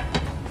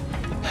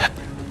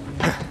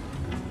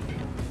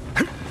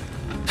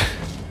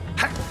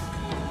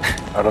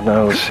 I don't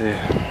know, let's see.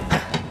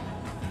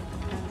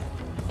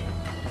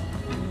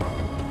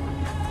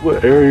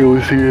 What area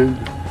was he in?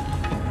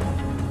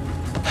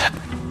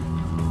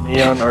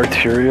 Neon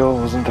Arterial?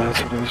 Wasn't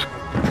that what it was?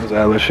 It was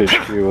Atlas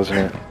HQ, wasn't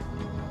it?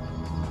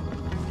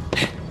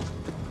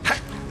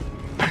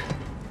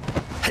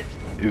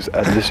 It was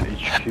Atlas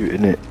HQ,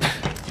 innit?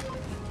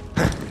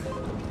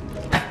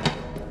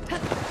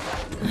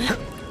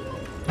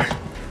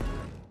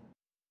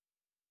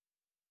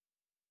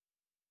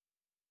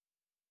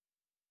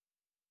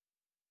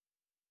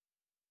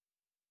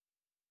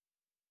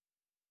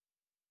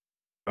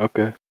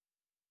 Okay.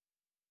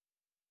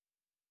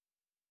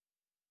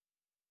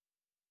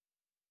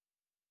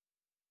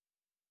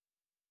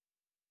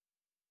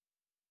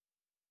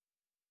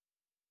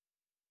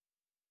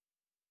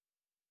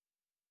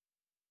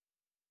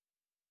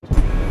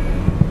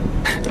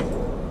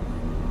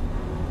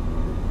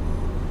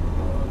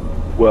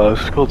 Wow,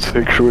 this is called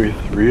Sanctuary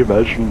 3.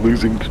 Imagine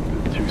losing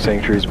 2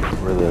 sanctuaries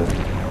before the...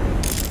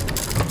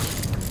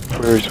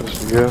 Where are we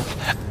supposed to go?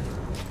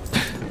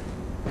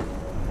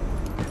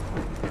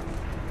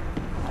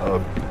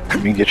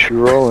 Let me get you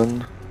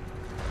rolling.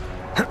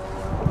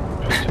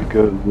 Just to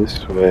go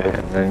this way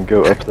and then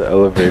go up the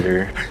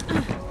elevator.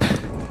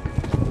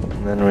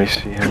 And then we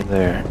see him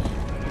there.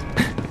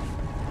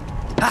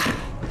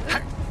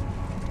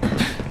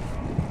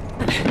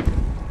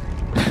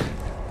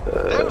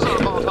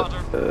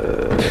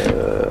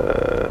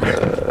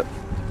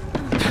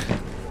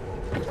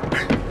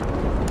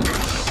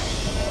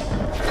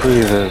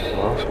 Please, that's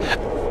awesome.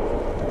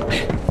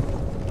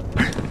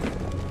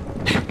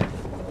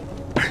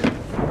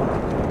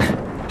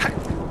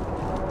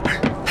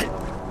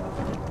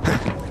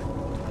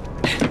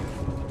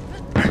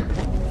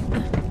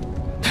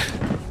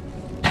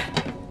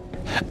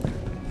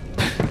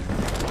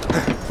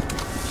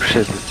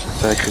 shit, this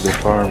is actually the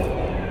farm.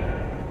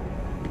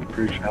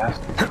 Pretty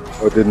fast.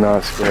 Oh, it did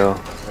not scale.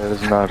 That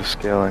is not a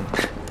scaling.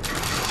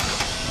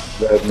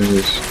 Bad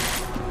news.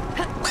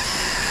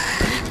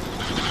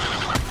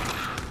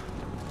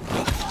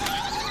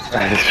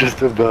 It's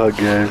just a bug,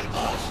 guys.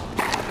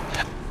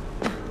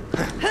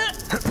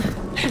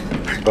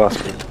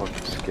 Boss can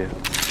fucking scale.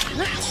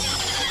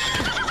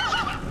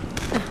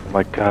 Oh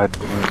my god,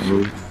 don't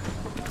move.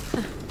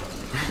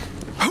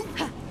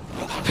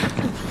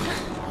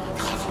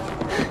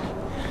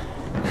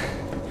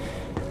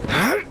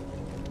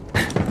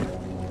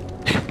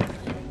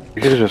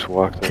 You could have just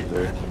walked up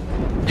there.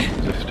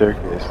 There's a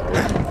staircase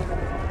there.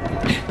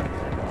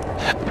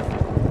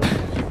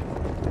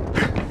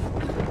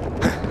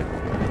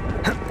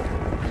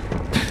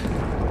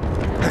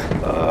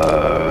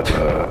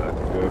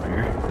 Go up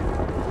here.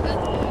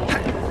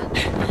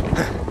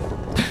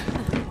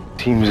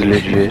 Seems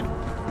legit.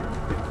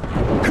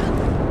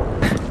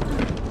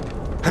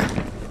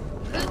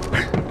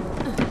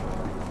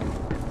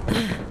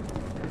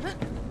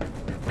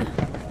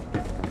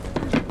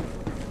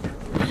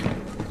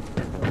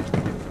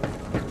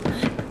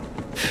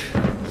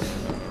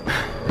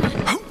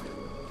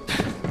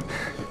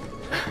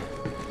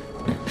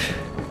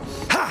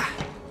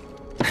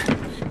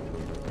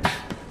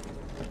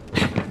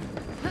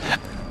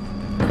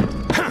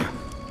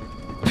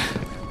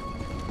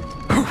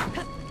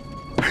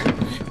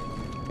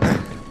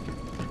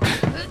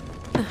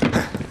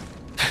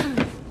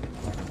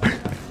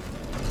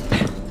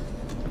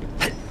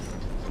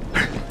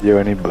 Do you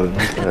have any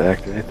buttons to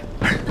activate?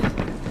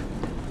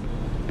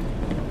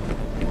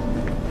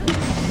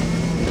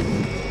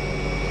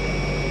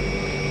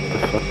 What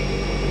the fuck?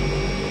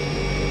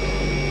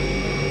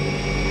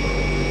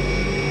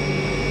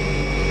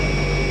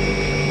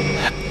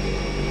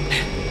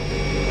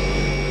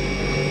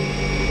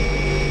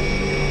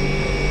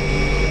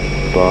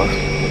 Boss.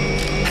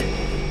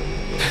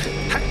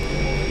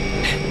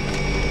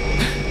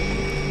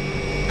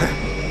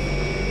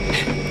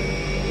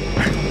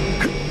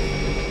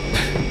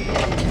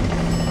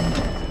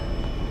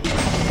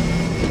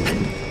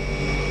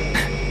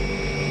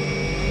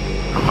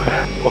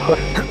 What?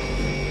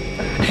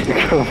 You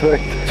come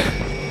back to...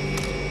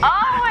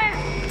 Always!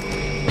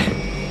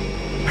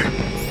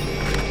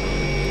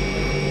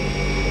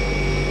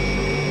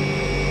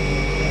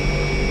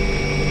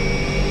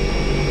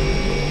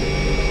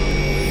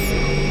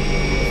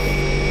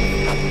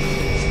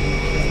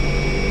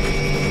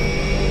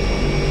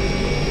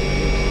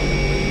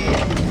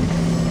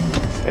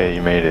 Hey,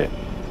 you made it.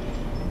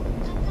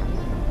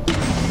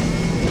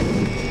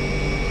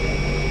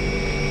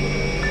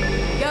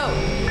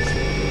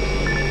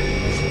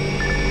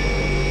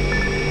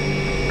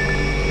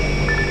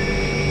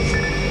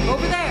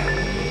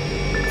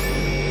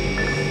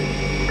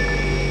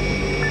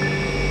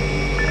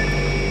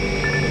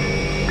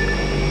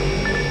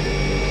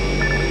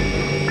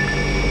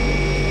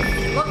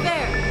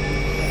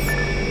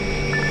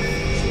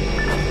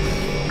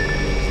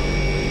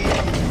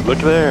 Look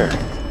there!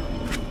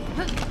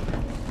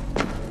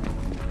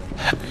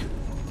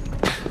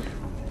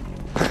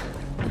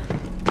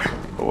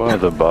 Wow,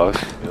 the boss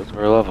feels to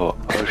our level.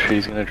 Oh shit,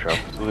 he's gonna drop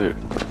us loot.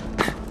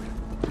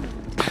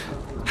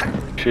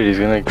 Shit, he's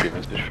gonna give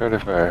us the shredder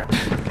fire.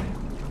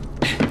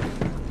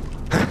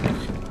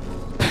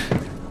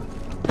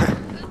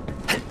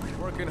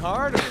 Working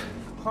hard or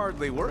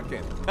hardly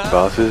working?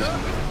 Bosses?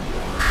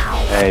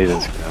 Hey, he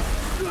doesn't go.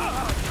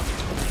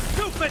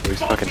 He's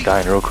fucking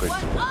dying real quick.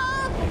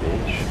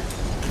 Bitch.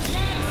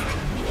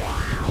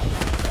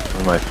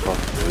 Where am I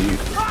fucking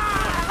leave?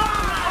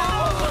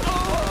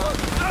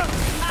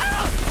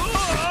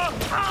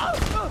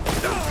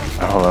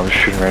 Hold on, I'm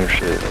shooting random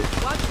shit.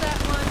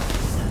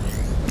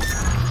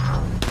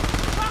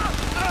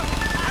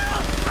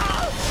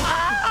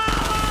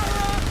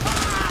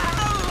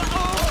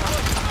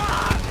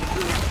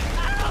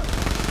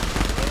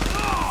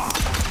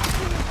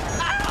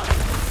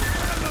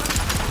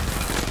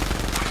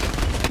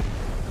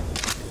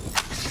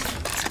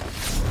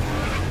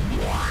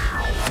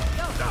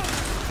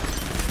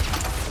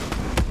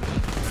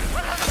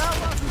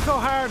 So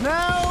hard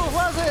now,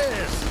 was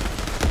it?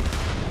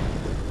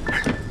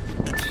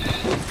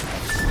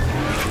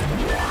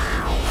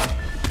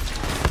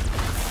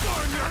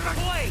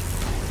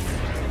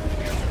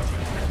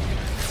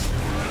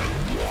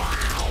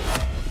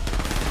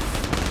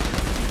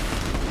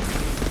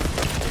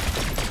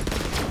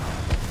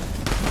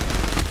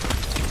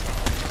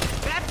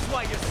 That's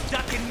why you're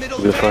stuck in middle.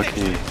 Who the fuck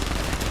he?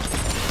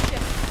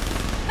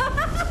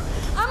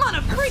 I'm on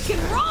a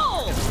freaking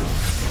roll!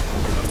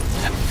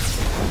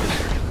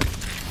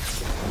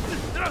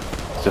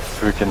 It's a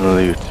freaking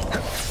loot.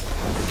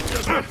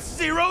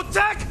 Zero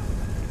tech!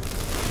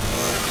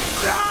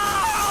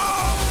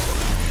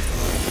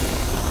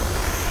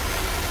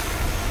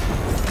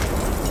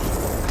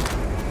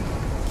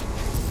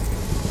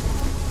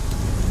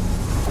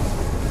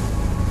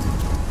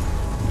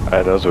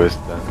 Alright, that was a waste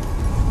of time.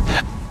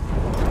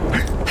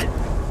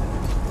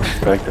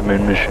 Back to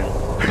main mission.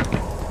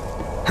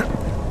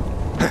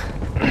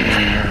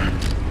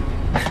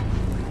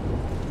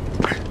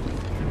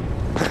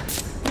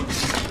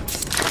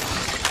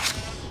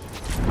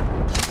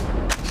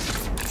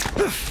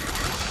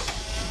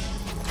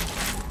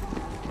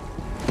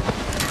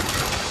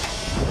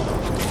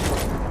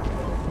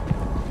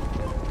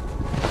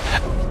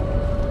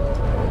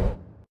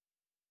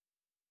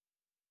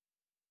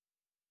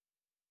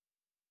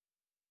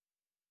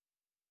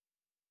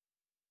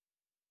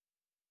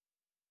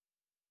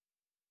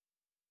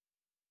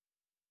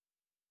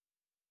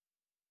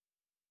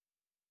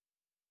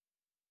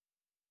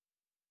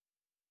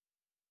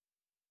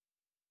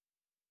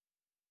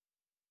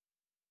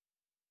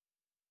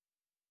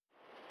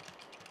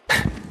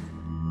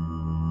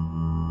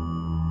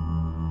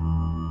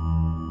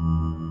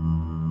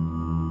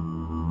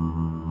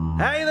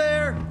 Hey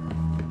there!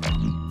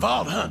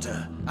 Vault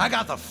Hunter, I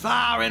got the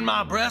fire in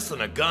my breast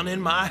and a gun in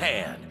my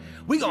hand.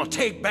 We gonna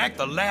take back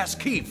the last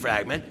key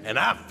fragment, and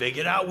I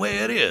figured out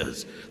where it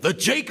is. The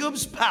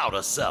Jacobs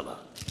Powder Cellar.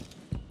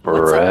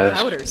 What's a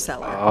powder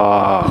cellar?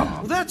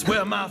 Well, that's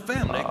where my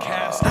family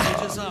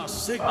castages our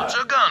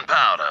signature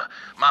gunpowder.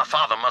 My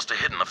father must have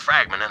hidden the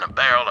fragment in a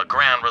barrel of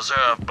Grand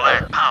Reserve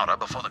black powder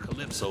before the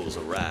Calypsos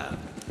arrived.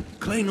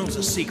 Clay knows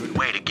a secret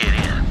way to get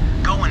in.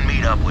 Go and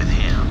meet up with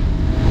him.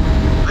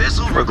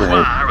 This'll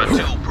require a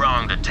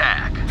two-pronged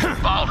attack.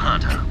 Vault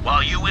Hunter,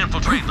 while you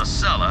infiltrate the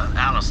cellar,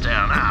 Alistair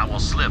and I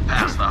will slip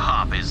past the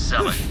Harpies'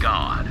 zealot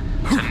guard.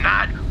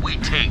 Tonight, we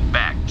take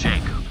back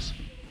Jacobs.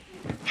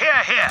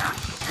 Here, here.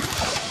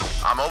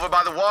 I'm over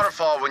by the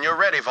waterfall when you're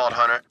ready, Vault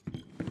Hunter.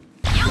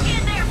 You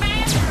get there,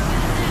 man.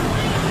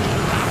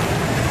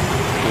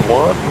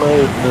 What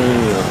made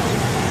me?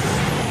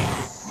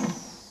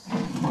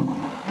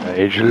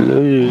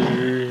 Majorly.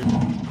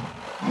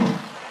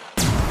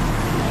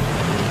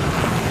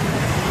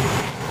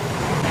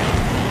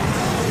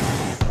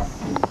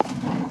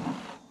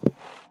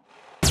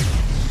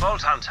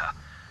 Vault Hunter,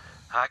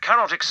 I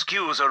cannot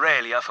excuse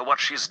Aurelia for what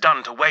she's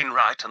done to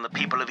Wainwright and the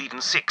people of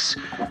Eden 6.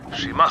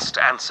 She must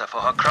answer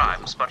for her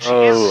crimes, but she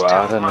is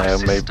still my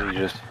sister. Maybe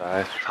just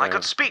fast. If I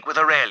could speak with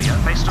Aurelia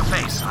face to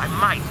face, I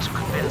might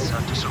convince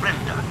her to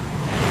surrender.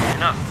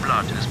 Enough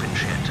blood has been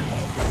shed.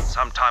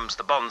 Sometimes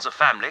the bonds of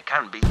family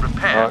can be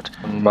repaired.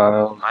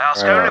 I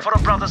ask only for a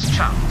brother's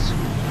chance.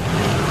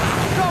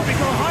 No, we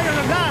go higher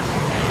than that!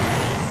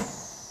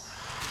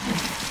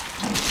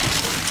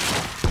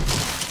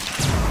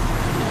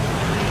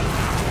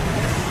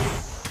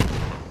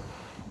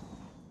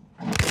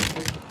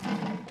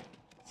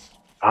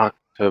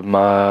 Octave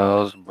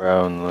Miles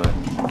Brownlee.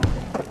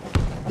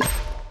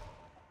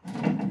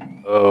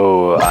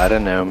 Oh, I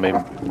don't know. Maybe.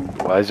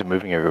 Why is it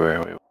moving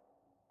everywhere? Wait.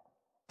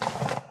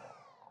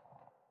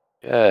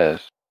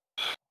 Yes.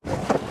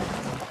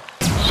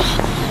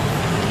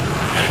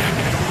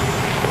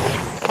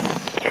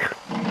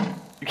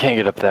 You can't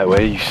get up that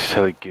way, you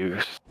silly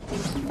goose.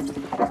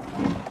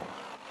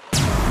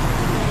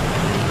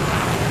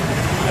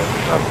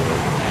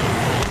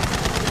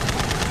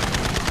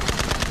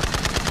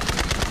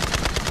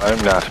 I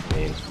am not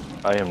mean.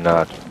 I am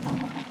not.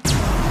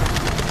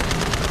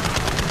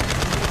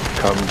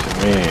 Come to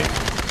me.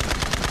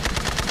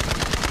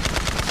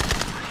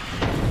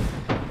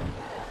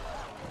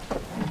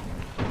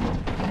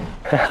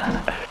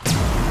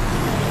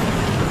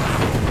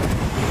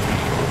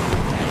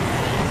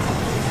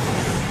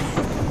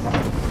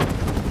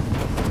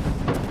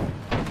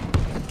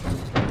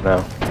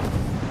 No.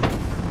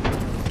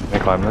 Can I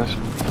climb this?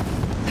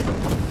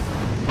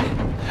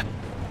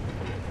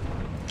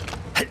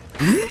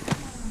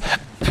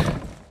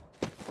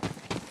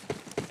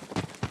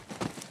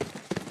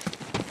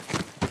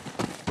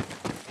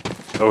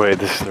 Oh wait,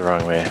 this is the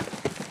wrong way.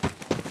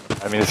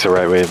 I mean, it's the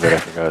right way, but I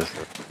forgot it's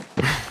the...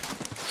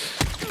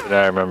 And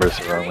I remember it's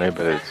the wrong way,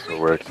 but it still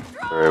works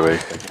the right way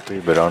technically,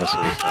 but honestly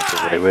it's not the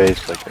right way,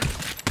 it's like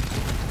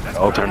an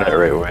alternate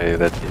right way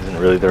that isn't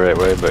really the right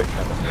way, but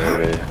kind of the right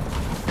way.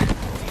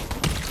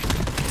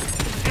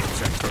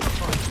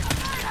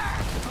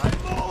 I'm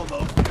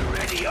almost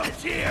ready up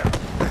here.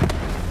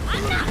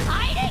 I'm not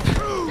hiding.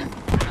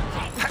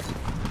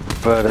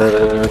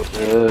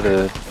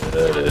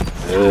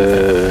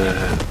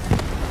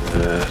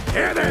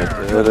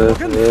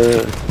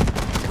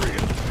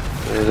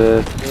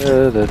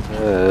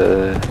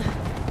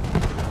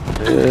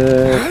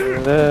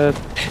 Here there.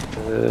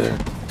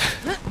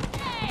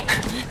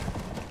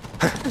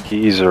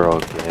 Keys are all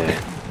gay.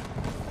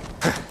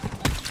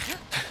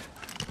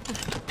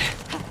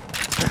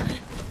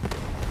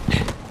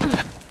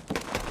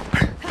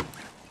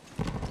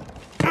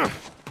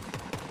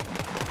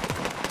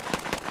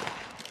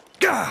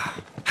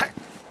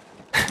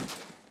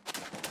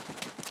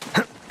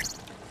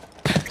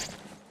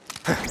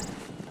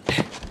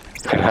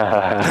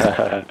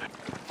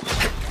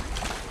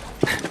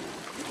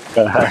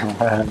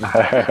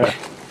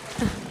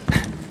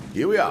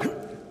 Here we are.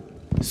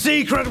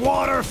 Secret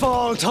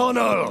waterfall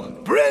tunnel.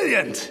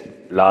 Brilliant.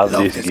 Love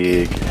this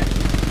gig.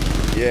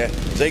 Yeah,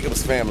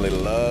 Jacob's family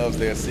loves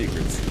their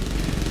secrets.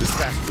 This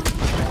passage.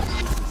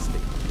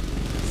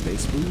 Stay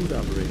smooth,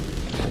 operator.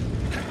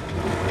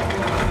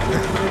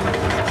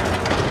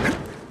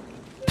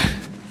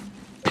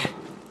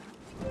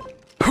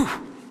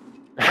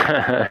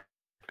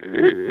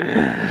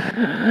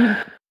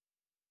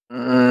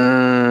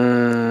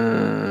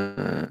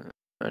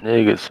 I need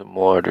to get some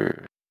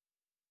water.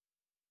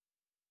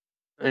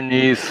 I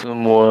need some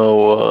more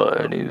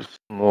water. I need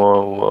some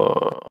more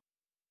water.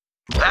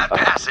 That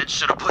passage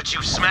should have put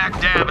you smack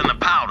dab in the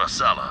powder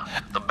cellar.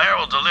 The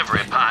barrel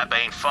delivery pipe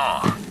ain't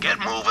far. Get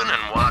moving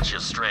and watch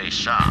your stray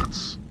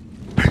shots.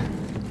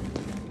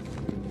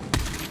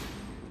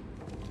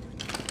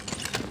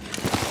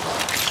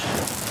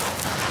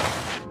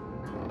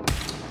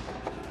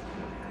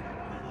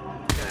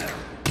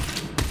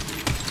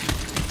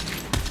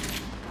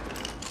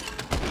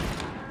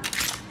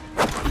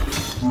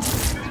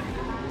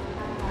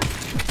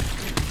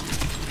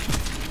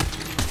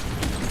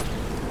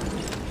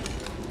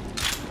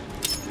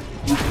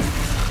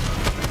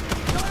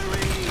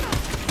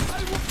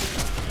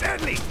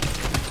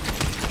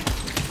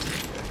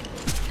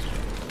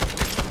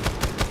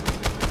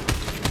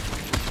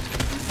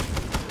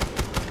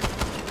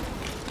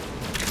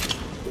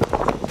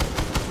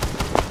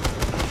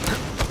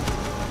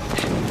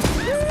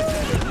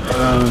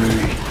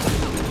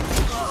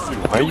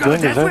 are you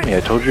going to defend me? I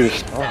told you to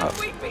stop.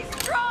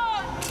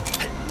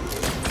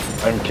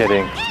 I'm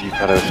kidding. You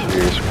thought I was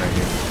serious, weren't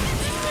you?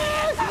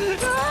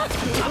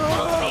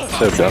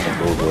 So dumb and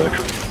gullible,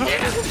 actually.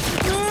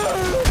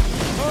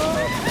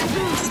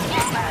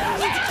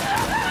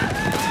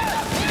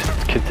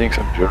 Kid thinks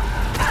I'm joking.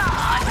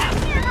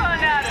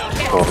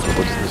 Oh,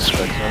 what's the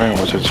strength on it?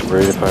 What's its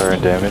rate of fire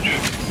and damage?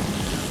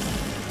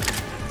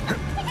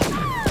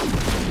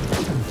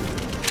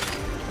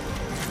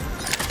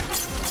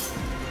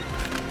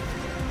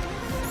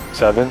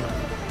 Seven.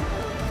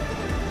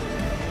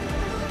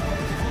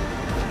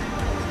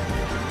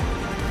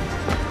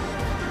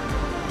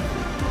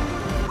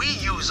 We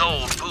use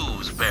old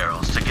booze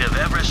barrels to give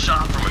every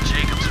shot from a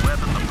Jacob's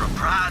weapon the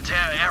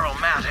proprietary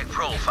aromatic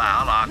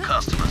profile our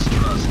customers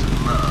trust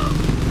and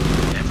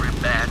love. Every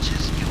batch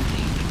is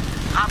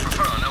unique. I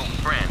prefer an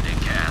old brandy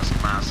cask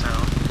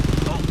myself.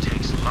 Oak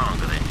takes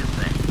longer than you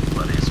think,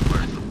 but it's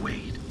worth the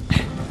wait.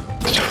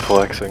 It's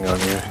flexing on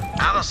you.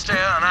 Alistair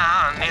and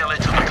I are nearly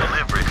to the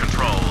delivery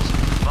controls.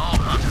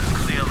 Vault Hunter,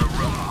 clear the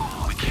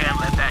road. We can't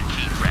let that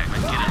key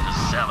fragment get into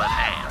Zealot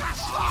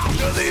hands.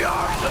 To the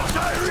arms of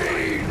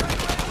Tyrene!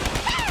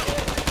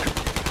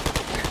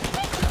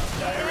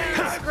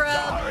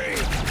 Scrub.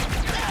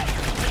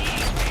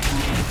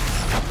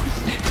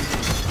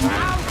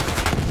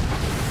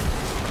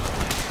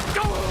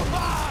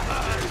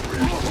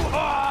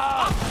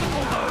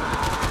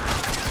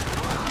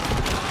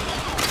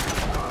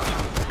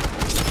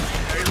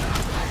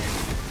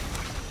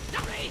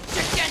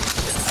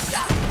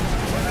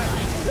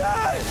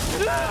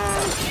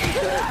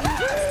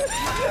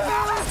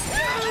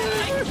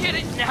 I get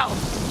it now.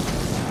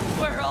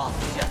 We're all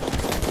just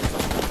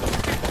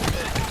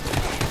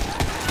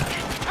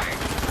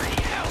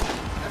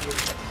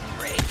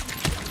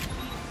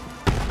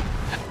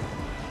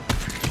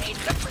need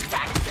the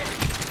protection.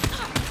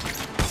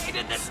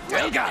 Needed the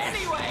strength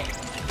anyway.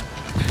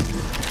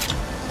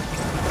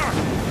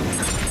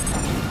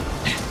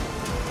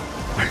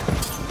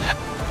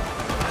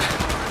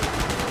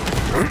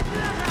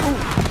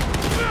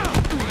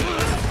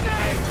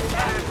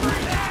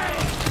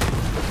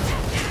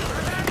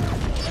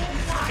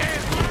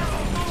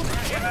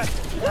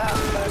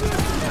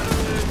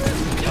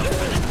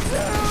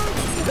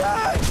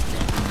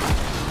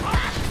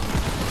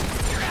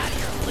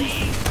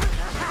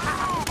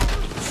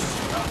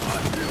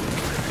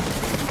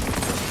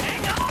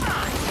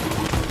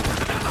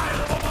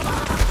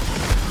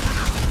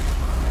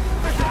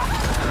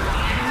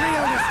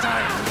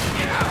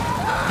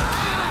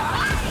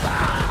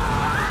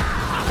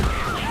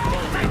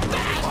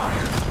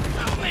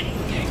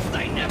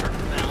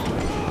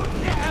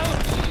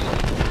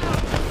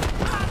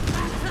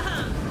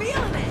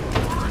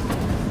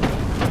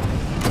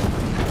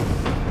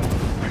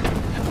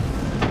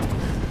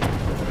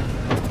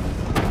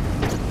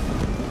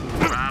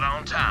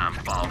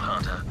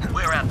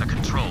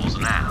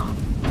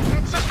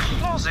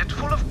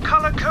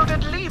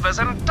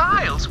 And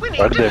dials. We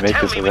Why did they make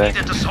tell this me a we thing?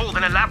 needed to solve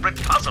an elaborate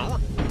puzzle.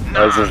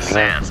 Why is this a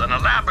thing? Nonsense. An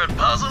elaborate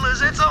puzzle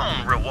is its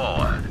own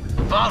reward.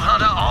 Vault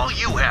Hunter, all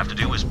you have to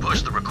do is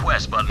push the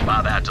request button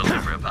by that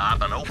delivery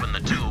pipe and open the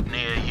tube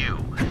near you.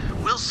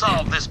 We'll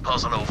solve this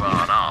puzzle over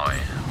on our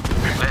end.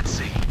 Let's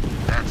see.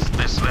 That's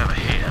this lever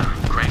here.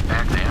 Crank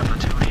back the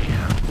amplitude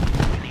here.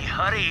 Any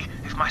hurry.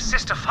 If my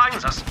sister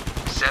finds us,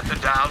 set the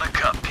dial to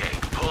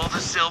cupcake, pull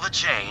the silver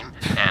chain,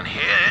 and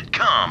here it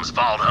comes,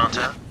 Vault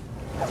Hunter.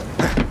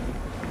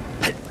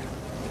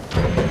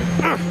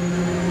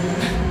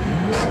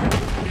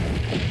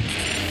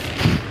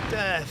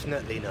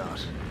 Definitely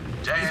not.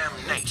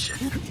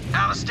 Damnation.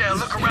 Alistair,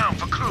 look around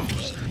for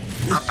clues.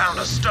 I found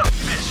a stuffed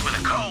fish with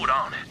a code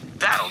on it.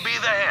 That'll be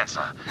the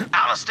answer.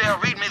 Alistair,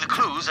 read me the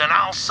clues and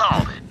I'll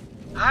solve it.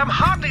 I'm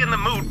hardly in the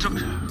mood to...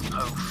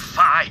 Oh,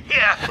 fine.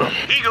 Here.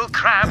 Eagle,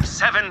 crab,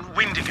 7,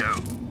 Windigo.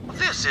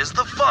 This is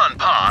the fun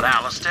part,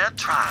 Alistair.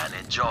 Try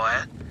and enjoy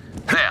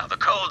it. There, the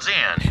code's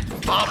in.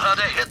 Vault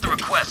Hunter, hit the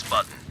request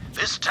button.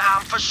 This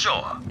time for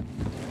sure.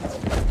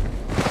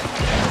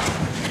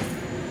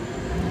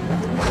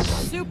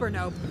 Super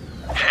nope.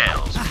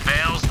 Hells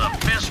bells, the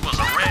fish was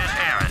a red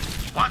herring.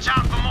 Watch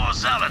out for more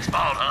zealots,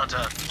 Vault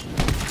Hunter.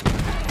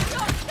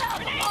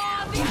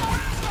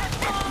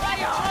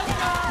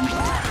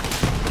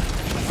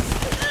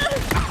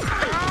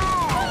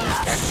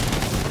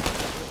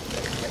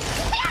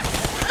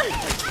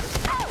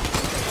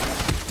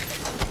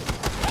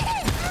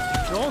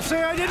 Don't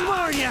say I didn't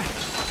warn you.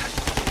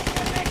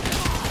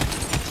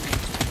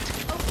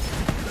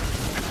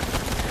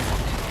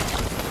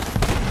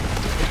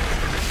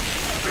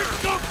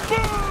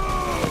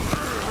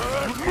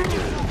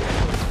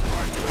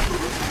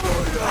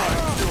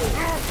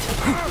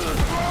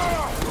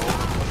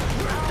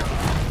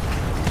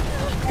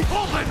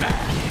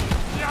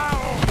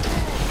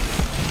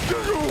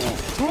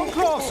 Come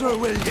closer,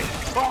 will you?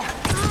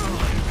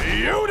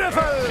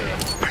 Beautiful!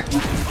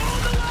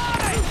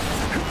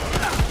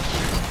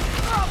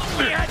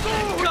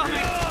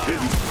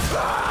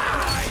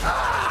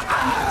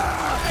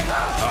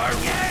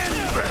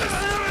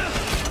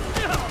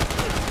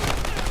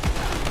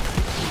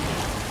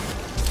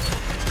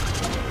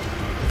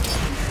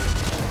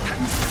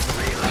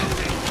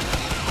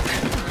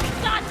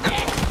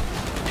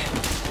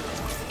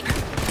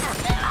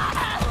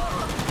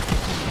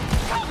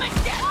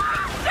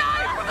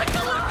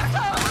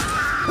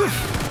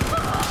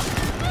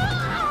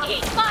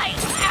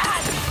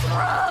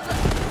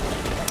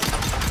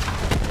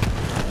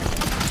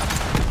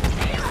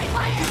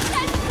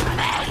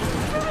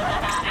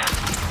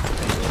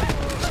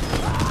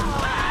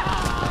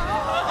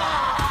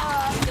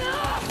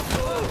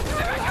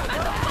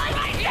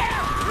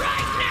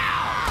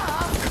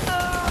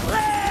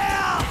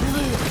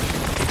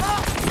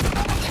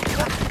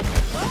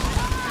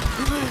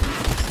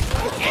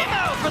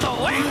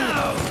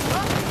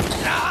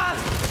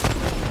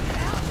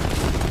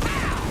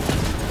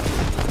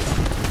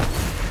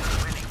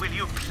 Will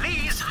you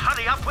please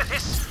hurry up with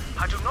this?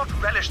 I do not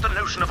relish the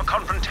notion of a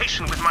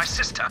confrontation with my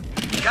sister.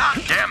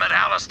 God damn it,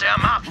 Alistair,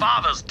 my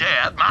father's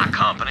dead, my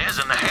company is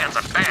in the hands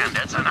of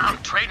bandits, and I'm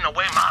trading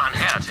away my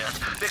inheritance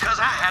because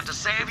I had to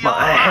save your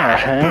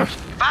life.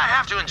 If I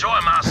have to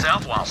enjoy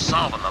myself while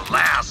solving the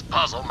last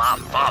puzzle my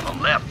father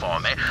left for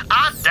me,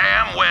 I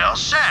damn well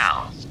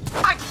shall.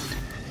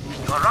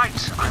 You're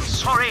right, I'm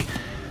sorry.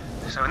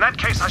 So in that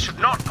case, I should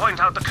not point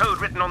out the code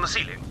written on the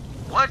ceiling.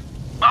 What?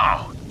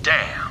 Oh,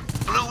 damn.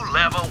 Blue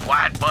lever,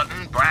 white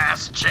button,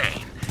 brass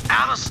chain.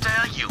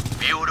 Alistair, you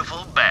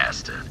beautiful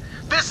bastard.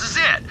 This is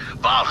it.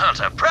 Ball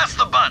Hunter, press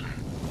the button.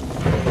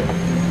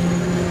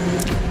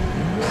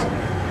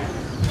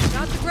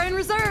 Got the Grand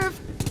Reserve.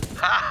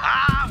 Ha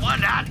ha,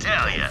 what'd I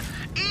tell you?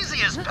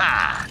 Easy as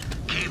pie.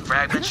 Key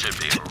fragment should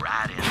be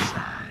right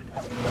inside.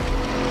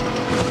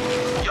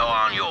 You're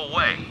on your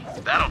way.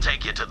 That'll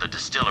take you to the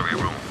distillery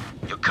room.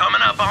 You're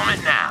coming up on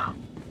it now.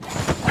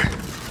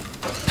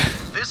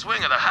 This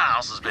wing of the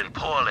house has been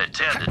poorly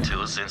tended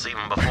to since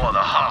even before the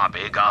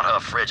harpy got her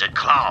frigid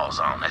claws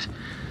on it.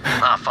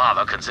 My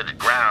father considered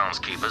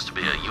groundskeepers to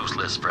be a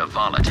useless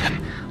frivolity,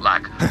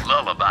 like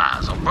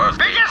lullabies or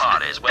birthday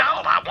parties, when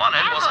all I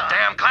wanted was a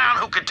damn clown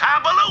who could tie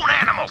balloon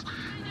animals.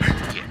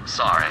 Yeah,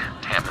 sorry,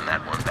 tamping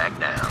that one back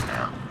down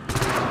now.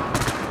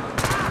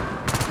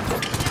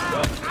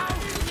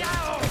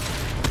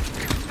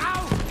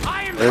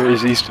 There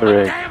is Easter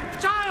egg.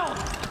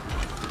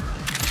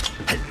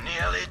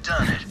 Nearly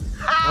done it.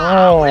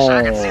 I wish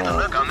I could see the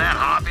look on that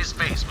harpy's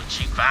face when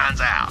she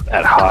finds out.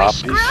 That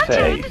harpy's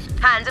face.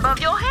 Hands above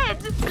your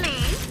heads,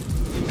 please.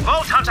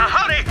 Vault Hunter,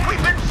 hurry!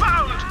 We've been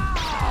found!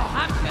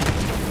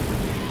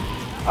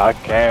 I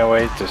can't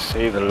wait to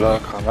see the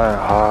look on that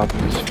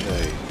harpy's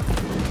face.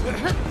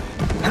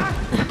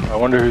 I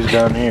wonder who's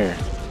down here.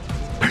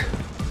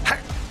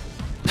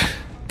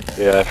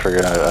 Yeah, I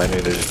forgot. I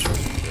needed to check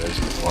you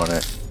guys on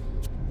it.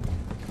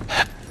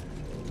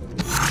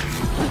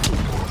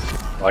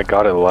 I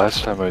got it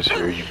last time I was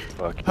here, you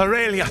fuck.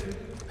 Aurelia,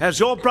 as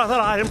your brother,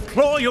 I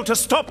implore you to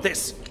stop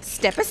this.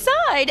 Step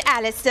aside,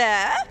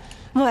 Alistair,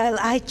 while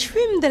I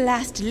trim the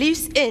last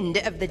loose end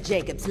of the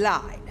Jacob's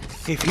line.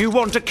 If you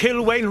want to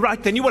kill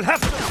Wainwright, then you will have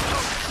to...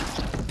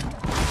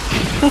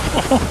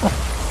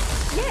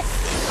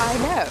 Yes, I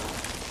know.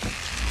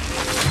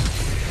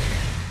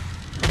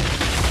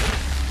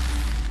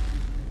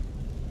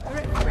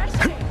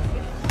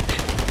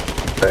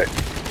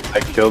 I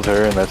killed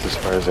her and that's as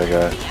far as I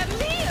got.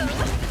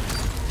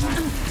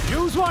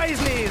 Use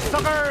wisely,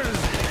 suckers!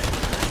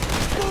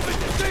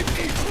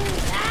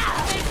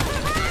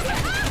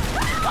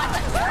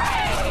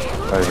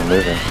 Not even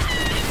moving.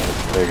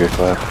 Very good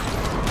clap.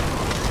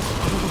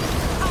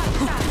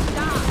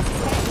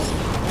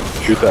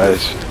 Shoot the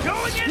eyes.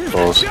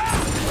 Balls.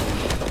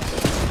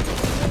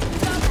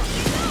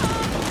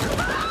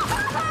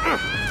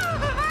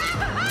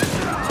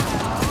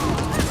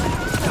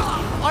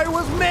 I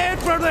was made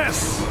for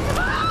this!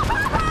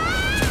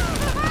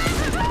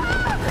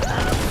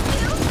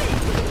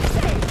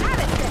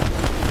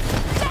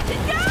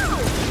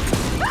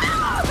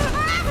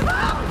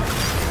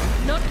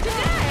 Not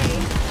today!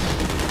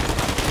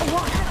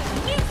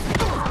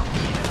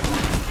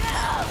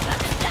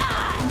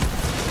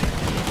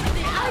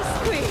 The ice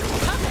cream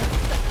coming!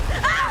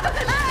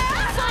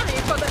 Sorry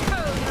for the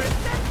cold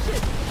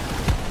reception!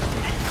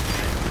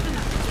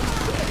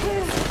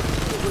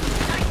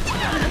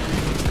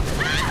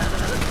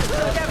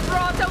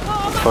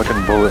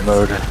 Fucking bullet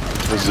mode.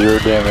 With 0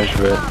 damage,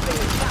 but...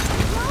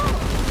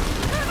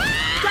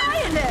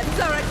 Dianems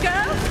are a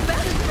girl's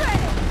best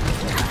friend!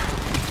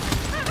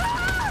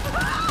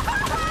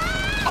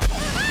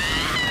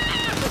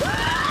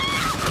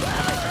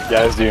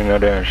 Guys do no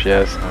damage,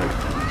 yes.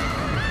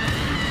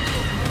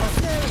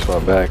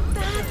 Swap back.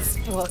 That's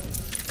what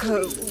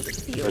cold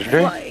feels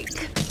Legendary? like.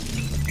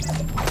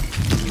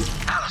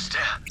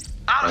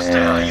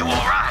 Alistair, are you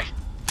alright?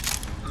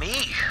 Me?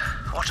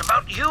 What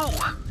about you?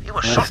 You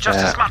were shot just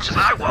as much as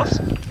I was.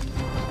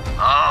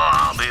 Oh,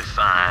 I'll be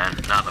fine.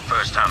 Not the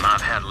first time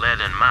I've had lead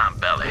in my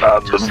belly.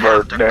 Not the Just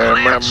have to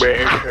first clench.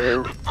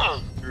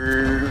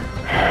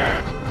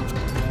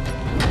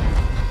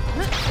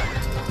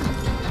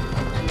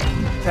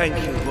 Thank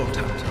you, Vault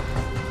Hunter,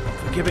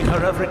 for giving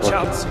her every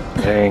chance.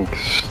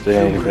 Thanks,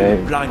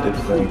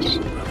 thanks.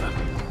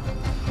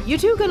 You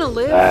two gonna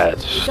live?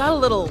 That's... You got a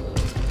little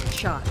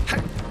shot.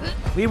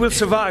 We will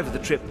survive the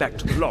trip back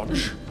to the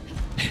lodge.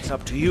 It's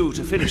up to you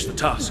to finish the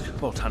task,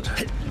 Vault Hunter.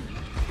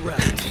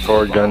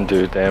 Forward gun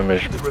do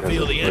damage because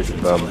Reveal of the the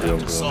entrance. bum We'll boom have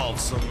to boom. solve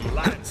some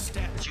line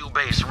stats. Few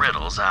base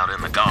riddles rifles out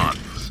in the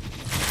gardens.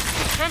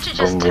 Can't you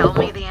just tell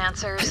me the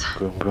answers?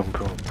 Boom, boom,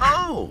 boom.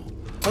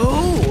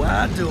 Oh,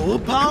 I do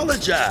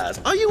apologize.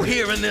 Are you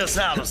hearing this,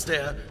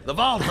 Alistair? The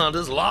Vault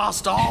Hunters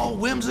lost all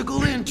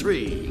whimsical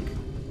intrigue.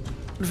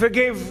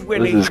 Forgive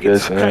when he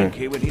gets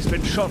cranky when he's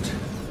been shot.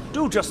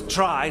 Do just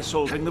try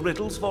solving the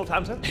riddles, Vault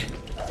Hunter.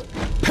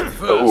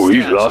 Oh,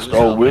 he's lost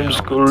all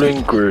whimsical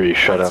inquiry.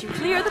 Shut up. To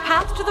clear the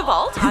path to the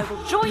vault, I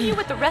will join you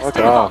with the rest Fuck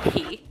of the off. vault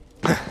key.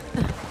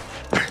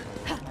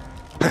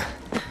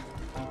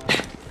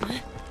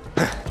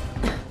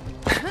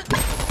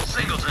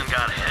 Singleton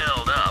got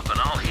held up, and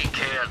all he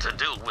cared to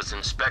do was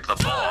inspect the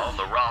bore of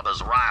the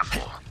robber's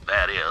rifle.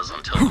 That is,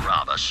 until the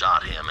robber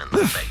shot him in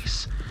the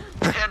face.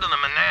 Head to the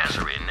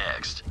menagerie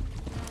next.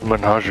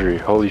 Menagerie.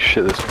 Holy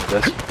shit, this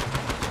is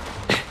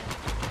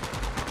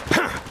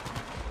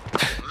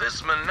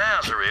This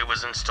menagerie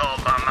was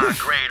installed by my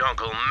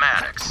great-uncle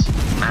Maddox.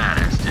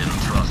 Maddox didn't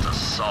trust a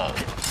soul.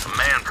 The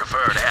man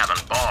preferred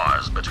having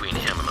bars between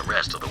him and the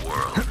rest of the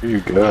world. Where you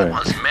going? He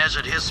once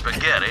measured his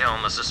spaghetti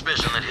on the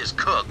suspicion that his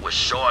cook was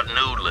short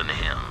noodling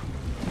him.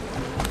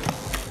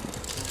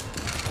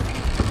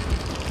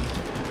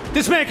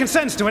 This making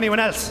sense to anyone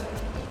else?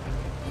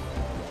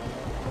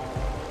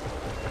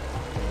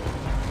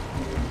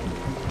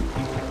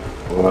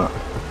 What?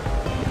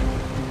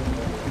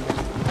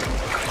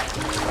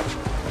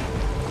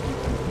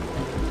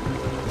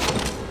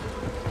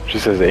 She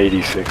says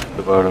 86 at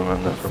the bottom,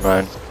 and then for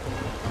mine,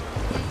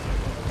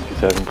 she's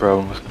having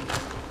problems.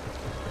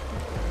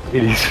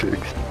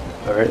 86.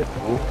 Alright.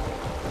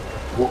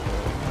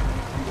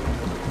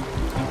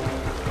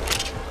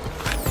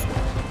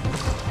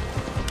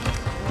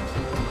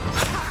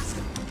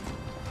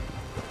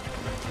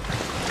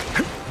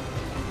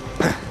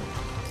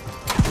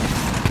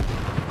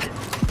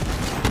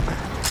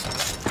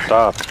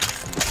 Stop.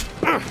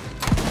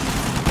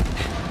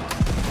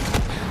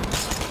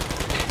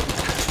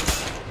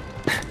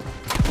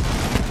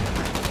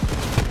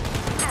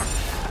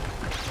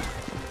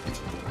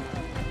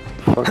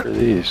 What the fuck are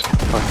these?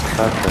 Fucking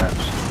trap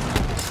traps.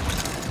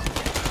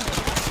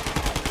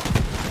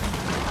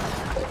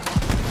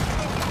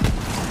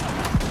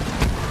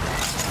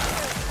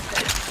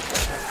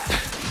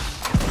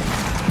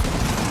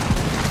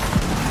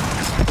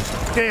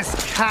 This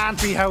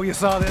can't be how you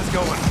saw this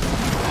going.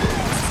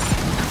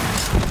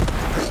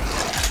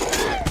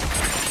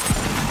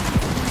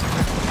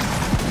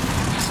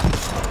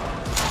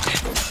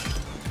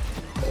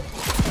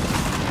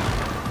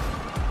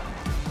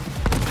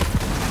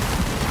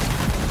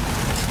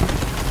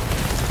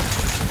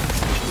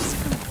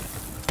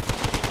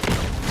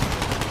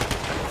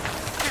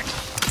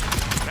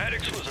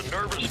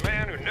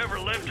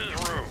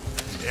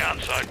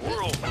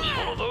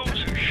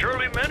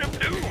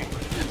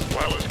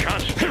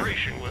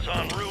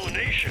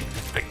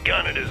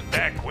 Gun at his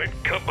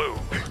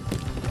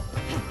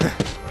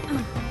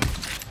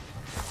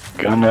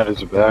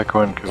back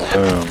went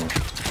kaboom.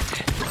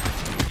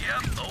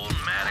 Yep, old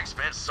Maddox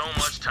spent so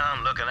much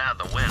time looking out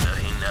the window,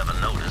 he never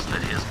noticed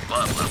that his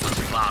butler was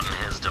plotting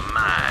his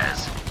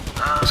demise.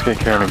 This guy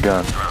carrying a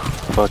gun.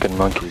 Fucking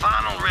monkey. The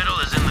final riddle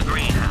is in the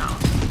greenhouse.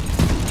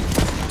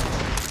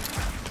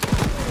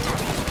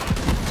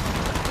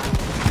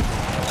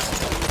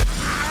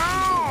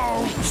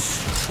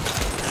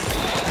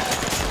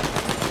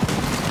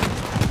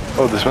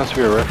 Oh, this must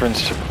be a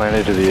reference to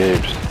Planet of the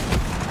Apes.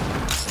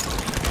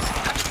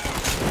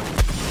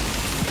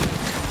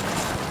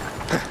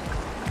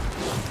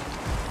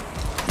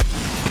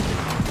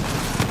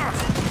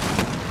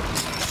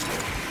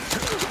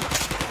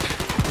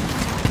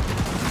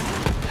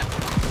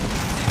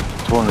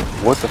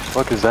 What the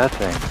fuck is that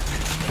thing?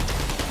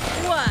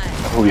 What?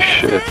 Holy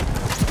shit.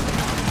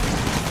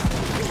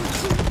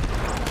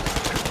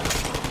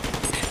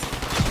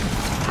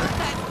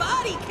 That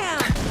body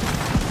count.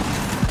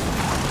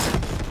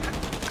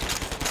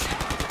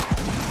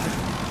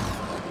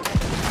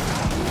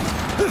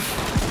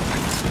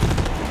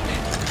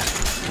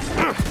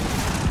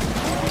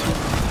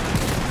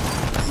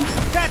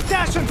 That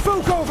dashing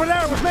fook over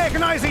there was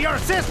making eyes at your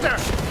sister!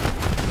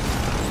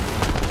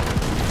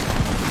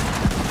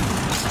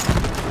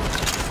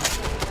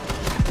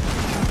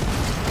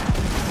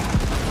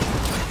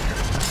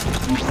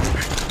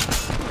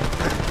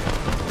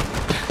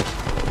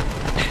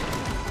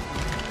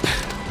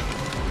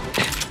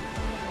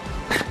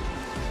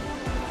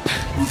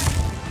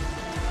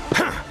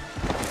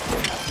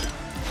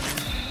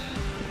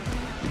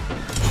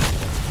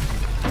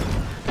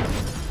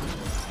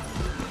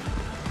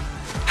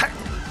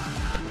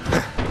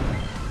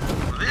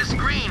 This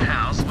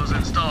greenhouse was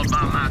installed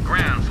by my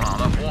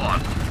grandfather,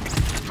 Warden.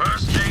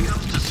 First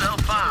Jacobs to sell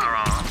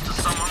firearms to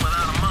someone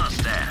without a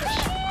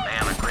mustache. A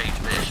man of great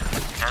vision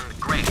and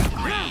great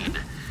greed.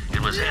 It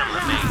was him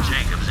that made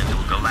Jacobs into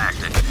a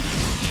galactic,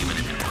 even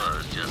if it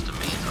was just a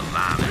means of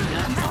lining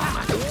his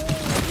stomach.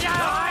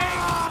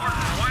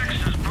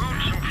 Waxes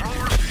boots and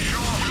floors to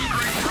show off his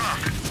great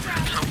profit.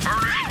 So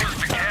burnished was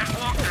the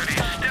catwalk that he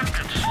stepped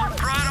and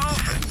slipped right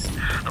off it.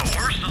 The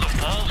worst of the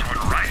falls went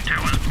right to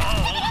his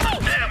balls.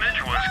 The damage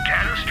was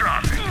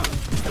catastrophic.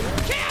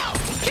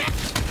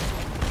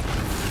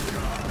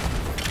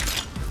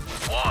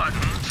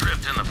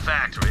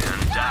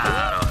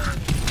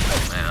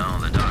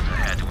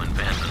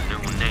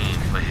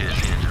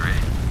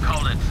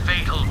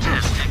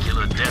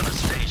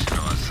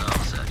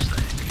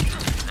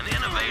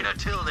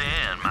 later till the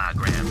end, my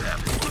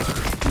grandpappy word.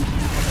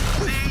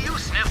 See, you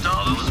sniffed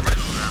all those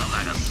riddles out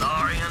like a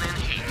saurian in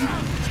heat.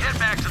 Head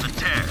back to the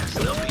terrace.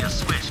 There'll be a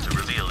switch to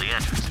reveal the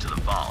entrance to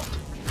the vault.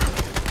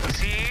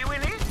 See,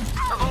 Winnie?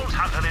 The Vault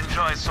Hunter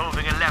enjoys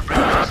solving elaborate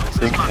puzzles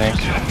as much as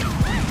you do.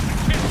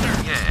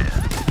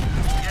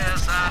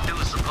 Yes, I do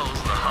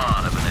suppose the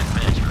heart of an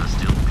adventurer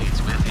still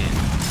beats within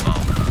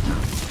Vault Hunter.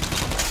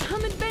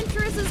 I'm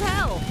adventurous as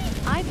hell.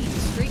 I've eaten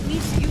street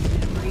meats you've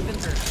never even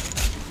heard of.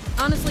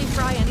 Honestly,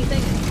 fry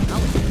anything and I'll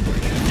eat it.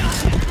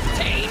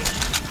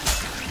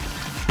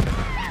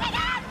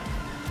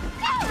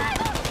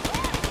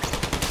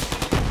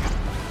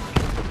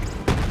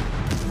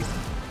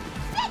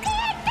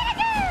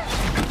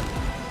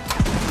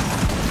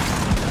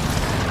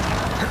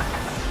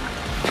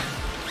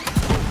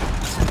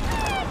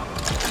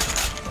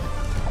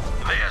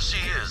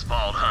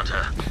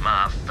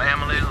 My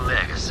family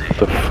legacy.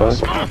 The fuck?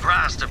 Small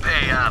price to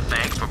pay, I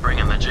think, for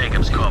bringing the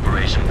Jacobs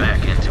Corporation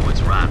back into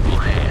its rightful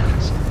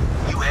hands.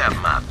 You have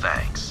my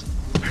thanks.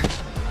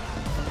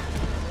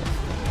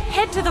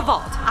 Head to the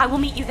vault. I will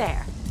meet you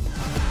there.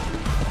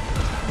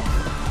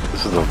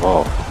 This is the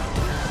vault.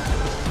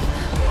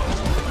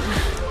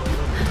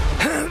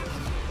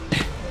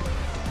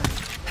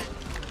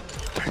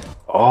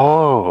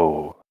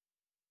 Oh.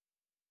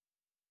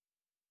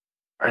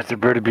 Alright, there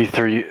better be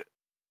three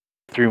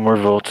more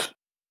vaults.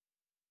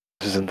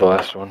 This isn't the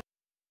last one.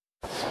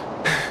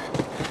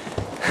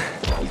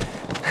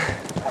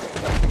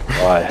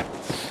 Why?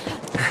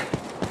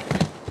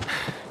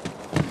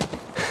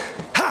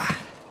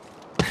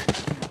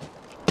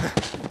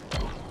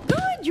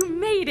 Good, you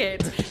made it!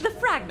 The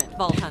fragment,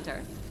 Vault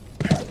Hunter.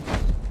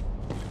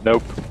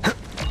 Nope.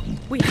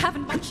 We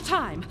haven't much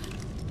time.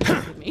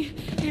 With me.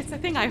 It's a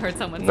thing I heard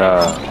someone say.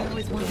 Nah, I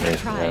always wanted to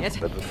try it.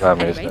 That does not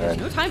mean Anyway, there's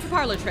no time for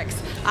parlor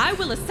tricks. I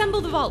will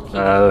assemble the vault key.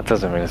 That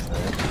doesn't mean it's not.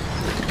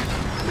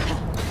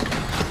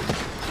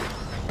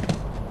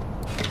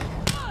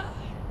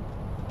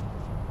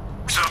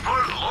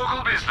 Support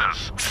local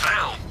business.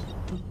 Sell.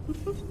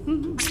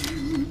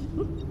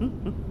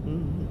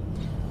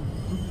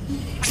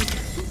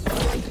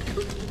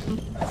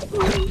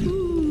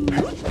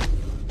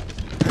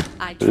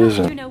 I trust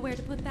you know where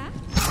to put that.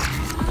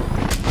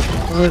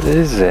 What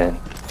is it?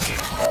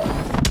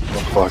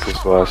 Oh fuck,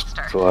 it's the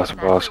last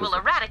boss. We will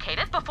eradicate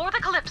it before the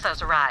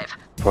Calypsos arrive.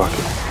 Fuck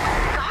it.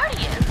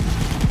 Guardians?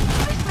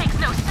 This makes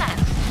no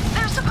sense.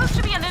 There's supposed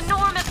to be an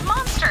enormous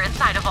monster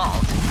inside a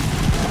vault.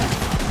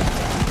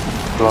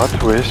 Plot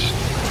twist.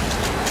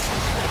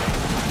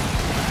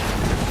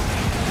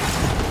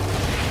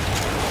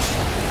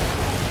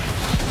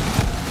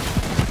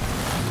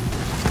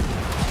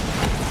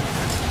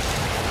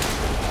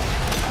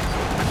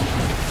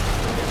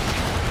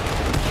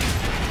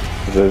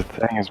 The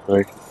thing is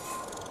breaking.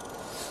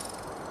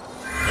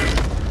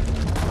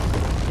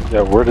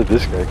 Yeah, where did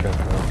this guy come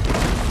from?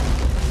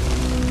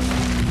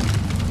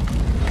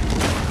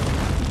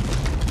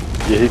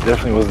 Yeah, he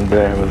definitely wasn't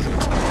there, was he?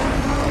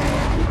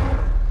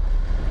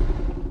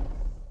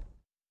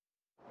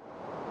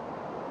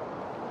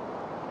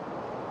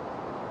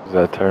 Is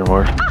that turn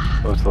more?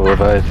 Oh, it's the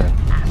Leviathan.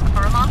 Ask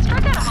for a monster,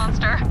 get a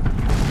monster.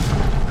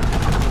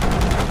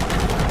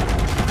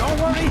 Don't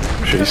worry.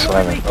 Should he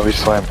slam him? Oh, he's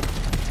slamming.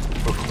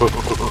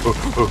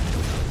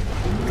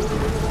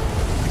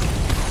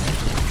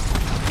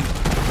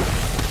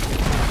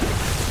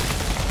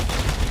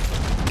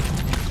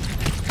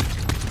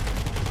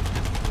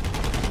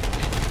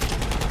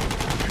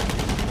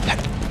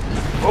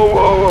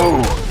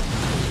 Oh!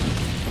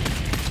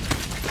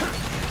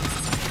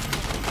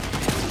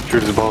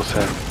 Shoot his ball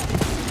sack.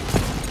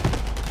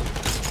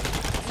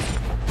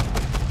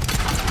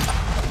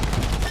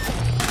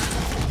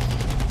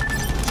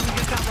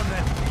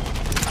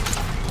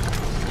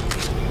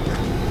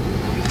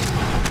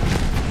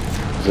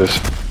 What's this?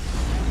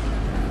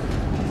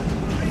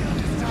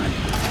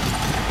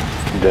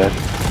 I'm dead.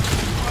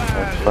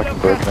 That's fucking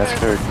broken ass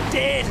character.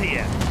 Dead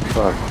here.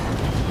 Fuck.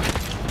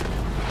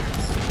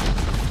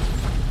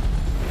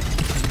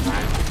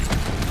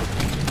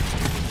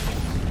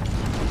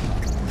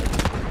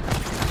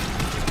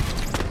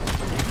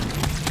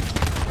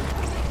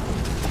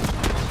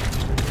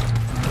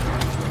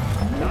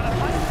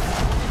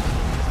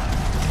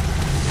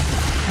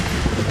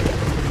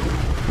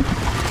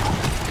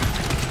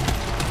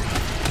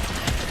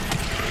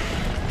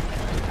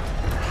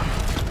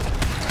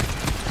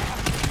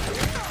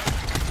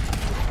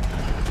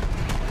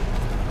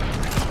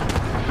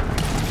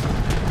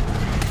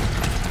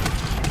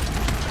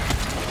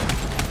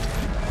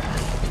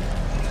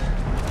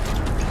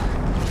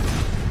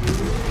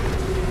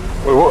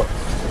 Wait, what?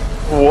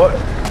 What?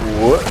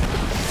 What?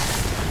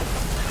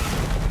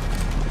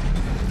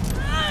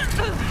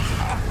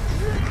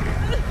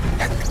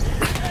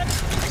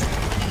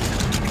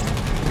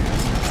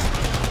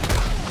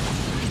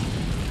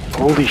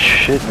 Holy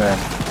shit, man.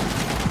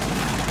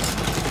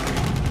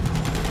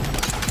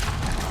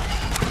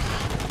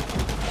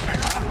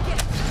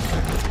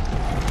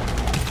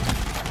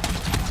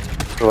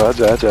 Oh,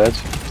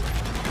 adds.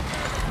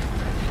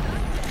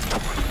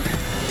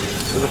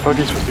 Where the fuck are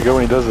you supposed to go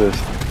when he does this?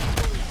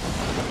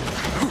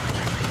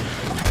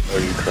 Oh,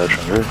 you crouch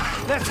under it?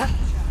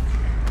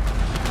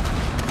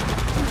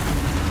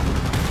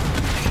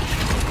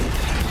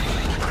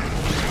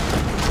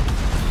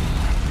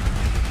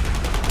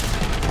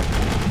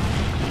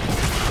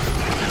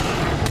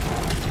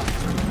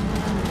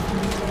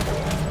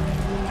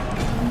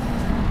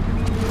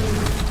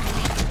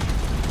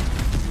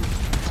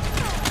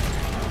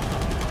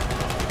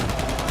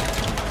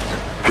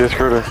 Just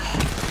heard her.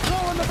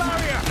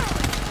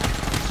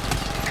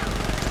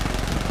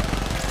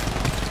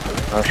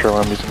 Not sure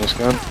why I'm using this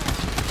gun.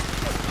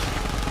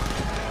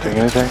 Doing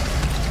anything?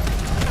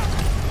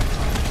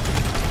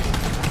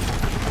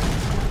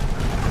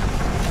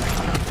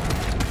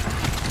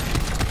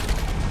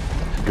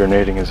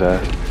 Grenading his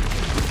ass.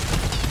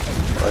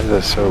 Why is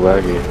that so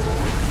laggy?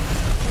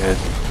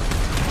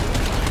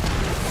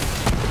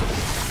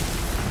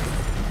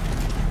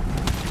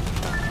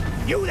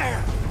 You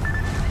there!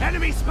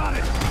 Enemy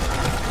spotted!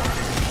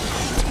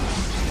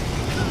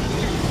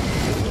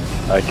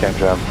 I can't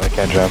jump. I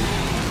can't jump.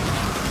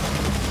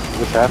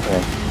 What's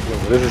happening?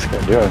 What is this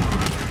guy doing?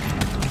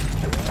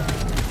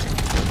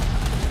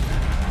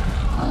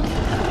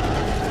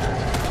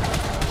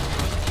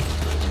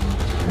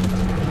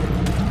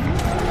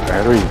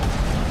 How do we...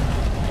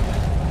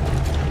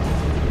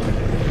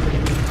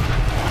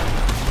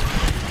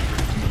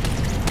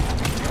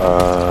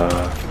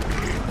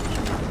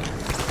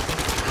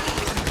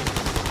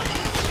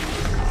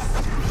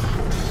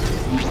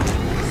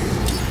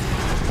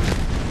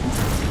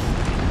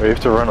 We have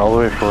to run all the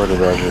way forward to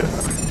dodge it.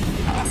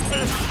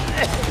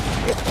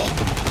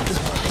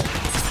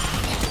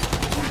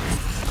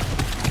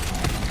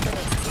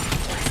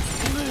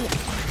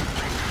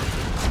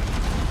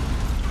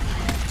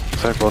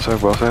 Ball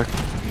sack.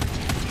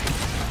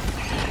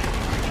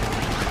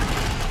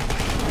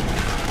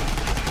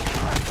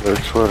 They're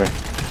exploding.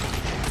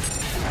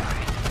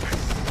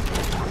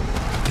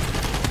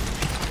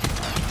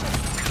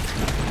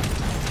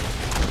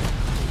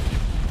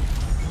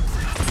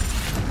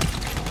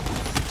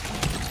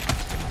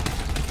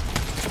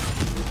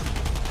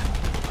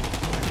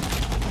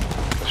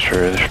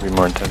 Sure, this should be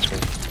more intense.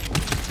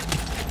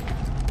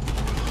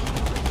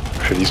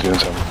 Shit, he's doing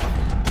something.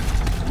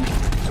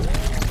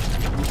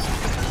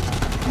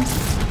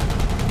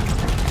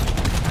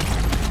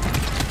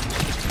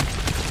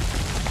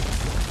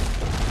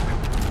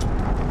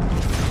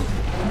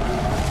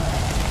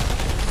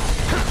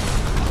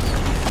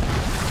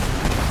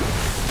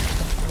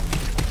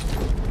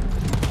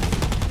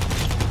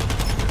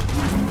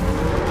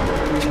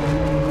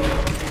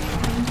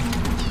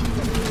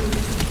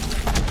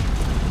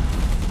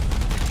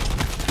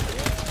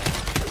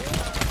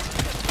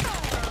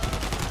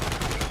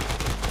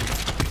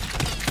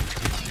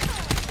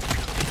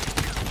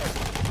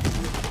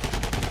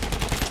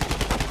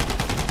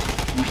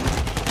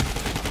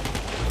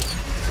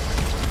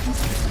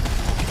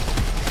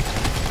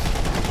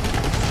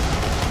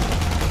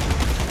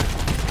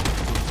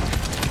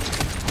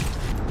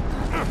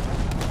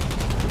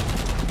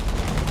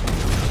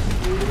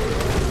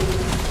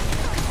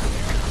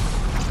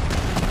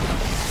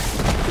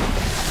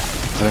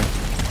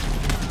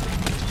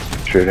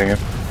 Shooting him.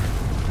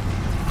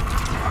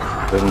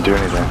 Doesn't do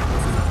anything.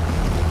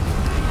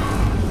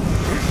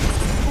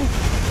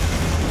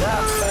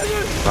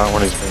 Not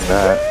when he's doing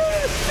that.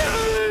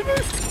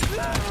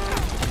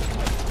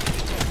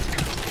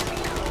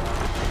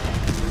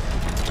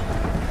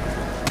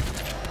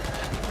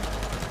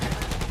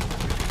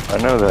 I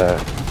know that.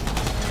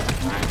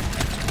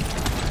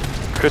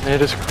 Couldn't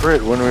hit his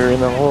crit when we were in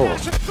the hole.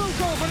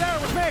 Spook over there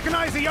was making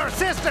eyes at your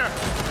sister!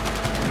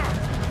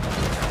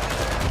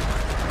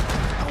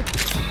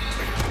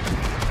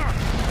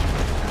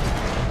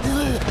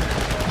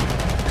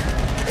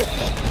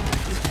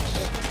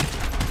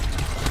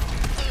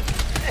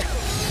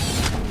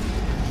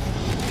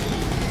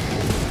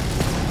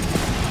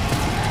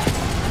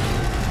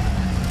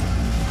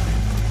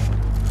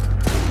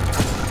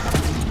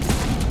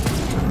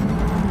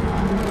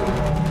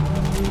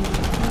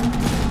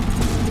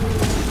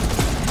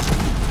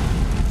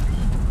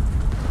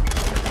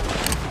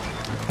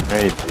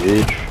 Hey,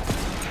 bitch.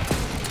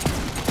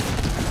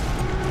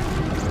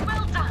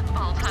 Well done,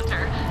 Vault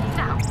Hunter.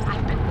 Now,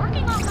 I've been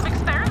working on some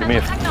experimental Give me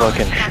a technology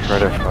fucking that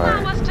shred of should fire.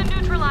 allow us to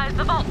neutralize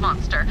the Vault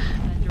Monster,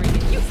 rendering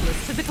it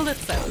useless to the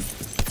Calypsos.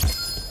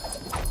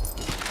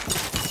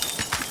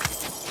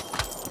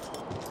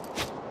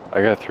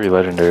 I got 3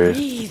 legendaries.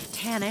 Breathe,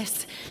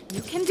 Tannis.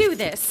 You can do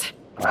this.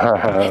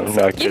 I'm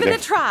not Give kidding.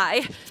 it a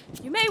try.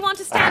 You may want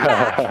to stand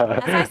back.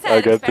 As I said,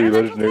 I got 3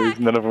 experimental legendaries,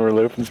 none of them were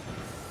weapons.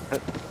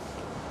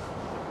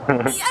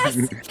 Yes,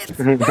 it's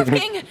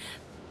working.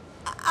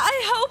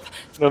 I hope.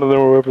 None of them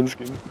were weapon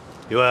skins.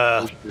 You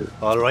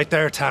all right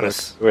there,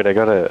 Tannis? Wait, I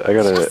got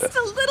Just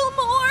a little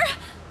more.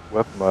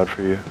 weapon mod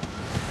for you.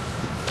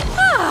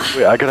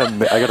 Wait, I got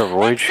a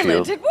void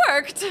Excellent, shield. it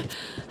worked.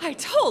 I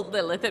told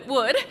Lilith it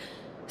would.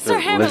 Sir The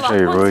Hammerlock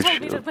legendary once void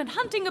told me shield. that when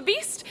hunting a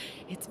beast,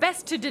 it's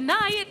best to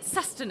deny its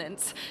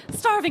sustenance.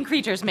 Starving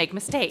creatures make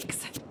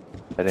mistakes.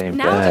 That ain't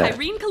now bad.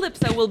 Tyreen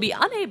Calypso will be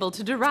unable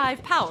to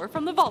derive power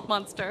from the vault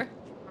monster.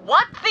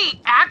 What the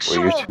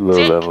actual Wait, you're too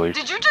low level.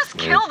 Did you just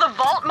kill the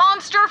vault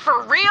monster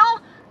for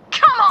real?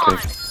 Come on!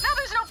 Okay. Now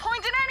there's no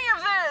point in any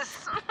of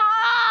this!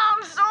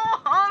 I'm so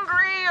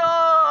hungry!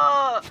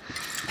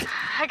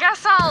 I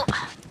guess I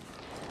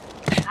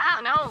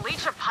don't know,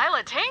 leech a pile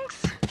of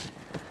tinks?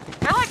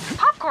 They're like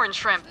popcorn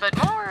shrimp, but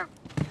more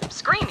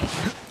screamy.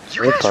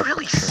 You guys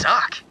really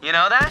suck. You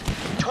know that?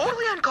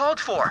 Totally uncalled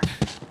for.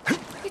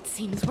 It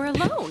seems we're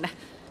alone.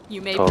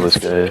 You may Call this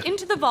proceed guy.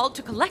 into the vault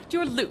to collect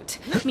your loot.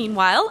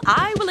 Meanwhile,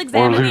 I will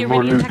examine the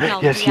More iridium loot.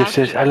 technology.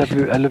 Yes. I love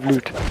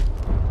loot.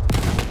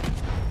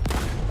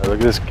 Oh, look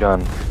at this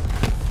gun.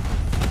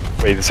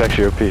 Wait, it's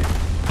actually OP.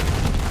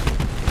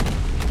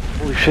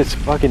 Holy shit, it's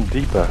fucking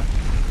Deepa.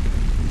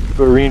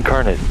 Deepa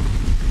reincarnate.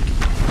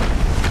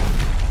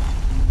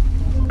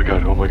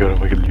 Oh my god,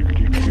 loot.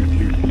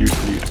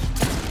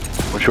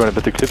 What you want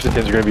to bet the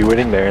Clipsitans are gonna be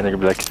waiting there and they're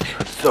gonna be like,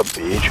 what's up,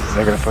 bitch? And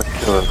they're gonna fucking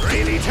kill him.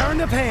 Really turn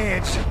the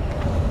page.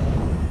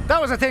 That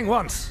was a thing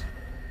once.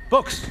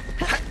 Books.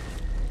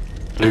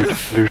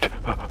 Loot.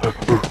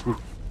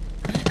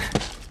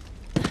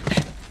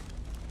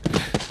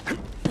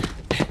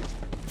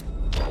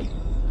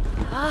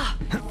 Ah,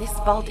 this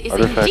vault is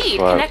Artifact indeed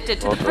swap.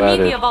 connected to the Vault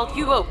Promethea added. vault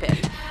you opened.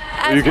 You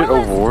as get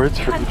well as awards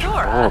for each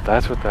Pandora. vault.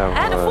 That's what that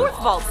And a was. fourth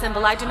vault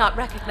symbol I do not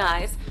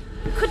recognize.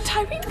 Could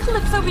Tyreen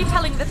Calypso be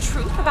telling the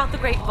truth about the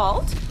Great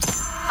Vault?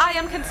 I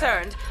am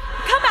concerned.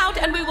 Come out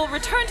and we will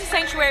return to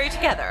Sanctuary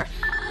together.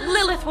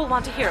 Lilith will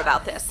want to hear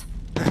about this.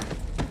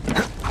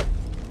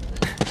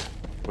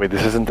 Wait,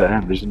 this isn't the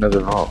end. There's another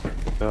vault.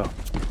 Oh.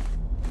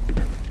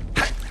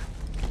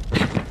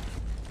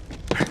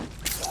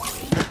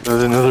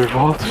 There's another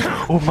vault.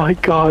 Oh my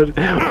god.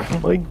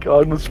 Let's go.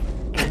 Let's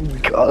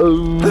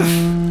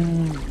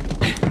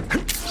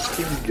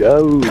go.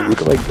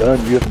 Look at my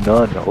gun. You have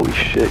none. Holy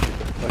shit. Get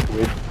the fuck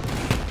away from me.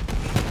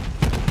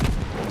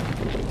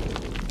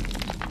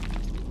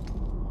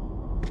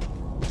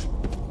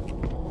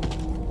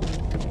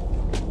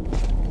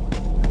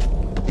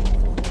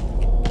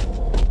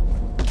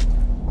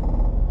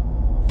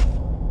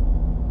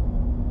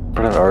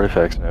 Put on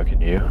artifacts now,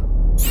 can you?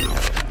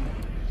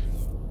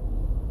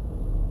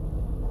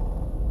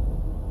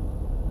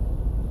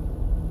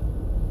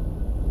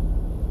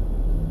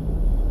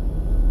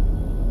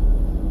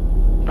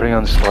 Putting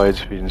on slide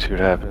speed and see what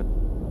happens.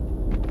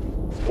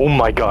 Oh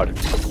my god!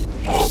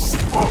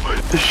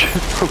 This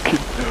shit's broken!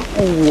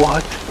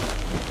 What?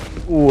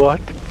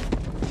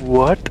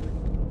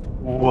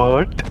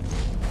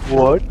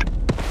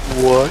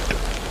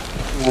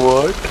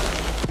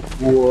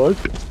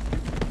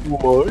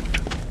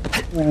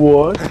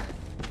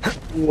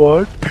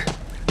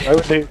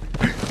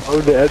 Why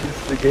would they add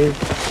this to the game?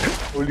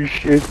 Holy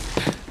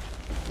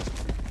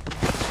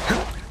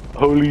shit.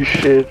 Holy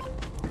shit.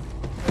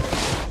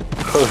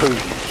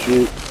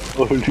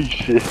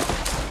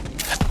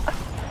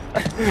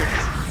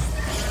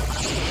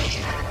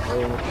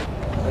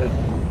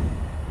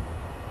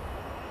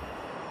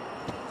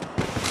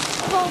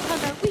 Vault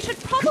Hunter, we should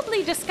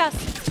probably discuss...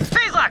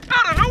 Phazak,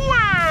 out of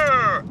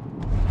nowhere!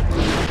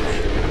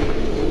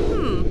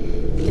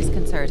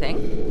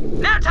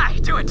 Disconcerting. Now, Ty,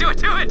 do it!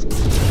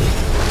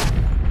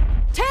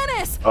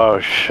 Tannis! Oh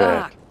shit.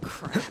 Ah,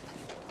 crap.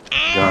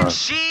 And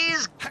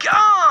she's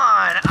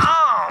gone!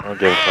 Oh, I don't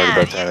give a fuck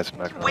about Tannis, I'm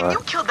not gonna when lie. you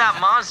killed that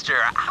monster,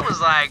 I was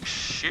like,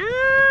 shit.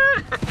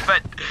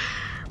 But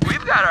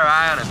we've got our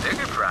eye on a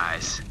bigger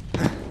prize.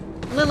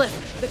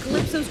 Lilith, the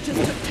Calypsos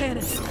just took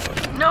Tannis.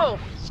 No!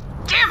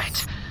 Damn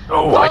it!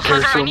 Oh, I Vault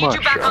care Hunter, so I need much.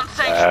 you back on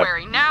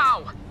Sanctuary,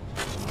 now!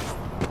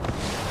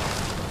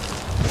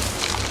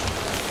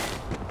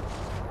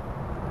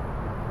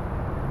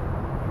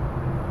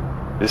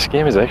 This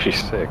game is actually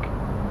sick.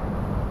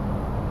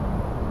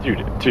 Dude.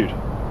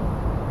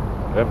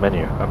 That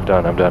menu. I'm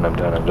done. We have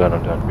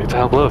to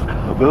help Lilith.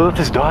 Lilith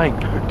is dying.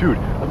 Dude,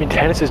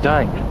 Tannis is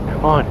dying.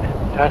 Come on.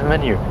 Get out of the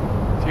menu.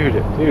 Dude.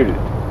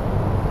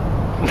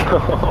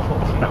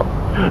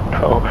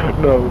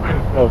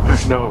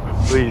 No.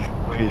 Please.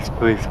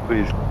 Please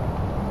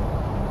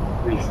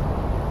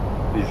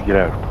get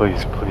out.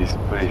 Please.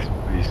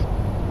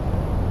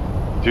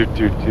 Dude.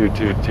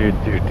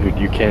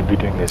 You can't be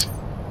doing this.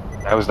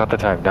 That was not the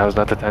time.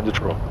 To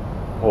troll.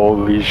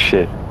 Holy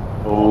shit,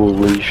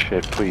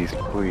 please.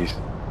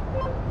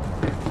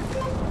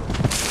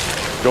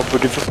 Don't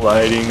forget the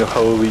lighting,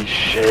 holy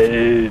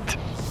shit.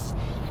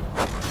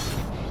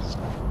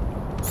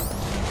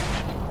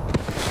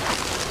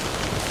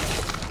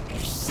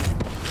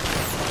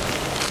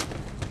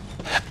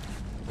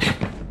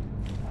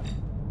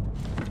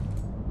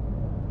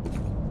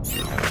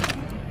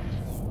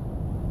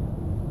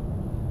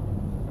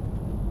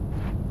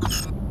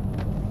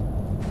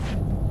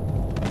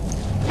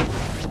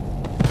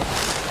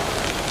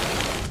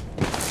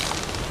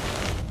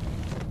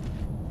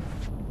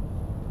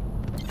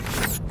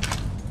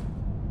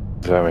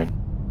 What does that mean?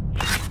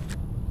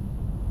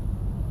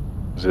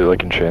 Is it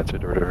like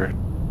enchanted or whatever?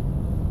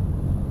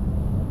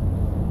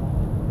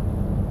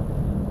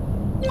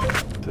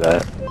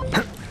 That.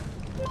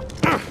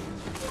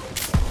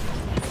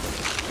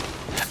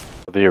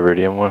 The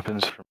iridium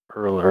weapons from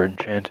Pearl are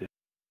enchanted.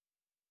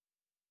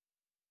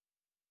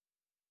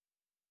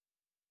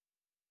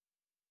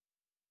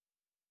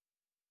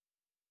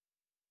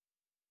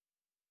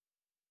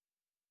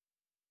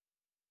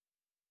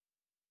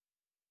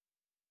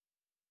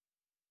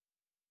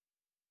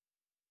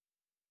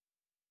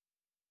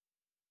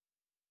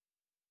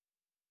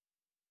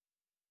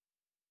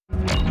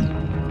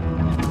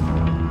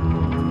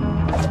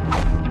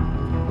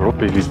 World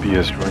PvP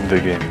has joined the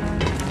game.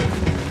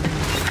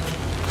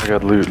 I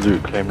got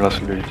loot, claim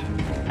lost loot.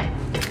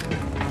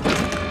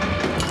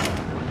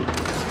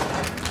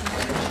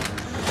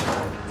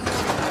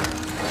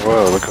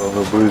 Whoa, look at all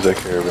the booze I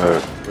care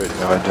about. Wait,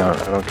 no I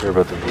don't care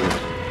about the booze.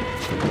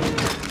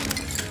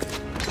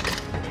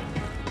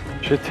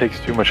 Shit takes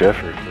too much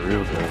effort, for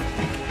real though.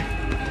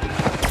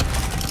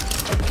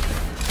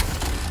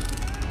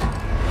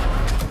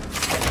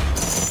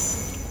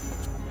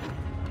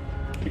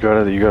 You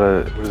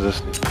gotta, what is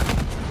this?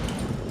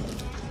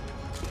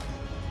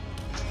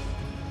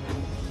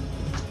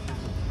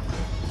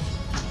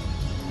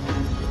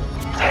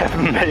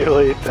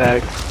 Melee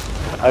attack.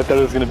 I thought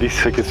it was gonna be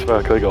sick as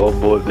fuck, like all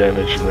bullet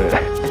damage from it.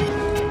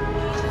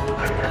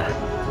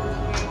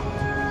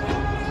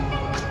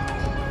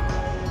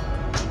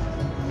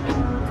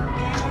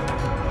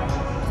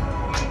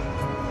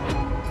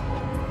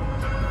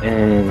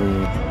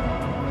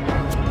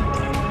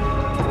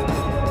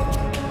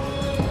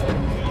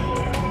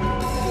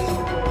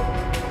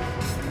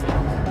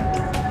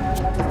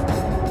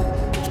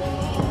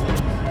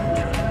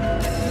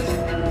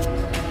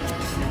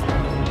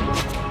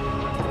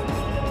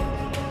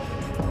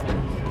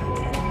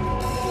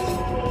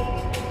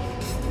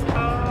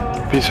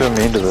 Be so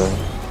mean to them.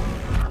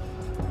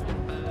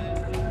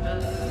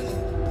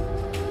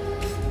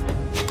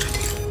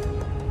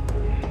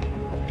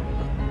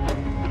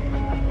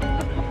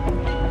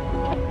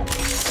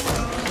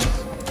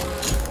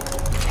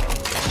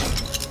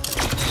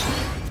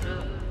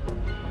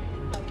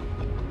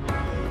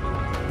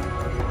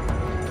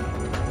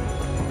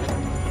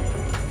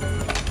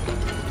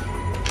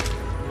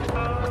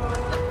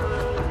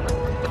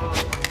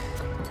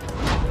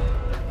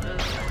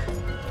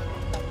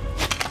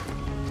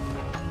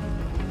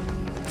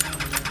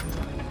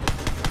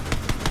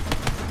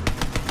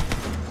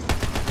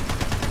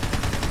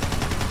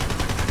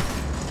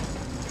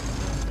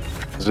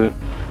 Is it?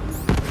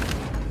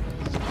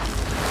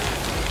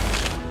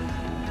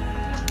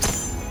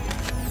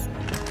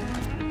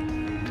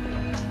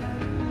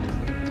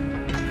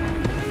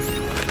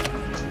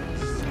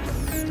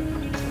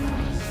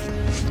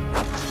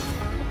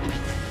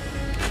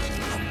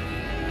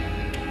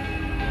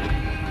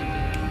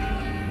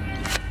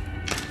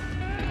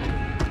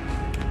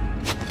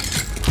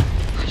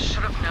 I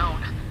should have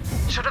known.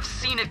 Should have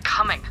seen it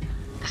coming.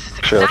 This is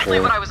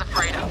exactly what I was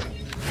afraid of.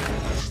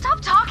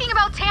 Stop talking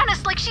about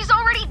Tannis like she's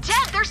already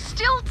dead. There's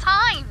still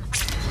time.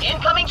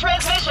 Incoming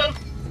transmission.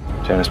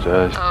 Tannis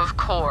dies. Of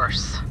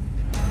course.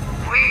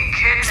 We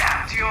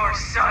kidnapped your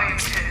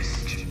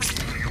scientist.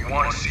 You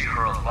want to see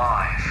her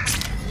alive?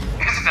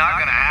 It's not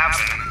gonna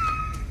happen.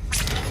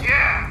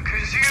 Yeah,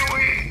 'cause you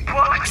eat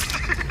butt.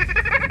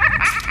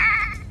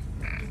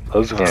 That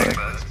was funny.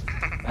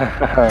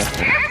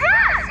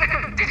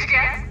 Did you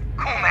guess?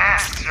 Cool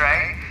masks,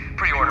 right?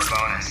 Pre-order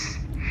bonus.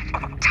 Oh,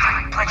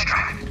 time, pledge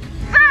drive.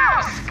 So,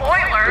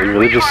 spoiler. You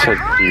really just said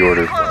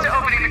pre-order. Close to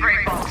opening the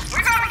Great Vault.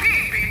 We found the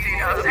key, BT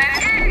Dubs,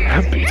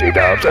 and BT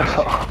Dubs.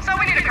 So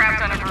we need a crap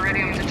ton of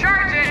iridium to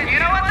charge it. You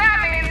know what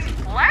that means?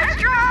 Let's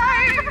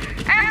drive.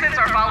 And since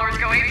our followers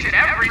go apeshit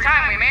every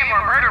time we maim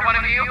or murder one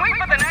of you, we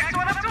put the next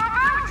one up to a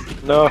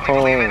vote. No.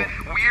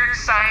 Weird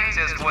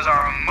Scientist was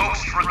our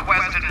most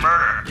requested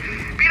murder.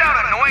 Beat out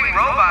Annoying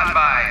Robot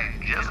by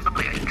just a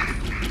bit.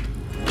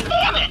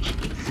 Damn it!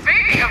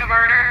 Speaking of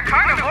murder,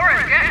 Carnivore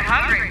is getting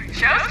hungry.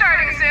 Show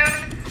starting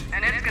soon,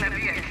 and it's gonna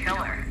be a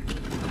killer.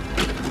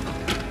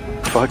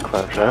 Fuck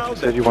Claptrap.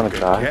 Said you want to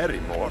die.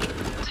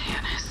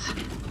 Tannis.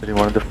 Said you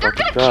wanted to They're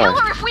fucking gonna kill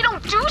die. her if we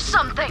don't do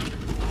something.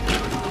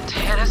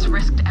 Tannis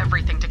risked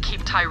everything to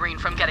keep Tyreen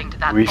from getting to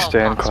that We vault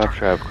stand monster.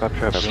 Claptrap.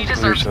 Claptrap. She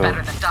deserves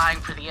better than dying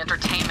for the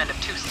entertainment of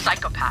two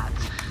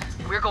psychopaths.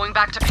 We're going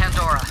back to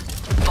Pandora.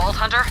 Vault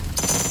Hunter,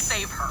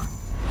 save her.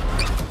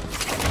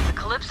 The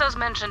Calypso's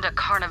mentioned a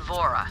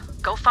Carnivora.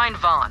 Go find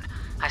Vaughn.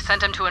 I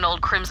sent him to an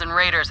old Crimson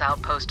Raiders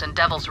outpost in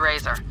Devil's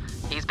Razor.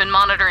 He's been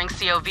monitoring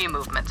COV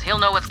movements. He'll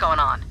know what's going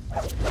on.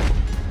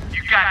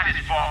 You got this,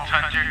 Vault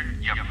Hunter,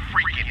 you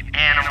freaking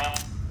animal.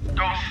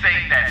 Go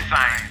save that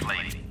science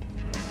lady.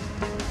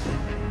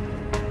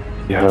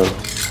 Yo.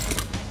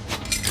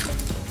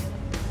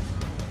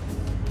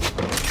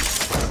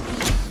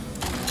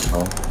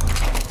 Oh.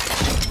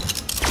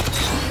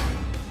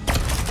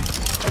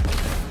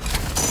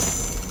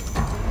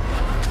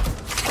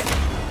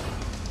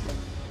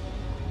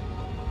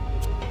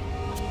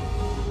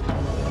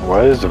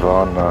 Why is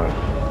Devon not?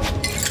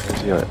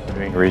 Is he like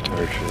doing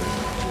retard shit?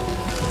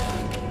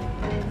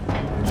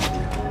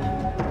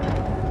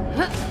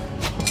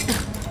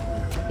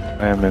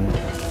 I am in.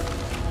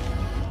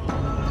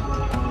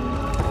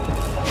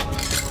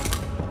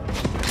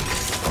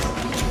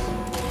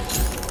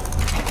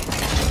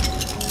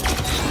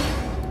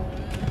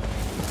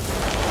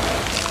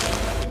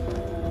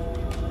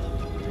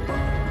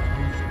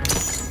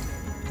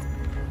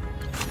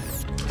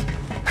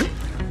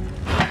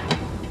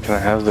 Can I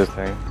have the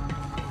thing?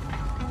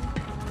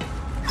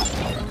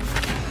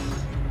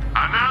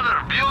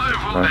 Another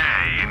beautiful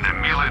day in the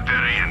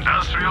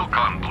military-industrial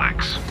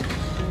complex.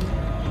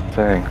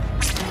 Thing.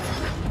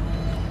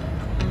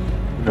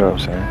 You know what I'm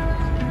saying?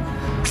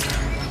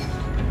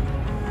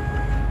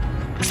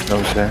 You know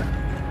what I'm saying?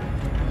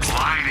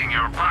 Lighting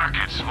your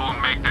pockets won't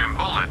make them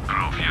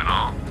bulletproof, you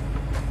know.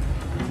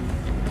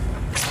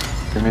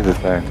 Give me the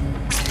thing.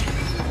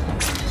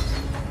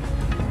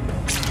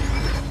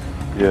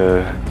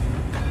 Yeah.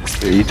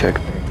 The E-Tech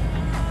thing.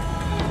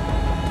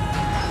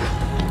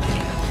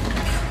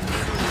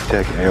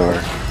 E-Tech AR.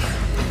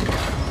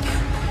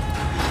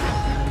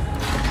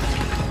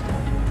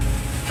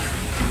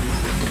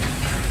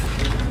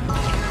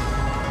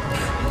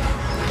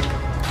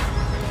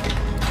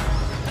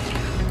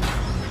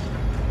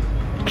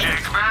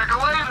 Check back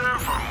later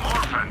for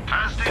more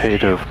fantastic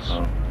Potato.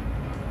 deals.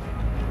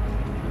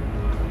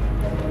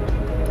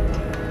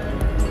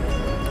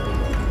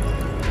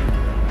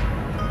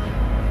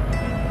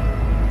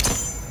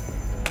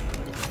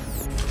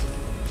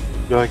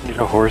 Yo, I can get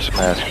a horse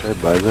mask. Should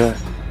I buy that?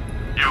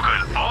 You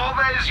could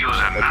always use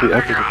That'd be another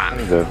epic gun.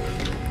 money though.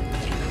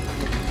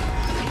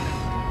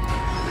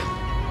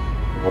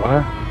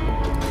 What?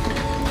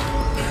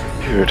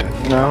 Dude,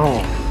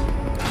 no.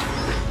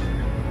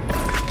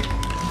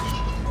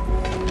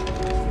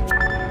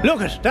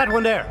 Look at that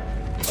one there.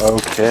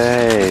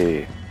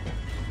 Okay.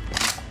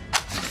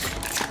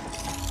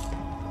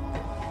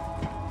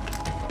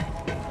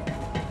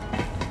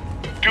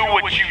 Do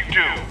what you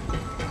do.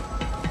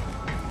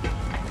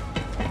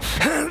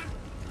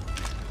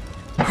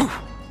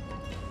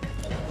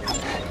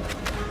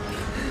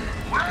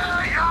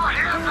 Well, you're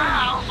here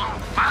now, so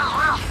might as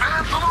well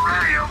spend for the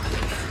radio.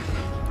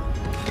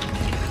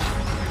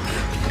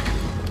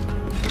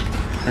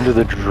 Into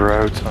the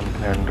droughts on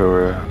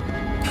Pandora.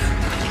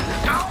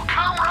 Don't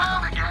come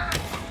around again.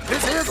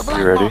 This is a You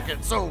black ready?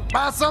 market, so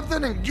buy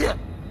something and get.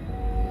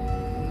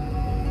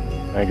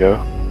 There you go.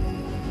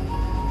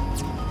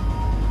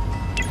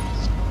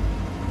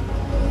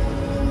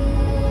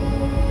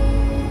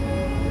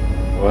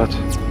 What?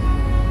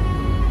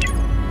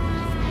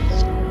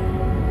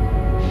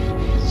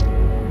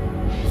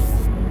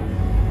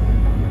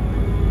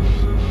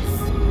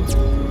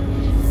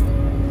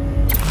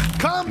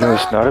 No,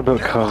 it's not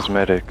about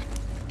cosmetic.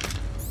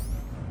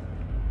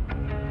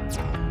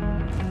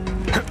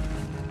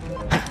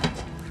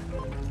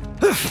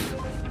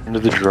 Into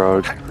the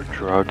drug. What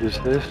drug is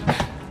this? How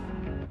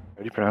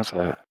do you pronounce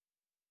that?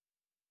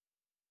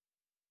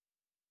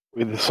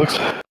 Wait, this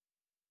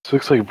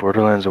looks like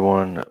Borderlands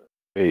 1.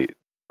 Wait,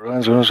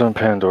 Borderlands 1 was on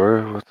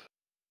Pandora? What?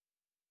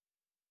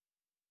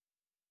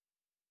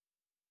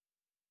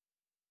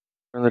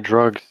 And the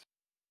drugs.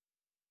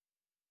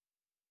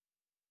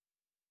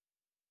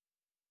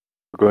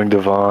 We're going to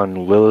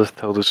Vaughn. Lilith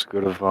told us to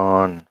go to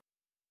Vaughn.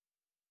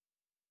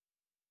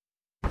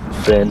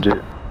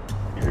 Bandit.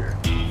 Here.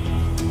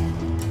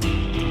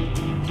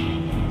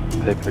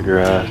 They pick her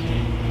ass.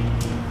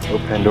 Oh,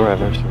 Pandora, I've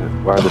never seen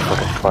it. Why are the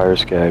fucking fire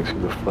skags? Who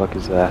the fuck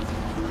is that?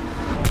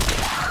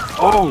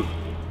 Oh!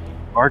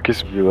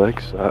 Marcus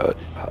Bulex.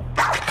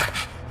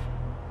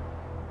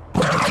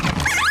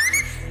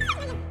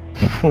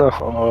 No.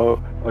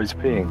 Oh, he's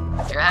peeing.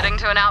 You're heading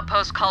to an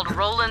outpost called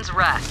Roland's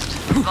Rest.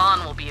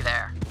 Vaughn will be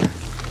there.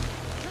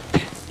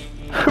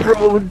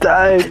 Roland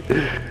died!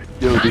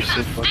 Yo, this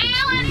shit fucking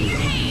stupid.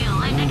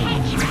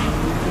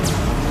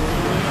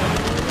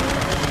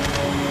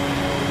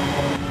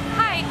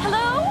 Hi,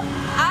 hello?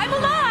 I'm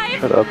alive!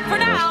 Shut up. For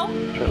now.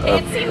 Shut It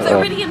up. seems Shut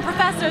up. Iridian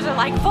professors are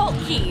like vault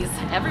keys.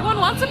 Everyone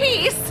wants a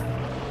piece.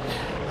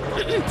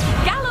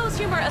 Gallows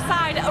humor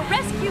aside, a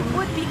rescue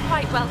would be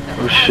quite welcome.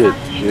 Oh as shit,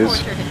 I'm she is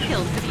tortured and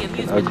killed for the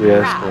amusement of ugly the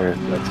ass crowd. there.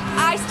 That's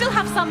I still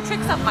have some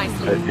tricks up my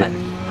sleeve, but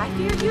I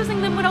feared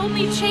using them would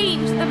only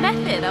change the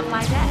method of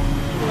my death.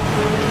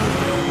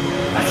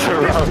 That's the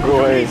wrong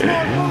way.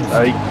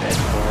 I meant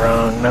the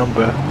wrong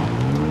number.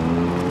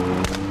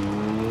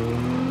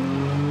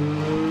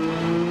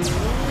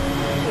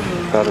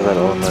 Thought of that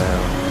all now.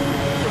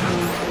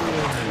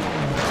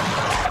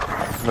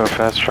 No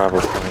fast travel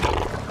point.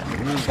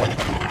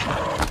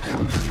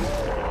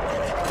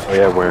 Oh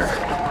yeah, where?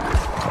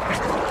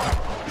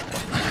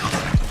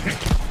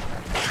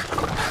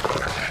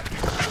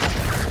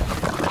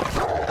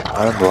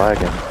 I'm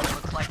lagging.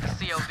 Looks like the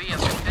COV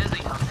have been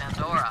busy on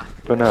Pandora.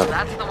 But no.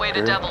 That's the way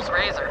to Devil's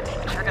Razor.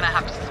 You're gonna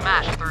have to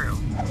smash through.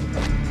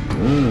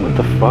 What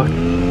the fuck?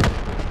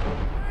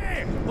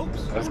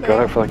 I just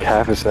got it for like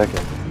half a second.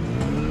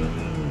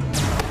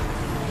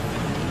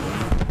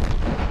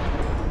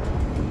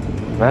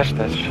 Smash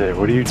that shit.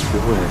 What are you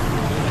doing?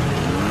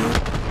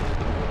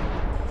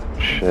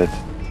 Shit.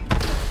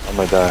 I'm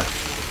gonna die.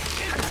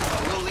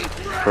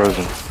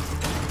 Frozen.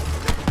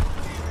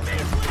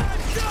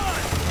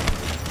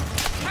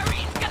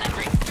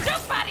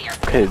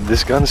 Okay,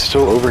 this gun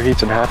still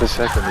overheats in half a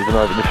second, even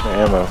though I have infinite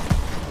ammo.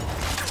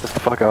 Get the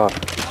fuck off.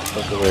 Get the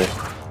fuck away.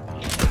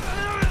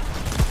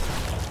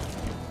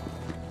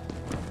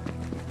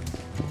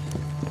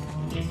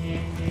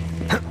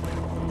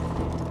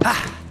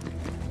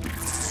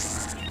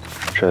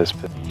 try this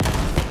pit.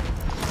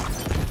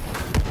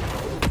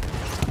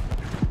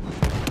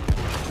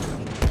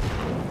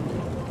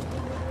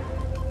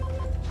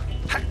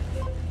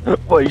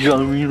 Why you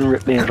trying to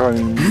rip me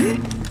trying?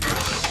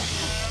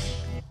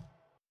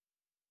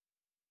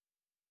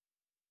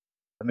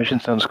 The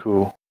mission sounds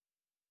cool.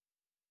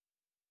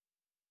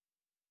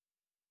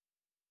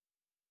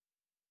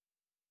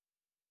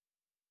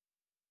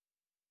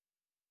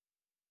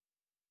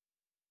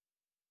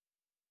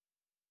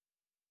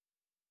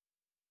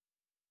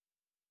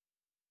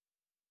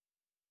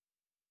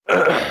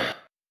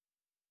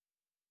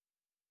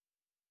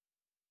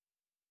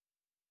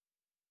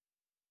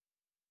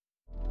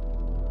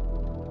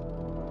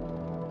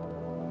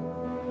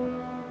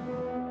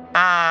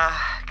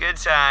 Good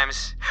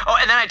times. Oh,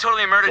 and then I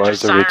totally murdered Why your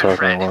is everybody siren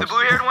talking at friend, the once?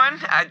 blue-haired one.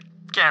 I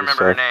can't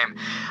remember her name.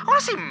 I want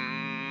to say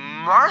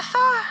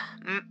Martha?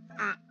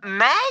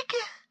 Meg?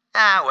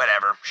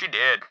 Whatever. She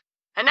did.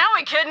 And now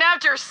we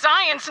kidnapped your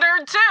science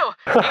nerd, too.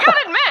 You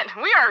gotta admit,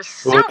 we are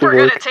super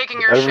good at taking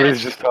your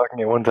Everybody's shit. just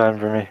talking at one time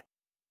for me.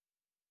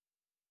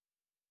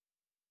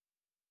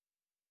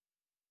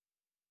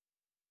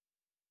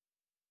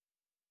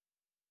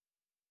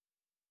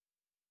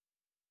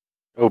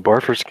 Oh,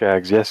 Barfer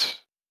Skags,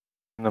 yes.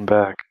 And I'm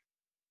back.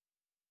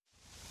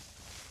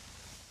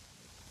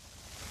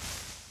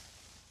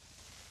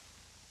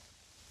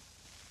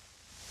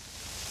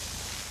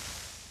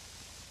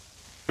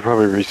 Should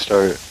probably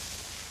restart.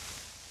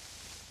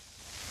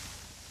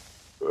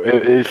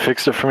 It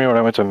fixed it for me when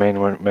I went to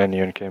main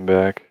menu and came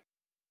back.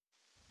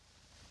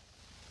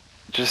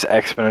 It just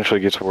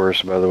exponentially gets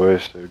worse, by the way,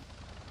 so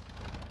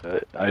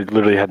I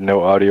literally had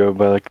no audio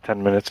by like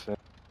 10 minutes in.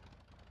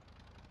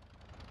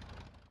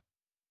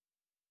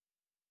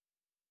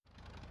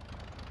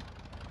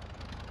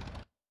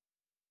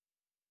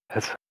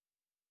 That's...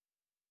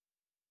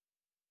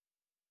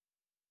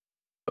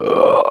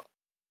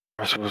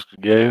 We're supposed to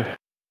go.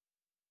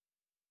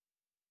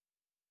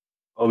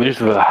 Oh,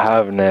 these are the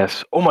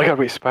have-nests. Oh my god,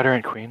 wait, Spider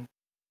and Queen?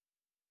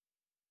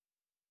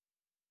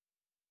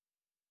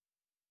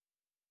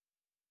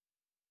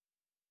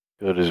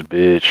 Good as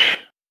bitch.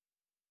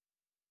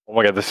 Oh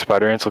my god, the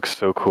spider ants look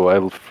so cool. I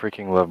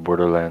freaking love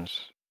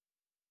Borderlands.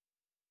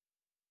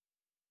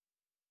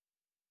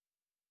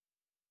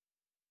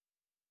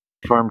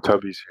 Farm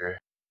Tubbies here.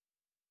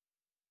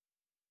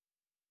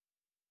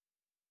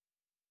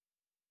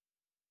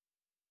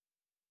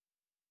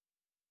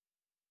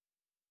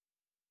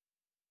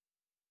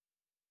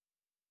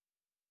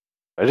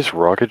 I just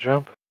rocket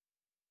jump?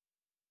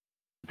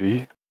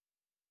 B?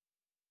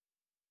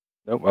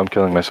 Nope, I'm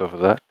killing myself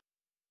with that.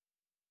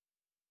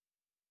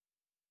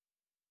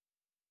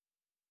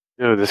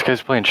 Yo, this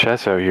guy's playing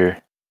chess out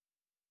here.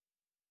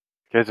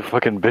 This guy's a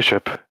fucking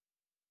bishop.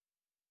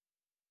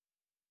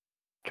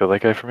 Kill that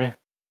guy for me.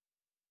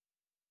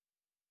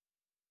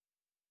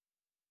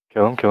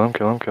 Kill him, kill him,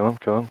 kill him, kill him,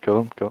 kill him, kill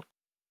him, kill him.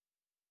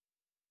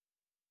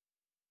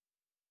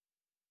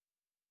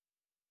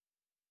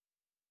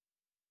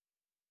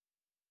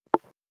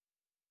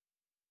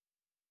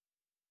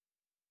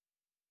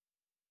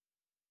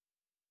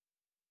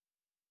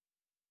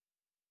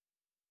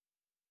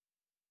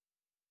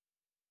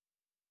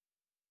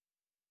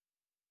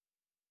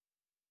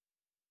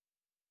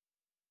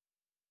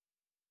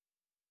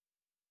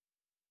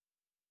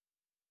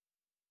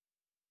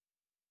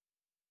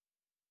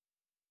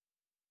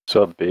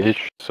 What's up,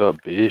 bitch? What's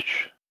up,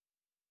 bitch?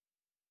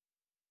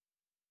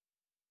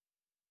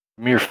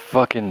 Give me your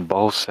fucking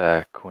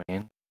ballsack,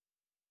 Queen.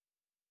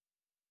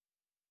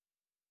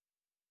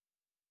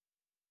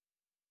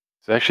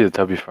 It's actually the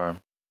Tubby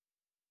farm.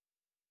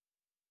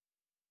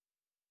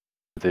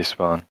 They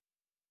spawn.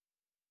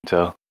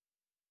 So.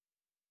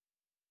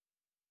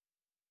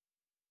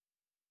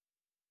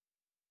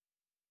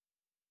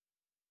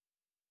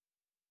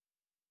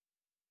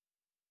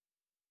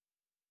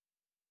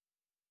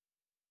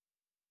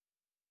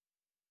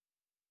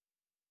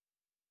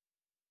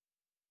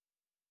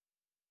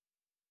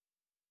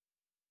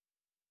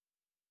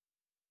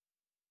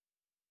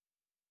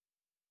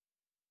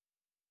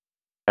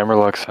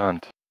 Hammerlock's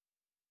hunt.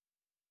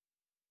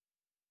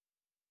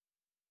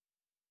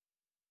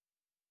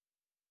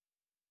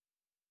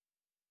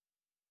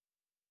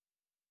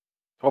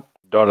 Top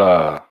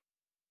dollar.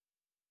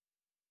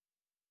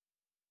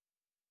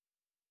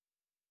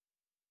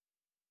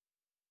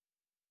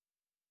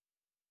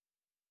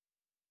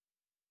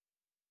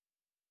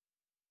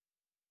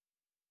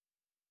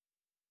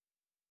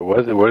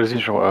 What is he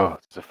showing? Oh,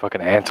 it's a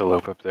fucking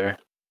antelope up there.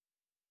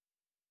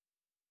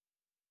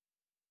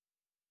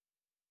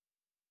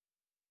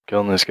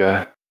 Killing this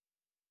guy.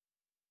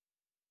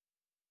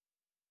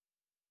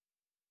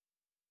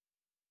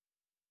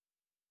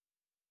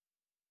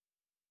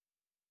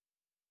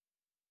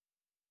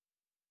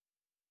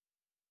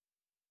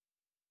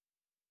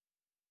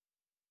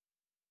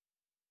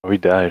 Oh, he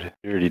died.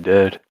 He already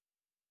dead.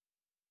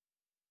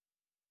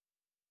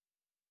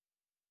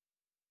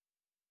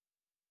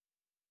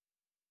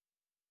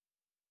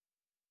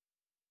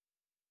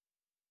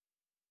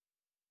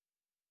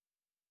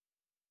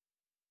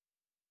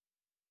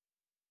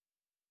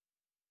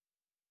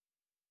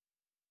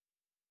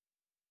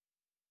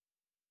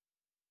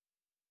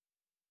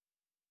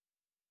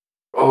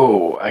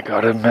 Oh, I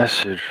got a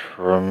message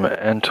from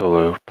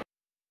Antelope.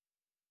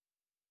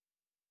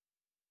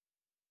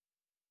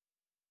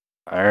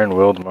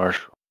 Iron-willed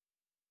Marshal.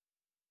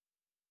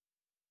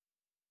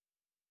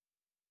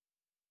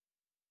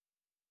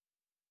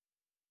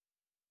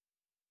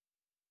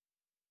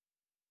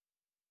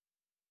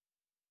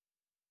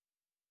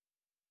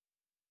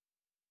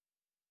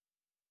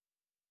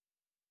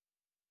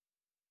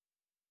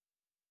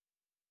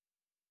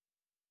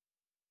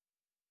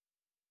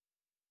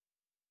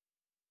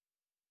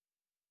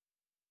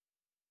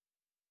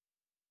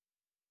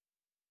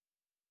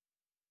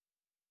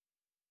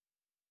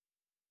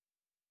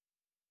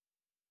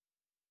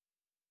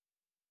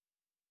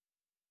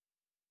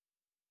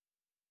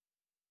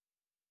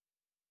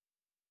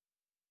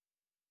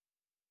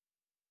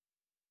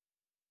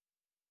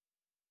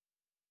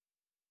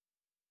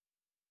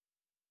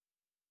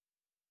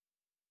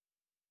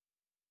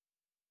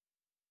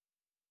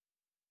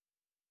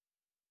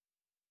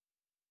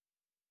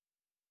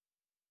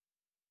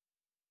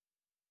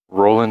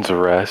 Roland's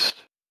arrest.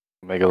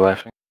 Mega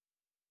laughing.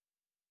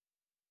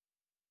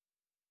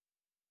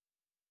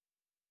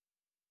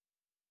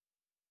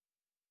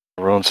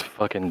 Roland's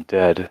fucking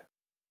dead.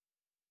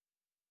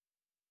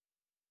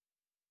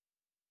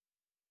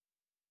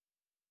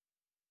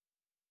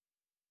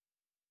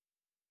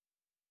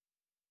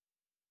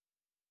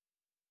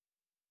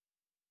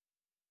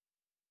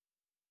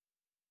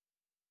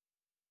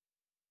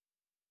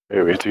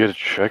 Wait, we have to get a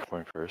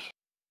checkpoint first.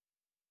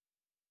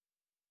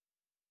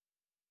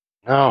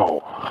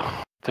 No!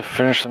 To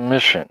finish the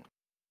mission.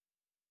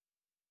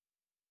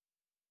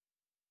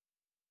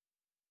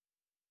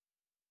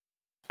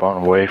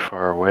 Spawn way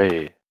far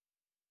away.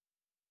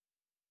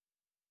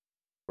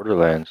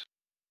 Borderlands.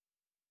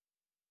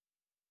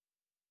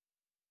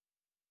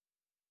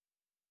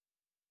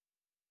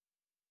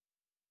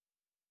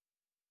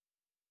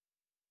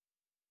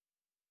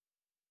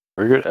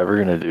 Are we ever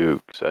gonna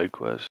do side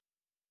quests?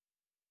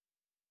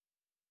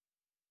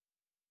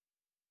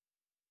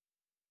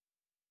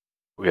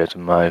 We had to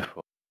my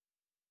fault.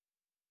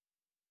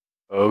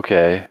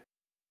 Okay.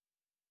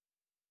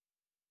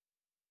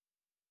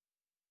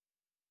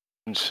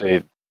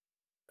 Say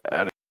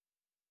that.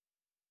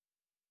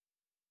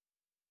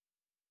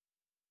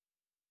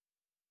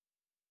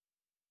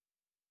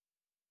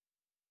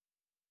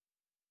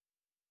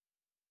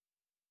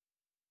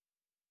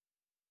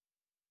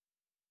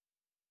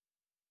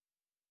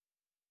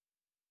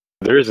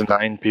 There's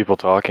 9 people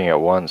talking at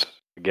once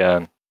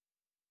again.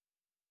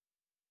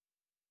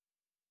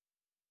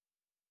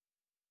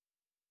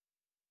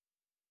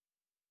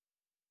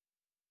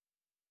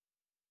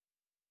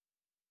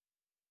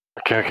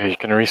 Okay, you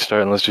can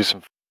restart and let's do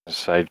some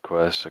side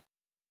quests.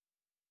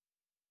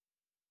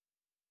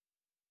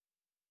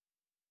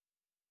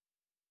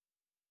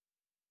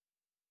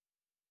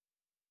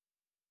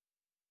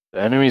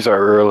 The enemies are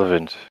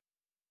irrelevant.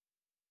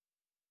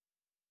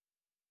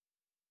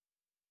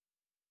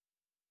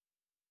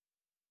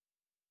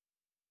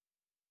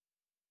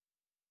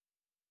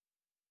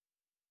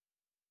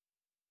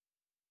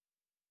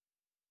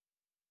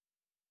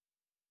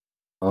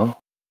 Huh?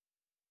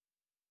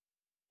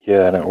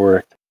 Yeah, and it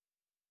worked.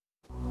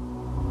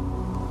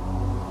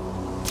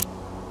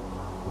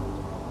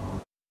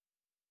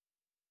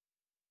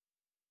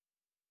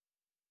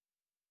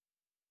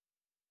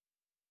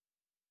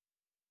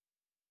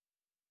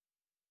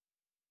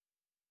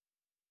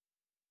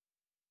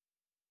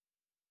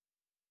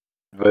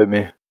 Invite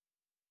me.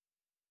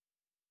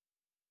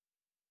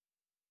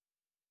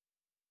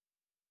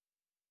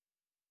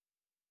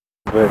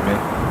 Invite me.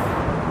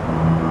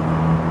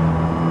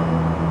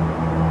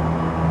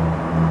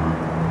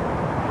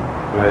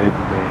 Invite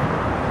me.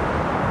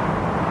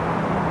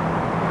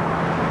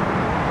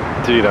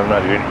 Dude, I'm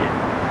not even here.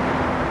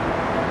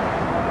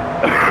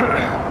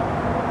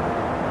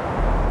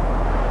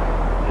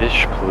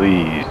 Ish,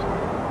 please.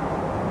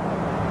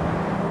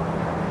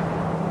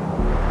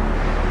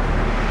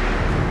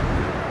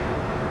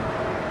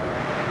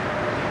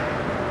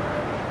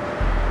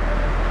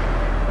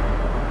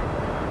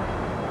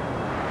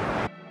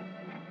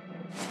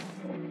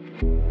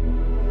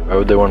 Why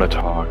would they want to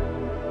talk?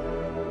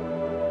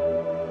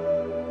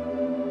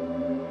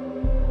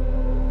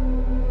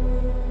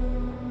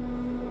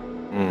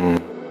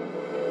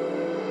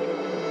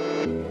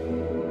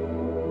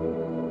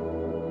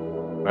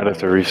 Might have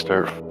to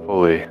restart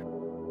fully.